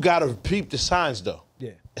do gotta peep the signs though.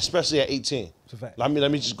 Yeah. Especially at 18. It's a fact. Let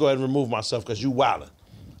me just go ahead and remove myself because you wildin'.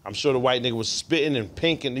 I'm sure the white nigga was spitting and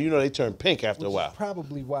pink, and you know they turn pink after a Which while. is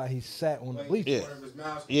probably why he sat on the bleachers.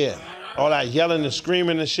 Yeah. Yeah. All that yelling and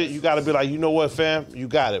screaming and shit, you gotta be like, you know what, fam? You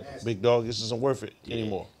got it, big dog. This isn't worth it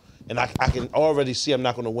anymore. And I can already see I'm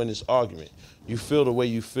not gonna win this argument. You feel the way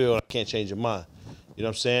you feel, I can't change your mind. You know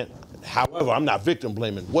what I'm saying? However, I'm not victim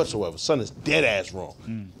blaming whatsoever. Son is dead ass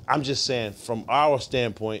wrong. I'm just saying from our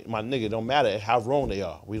standpoint, my nigga, don't matter how wrong they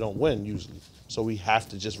are. We don't win usually. So we have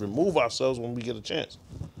to just remove ourselves when we get a chance.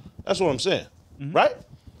 That's what I'm saying. Right?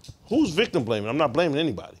 Who's victim blaming? I'm not blaming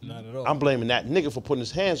anybody. Not at all. I'm blaming that nigga for putting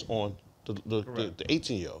his hands on the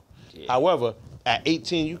 18-year-old. However, at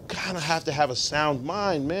 18, you kind of have to have a sound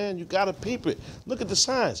mind, man. You got to peep it. Look at the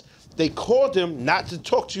signs. They called him not to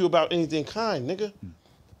talk to you about anything kind, nigga.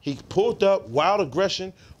 He pulled up, wild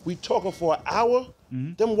aggression. We talking for an hour.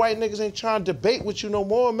 Them white niggas ain't trying to debate with you no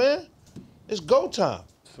more, man. It's go time.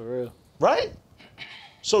 For real. Right?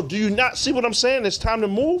 So do you not see what I'm saying? It's time to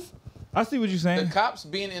move? I see what you're The saying. cops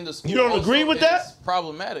being in the school. You don't also agree with is that?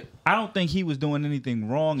 Problematic. I don't think he was doing anything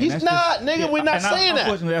wrong. and He's that's not, just- nigga, we're not and saying that.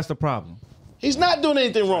 Unfortunately, that's the problem. He's not doing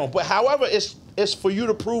anything wrong. But however, it's for you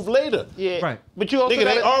to prove later. Yeah. Right. But you also Nigga,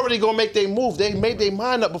 they gotta- already gonna make their move. They made their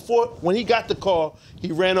mind up before. When he got the call,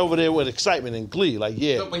 he ran over there with excitement and glee. Like,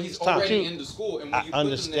 yeah, No, but he's it's time. already in the school. And when I you put them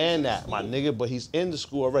understand next that, to my the nigga, but he's in the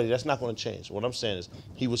school already. That's not gonna change. What I'm saying is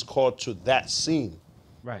he was called to that scene,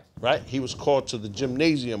 Right. right? He was called to the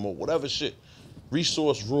gymnasium or whatever shit,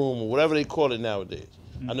 resource room or whatever they call it nowadays.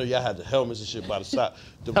 I know y'all had the helmets and shit by the side.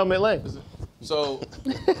 The, Helmet Lane. So,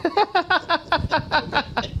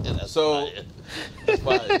 so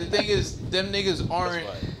the thing is, them niggas aren't.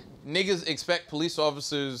 Niggas expect police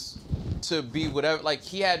officers to be whatever. Like,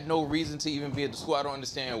 he had no reason to even be at the school. I don't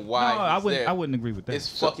understand why. No, I he's wouldn't. there. I wouldn't agree with that.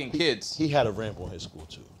 It's fucking kids. he had a ramp on his school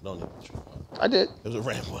too. Don't even true. I did. It was a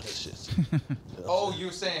ramp on his shit. Oh, you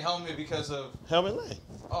were saying helmet because of. Helmet Lane,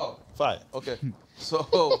 Oh, fire. okay.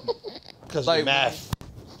 So, Because Like, of math.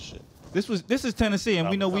 Shit. This is Tennessee, and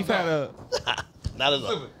we know we've had a. Not at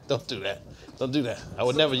all. Don't do that. Don't do that. I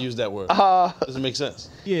would never use that word. Doesn't make sense.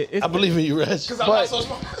 Yeah, it's, I believe in you, Reg. I'm not so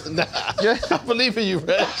smart. Nah, I believe in you,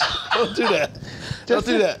 Reg. Don't do that. Don't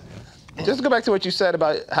do that. Just to go back to what you said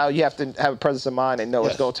about how you have to have a presence of mind and know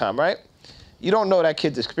Yes. it's go time, right? You don't know that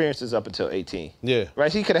kid's experiences up until 18. Yeah.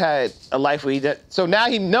 Right? He could have had a life where so now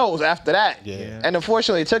he knows after that. Yeah. And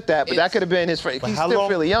unfortunately, he took that, but that could have been his. But He's how still long-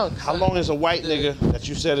 really young. How long is a white nigga that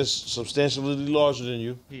you said is substantially larger than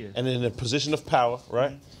you is. and in a position of power,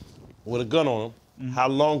 right? With a gun on him, how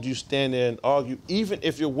long do you stand there and argue, even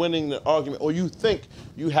if you're winning the argument or you think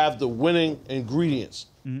you have the winning ingredients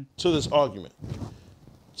to this argument?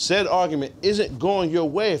 Said argument isn't going your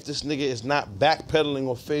way if this nigga is not backpedaling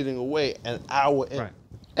or fading away an hour in. Right.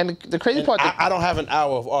 And the crazy And part, I don't have an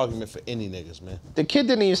hour of argument for any niggas, man. the kid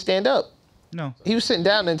didn't even stand up. no. He was sitting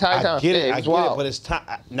down the entire time. I get it, Yeah, I was get wild. it, but it's time.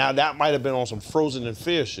 Now that might have been on some Frozen in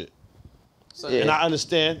Fear shit. So, Yeah. And I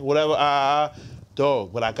understand whatever,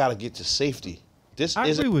 dog, but I gotta get to safety. This I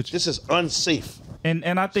agree with you. This is unsafe. And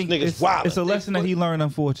I think This nigga's it's wildin'. a lesson that he learned.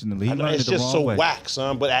 Unfortunately, he I know, learned it's it the just wrong so way. whack,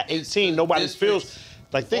 son. But at 18, nobody feels.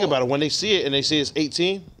 Like, think about it. When they see it and they see it's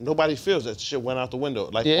 18, nobody feels that shit went out the window.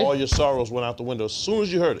 Like, Yeah. all your sorrows went out the window as soon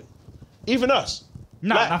as you heard it. Even us.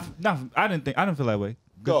 No, Black- I didn't feel that way.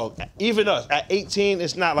 Dog, even us at 18,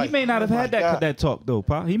 it's not like He may not have oh my had God. that talk though,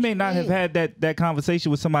 Pa. He may not have had that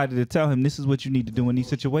conversation with somebody to tell him this is what you need to do in these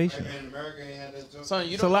situations. In America, ain't had that talk. Son,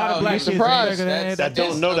 you It's a don't lot know of how black he's kids surprised. that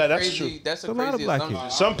don't know that. That's true. That's It's a a lot of crazy black assumption.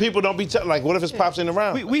 kids. Some people don't be like, what if his pops ain't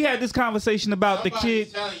around? We had this conversation about the Somebody's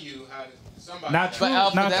kid. telling you how to. Somebody. Not But true.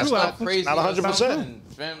 Alpha, Not that's true. not Alpha. crazy. Not 100%. assumption,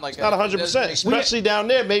 fam. Like, Not it doesn't 100%. make sense. Especially down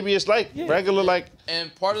there, maybe it's like regular, like.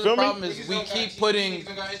 And part of Feel the me? problem is we keep putting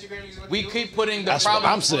the That's what problem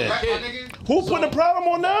I'm on saying. the kid. Who putting the problem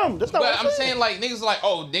on them? That's not But what I'm saying like niggas like,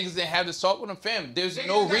 oh, niggas didn't have this talk with them, fam. There's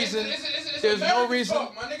no reason. There's no reason.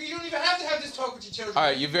 Talk, my nigga, you don't even have to have this talk with your children. All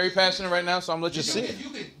right, you're very passionate right now, so I'm gonna let you Just see see it. You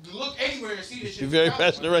could look anywhere and see this shit. You're very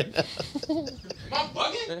passionate right now. Am I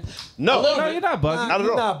bugging? No. No, you're not bugging. Not at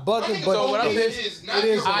all. Not bugging, but So what I'm saying it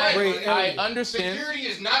is a great I area. understand. Security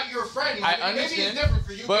is not your friend. I My nigga. Maybe understand, it's different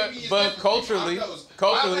for you. but- Maybe it's but different for you. culturally- I knows.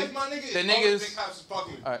 culturally, My life, my nigga, the is niggas- always been cops is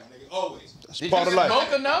fucking with me, All right. my nigga. Always. That's Did part you of life.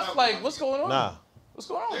 smoke enough? Like, what's going on? Nah, What's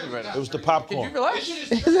going on with you right now? it was the Can you popcorn. relax? This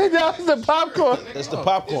shit is triggering. That was the popcorn. It's the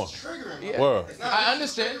popcorn. It's triggering. Yeah. Word. It's not- I it's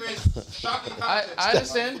understand. triggering, shocking I content.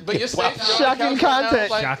 understand, but you're safe. You're on the Shocking couch right now,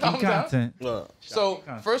 content. like, Shocking calm down. content. Word. So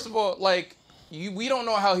first of all, like we don't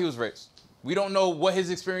know how he was raised. We don't know what his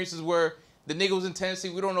experiences were. The nigga was in Tennessee.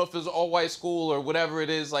 We don't know if it was an all-white school or whatever it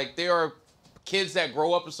is. Like there are kids that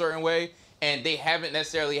grow up a certain way and they haven't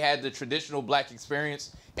necessarily had the traditional black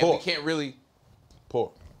experience, and we Poor. can't really.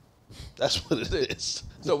 Poor. That's what it is.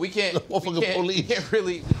 So we can't. Motherfucking police.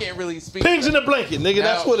 We can't really speak. Pigs in the blanket, nigga.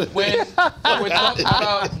 That's Now, what it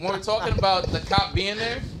is. when we're talking about the cop being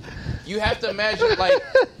there, you have to imagine like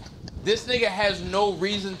this nigga has no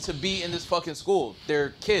reason to be in this fucking school.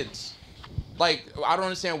 They're kids. Like I don't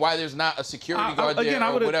understand why there's not a security guard there Again,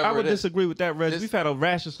 or whatever I would it is. disagree with that, Reg. This- We've had a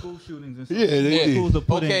rash of school shootings and stuff. Yeah, they did. Schools are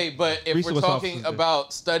putting Okay, but if we're resource talking officers there.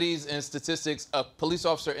 about studies and statistics, a police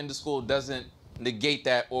officer in the school doesn't negate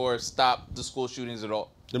that or stop the school shootings at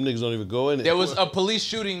all. Them niggas don't even go in there. There was a police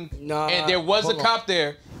shooting, Nah, and there was a hold on. cop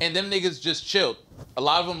there, and them niggas just chilled. A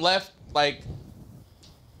lot of them left. Like,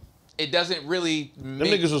 it doesn't really Them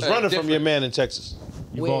make niggas was a running from your difference. man in Texas.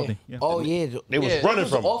 Uvalde. Yeah. Oh yeah. They was Yeah. running Those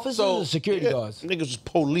from him. officers So- or security Yeah. guards. Them niggas was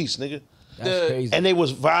police, nigga. That's The- crazy. And they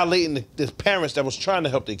was violating the parents that was trying to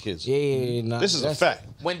help their kids. yeah, nah, This is a that's- fact.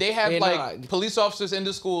 When they have Yeah, like nah. police officers in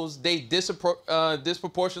the schools, they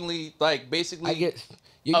disproportionately, like, basically I get.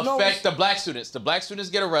 You know affect what's- the black students. The black students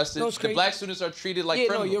get arrested. No, it's The crazy. black students are treated like Yeah, no,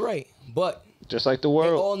 criminals. you're right. But Just like the they're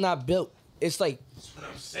world. all not built. It's like That's what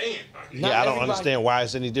I'm saying. not Yeah, I don't everybody- understand why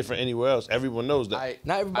it's any different anywhere else. Everyone knows that.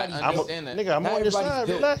 Not everybody's I I'm a, understand that. nigga, I'm Not on your everybody's side.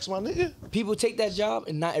 built. Relax, my nigga. people take that job,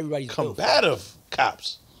 and not everybody's built. Combative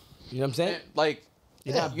cops. You know what I'm saying? And, like,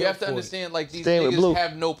 You're not you have to built for it. understand, like, these Staying with Blue. niggas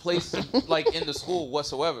have no place, like, in the school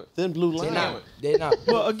whatsoever. Then blue They're line. not. They're not.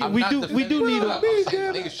 Well, again, I'm we not do defending need them. a I'm saying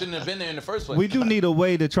niggas shouldn't have been there in the first place. we do need a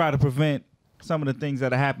way to try to prevent some of the things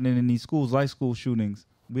that are happening in these schools, like school shootings.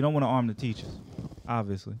 We don't want to arm the teachers,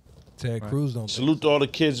 obviously. Ted Cruz don't. Salute to all the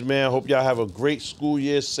kids, man. Hope y'all have a great school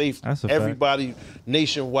year, safe. That's a fact. Everybody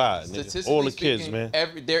nationwide, nigga. Statistically All the kids, speaking,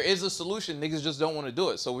 man. there is a solution. Niggas just don't want to do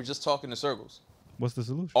it. So we're just talking in circles. What's the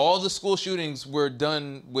solution? All the school shootings were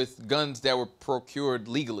done with guns that were procured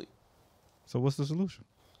legally. So what's the solution?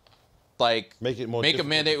 Like, Make it more make a difficult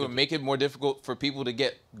mandate for would make it more difficult for people to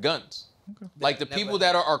get guns. Okay. Like the people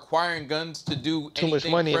that are acquiring guns to do Too much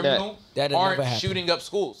anything money in that. criminal That'll aren't never happen. shooting up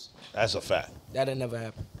schools. That's a fact. That'll never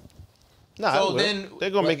happen. Nah, So it will. then they're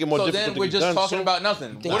gonna make it more so difficult. then to we're get just guns talking soon. about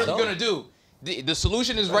nothing. think What are so? we gonna do? The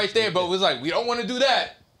solution is right there, but it was like we don't want to do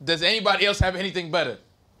that. Does anybody else have anything better?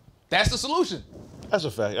 That's the solution. That's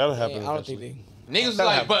a fact. That'll Yeah, happen. I don't think eventually. they. Niggas was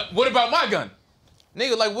That'll like, happen. but what about my gun?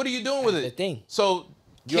 Nigga, like, what are you doing with That's it? the thing. So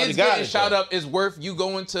You already kids got getting it, shot though. up is worth you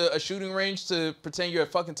going to a shooting range to pretend you're a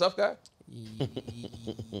fucking tough guy?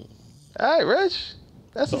 All right, Reg.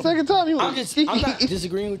 That's the second time you. I'm not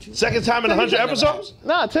disagreeing with you. Second time in 100 episodes?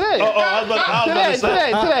 Nah, today. Oh, I was about to say.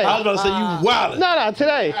 Today. I was about to say you wildin'. No,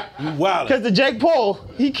 today. You wildin'. Because the Jake Paul,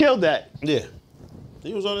 he killed that. Yeah.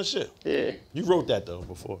 He was on his shit. Yeah, You wrote that though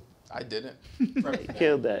before. I didn't. he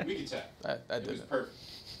killed that. We can tap. I It was didn't. perfect.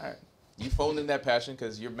 All right. You phoned in that passion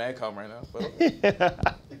because you're mad calm right now. But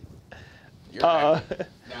you're mad.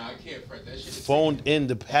 Nah, I can't front that shit. is Phoned in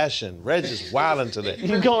the passion. Reg is wildin' today.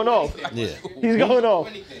 He's going off. Yeah. He's going off.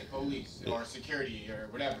 anything, police or security. security or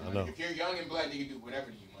whatever. I know. If you're young and black, they can do whatever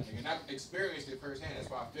to you, my nigga. And I've experienced it firsthand. That's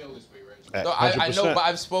why I feel this way, right? No, I know, 100%. but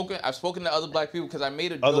I've spoken to other black people because I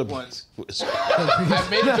made a joke once. I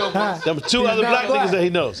made a joke once. There were 2 other black niggas that he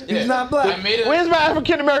knows. He's not black. Where's my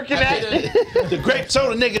African American at? The grape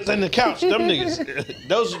soda niggas on the couch, them niggas.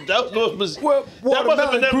 Those that must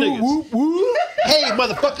have been them niggas. Whoop, whoop. Hey,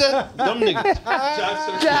 motherfucker, them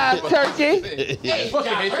niggas. Job turkey. Yeah.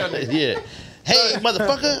 Fucking hate y'all niggas. Yeah. Hey,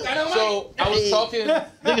 motherfucker. So I was talking.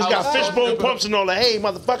 Niggas got fishbone pumps and all that. Hey,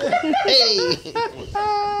 motherfucker. Hey.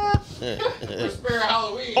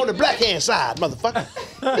 Halloween. On the black hand side, motherfucker.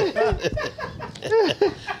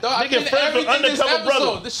 I've been to friends with everything this undercover episode.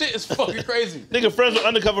 brother. This shit is fucking crazy. Nigga friends with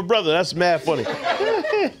undercover brother. That's mad funny.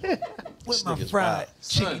 With my fried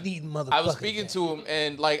chicken eating motherfucker. I was speaking to him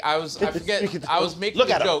and like I was making Look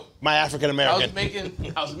a at him, joke. my African I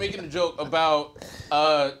American. was making a joke about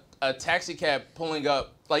a taxi cab pulling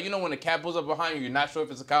up. Like, you know when a cab pulls up behind you, you're not sure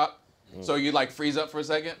if it's a cop, so you like freeze up for a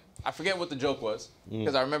second. I forget what the joke was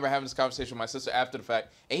because I remember having this conversation with my sister after the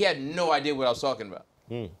fact, and he had no idea what I was talking about.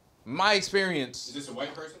 My experience. Is this a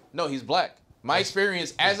white person? No, he's black. My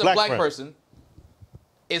experience as a black person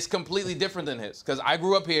is completely different than his because I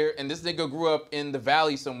grew up here and this nigga grew up in the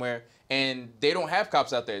valley somewhere and they don't have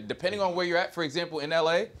cops out there. Depending on where you're at, for example, in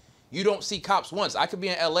LA, you don't see cops once. I could be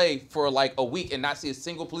in LA for like a week and not see a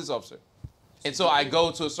single police officer. And so I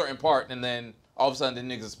go to a certain part and then all of a sudden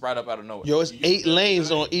the niggas sprout up out of nowhere. Yo, it's 8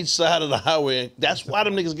 lanes on each side of the highway. That's why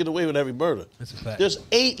them niggas get away with every murder. That's a fact. There's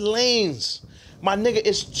 8 lanes. My nigga,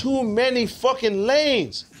 it's too many fucking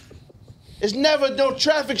lanes. It's never no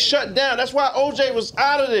traffic shut down. That's why OJ was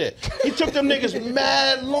out of there. He took them niggas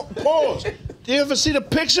mad long. Pause. You ever see the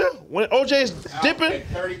picture when OJ's dipping?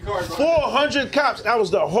 400 cops. That was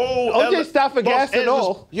the whole. OJ stopped for gas and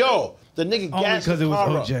all. Yo, the nigga Only gassed because the it was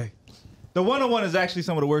car up. OJ. The 101 is actually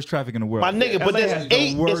some of the worst traffic in the world. My nigga, but LA there's has the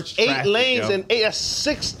 8 worst it's 8 traffic, lanes yo. and 8. That's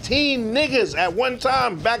 16 niggas at one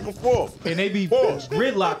time, back and forth. And they be Pause.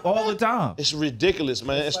 gridlocked all the time. It's ridiculous,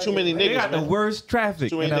 man. It's too many They niggas, got the man. worst traffic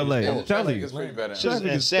Too in many LA. niggas. I'm telling you. It's pretty bad. It's just Traffic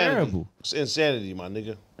is insanity. terrible. It's insanity, my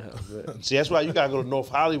nigga. See, that's why you gotta go to North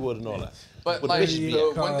Hollywood and all that. But With like, Bishop.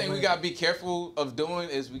 the one thing we gotta be careful of doing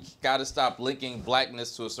is we gotta stop linking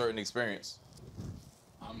blackness to a certain experience.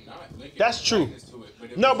 I'm not linking That's true. blackness to it,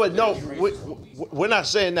 but if No, it's but no, racist, we're not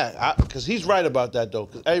saying that because he's right about that though.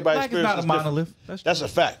 Because everybody's Black is experience not a is different. monolith. That's a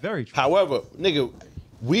fact. Very true. However, nigga,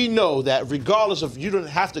 we know that regardless of, you don't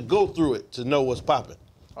have to go through it to know what's popping.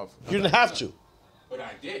 You didn't have to. But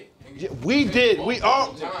I did. Yeah, we did. We've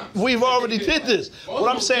already did this. What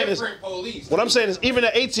I'm saying is, even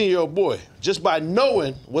an 18-year-old boy, just by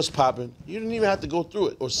knowing what's popping, you didn't even have to go through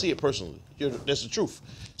it or see it personally. That's the truth.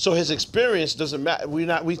 So his experience doesn't matter. We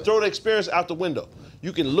throw the experience out the window.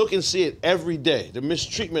 You can look and see it every day. The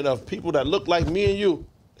mistreatment of people that look like me and you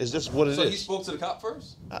is just what it is. So he spoke to the cop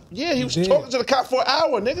first? Yeah, he was talking to the cop for an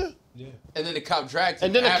hour, nigga. Yeah. And then the cop dragged him.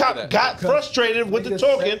 And then the after cop that. got frustrated with the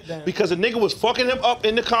talking because the nigga was fucking him up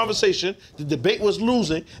in the conversation. The debate was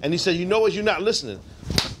losing, and he said, "You know what? You're not listening.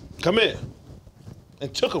 Come here,"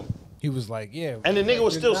 and took him. He was like, "Yeah." And the nigga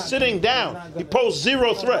was still sitting down. He posed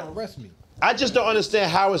zero threat. Arrest me. I just don't understand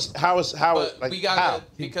how we got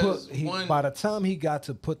because by the time he got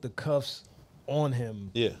to put the cuffs on him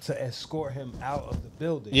Yeah. to escort him out of the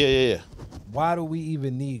building. Yeah. Why do we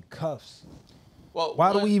even need cuffs? Well,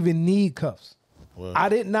 why do we even need cuffs? Well, I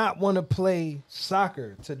did not want to play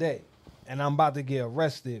soccer today, and I'm about to get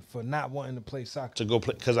arrested for not wanting to play soccer. To go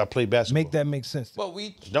play because I play basketball. Make that make sense. Well,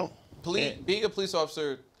 we don't. Being a police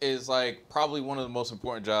officer is like probably one of the most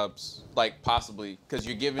important jobs, like possibly, because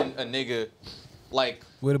you're giving a nigga like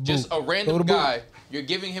With a just boot. a random Throw the boot. guy. You're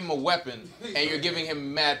giving him a weapon and you're giving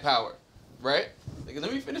him mad power, right? Like,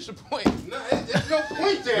 let me finish the point. No, there's no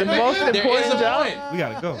point there. The most There is important a job. point. We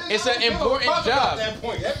gotta go. It's an important job.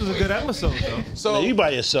 This was a good episode, though. So Man, you by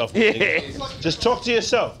yourself. nigga. Just talk to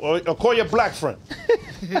yourself or call your black friend.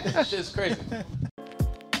 that shit's crazy.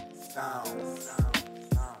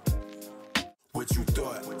 What you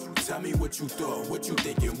thought? Tell me what you thought. What you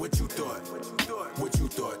thinking? What you thought? What you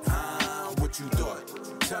thought? Huh? What you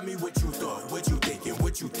thought? Tell me what you thought. What you thinking?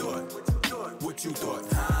 What you thought? What you thought?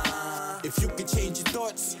 Huh? If you could change your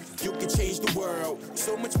thoughts, you could change the world.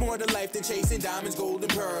 So much more to life than chasing diamonds, gold,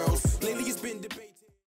 and pearls.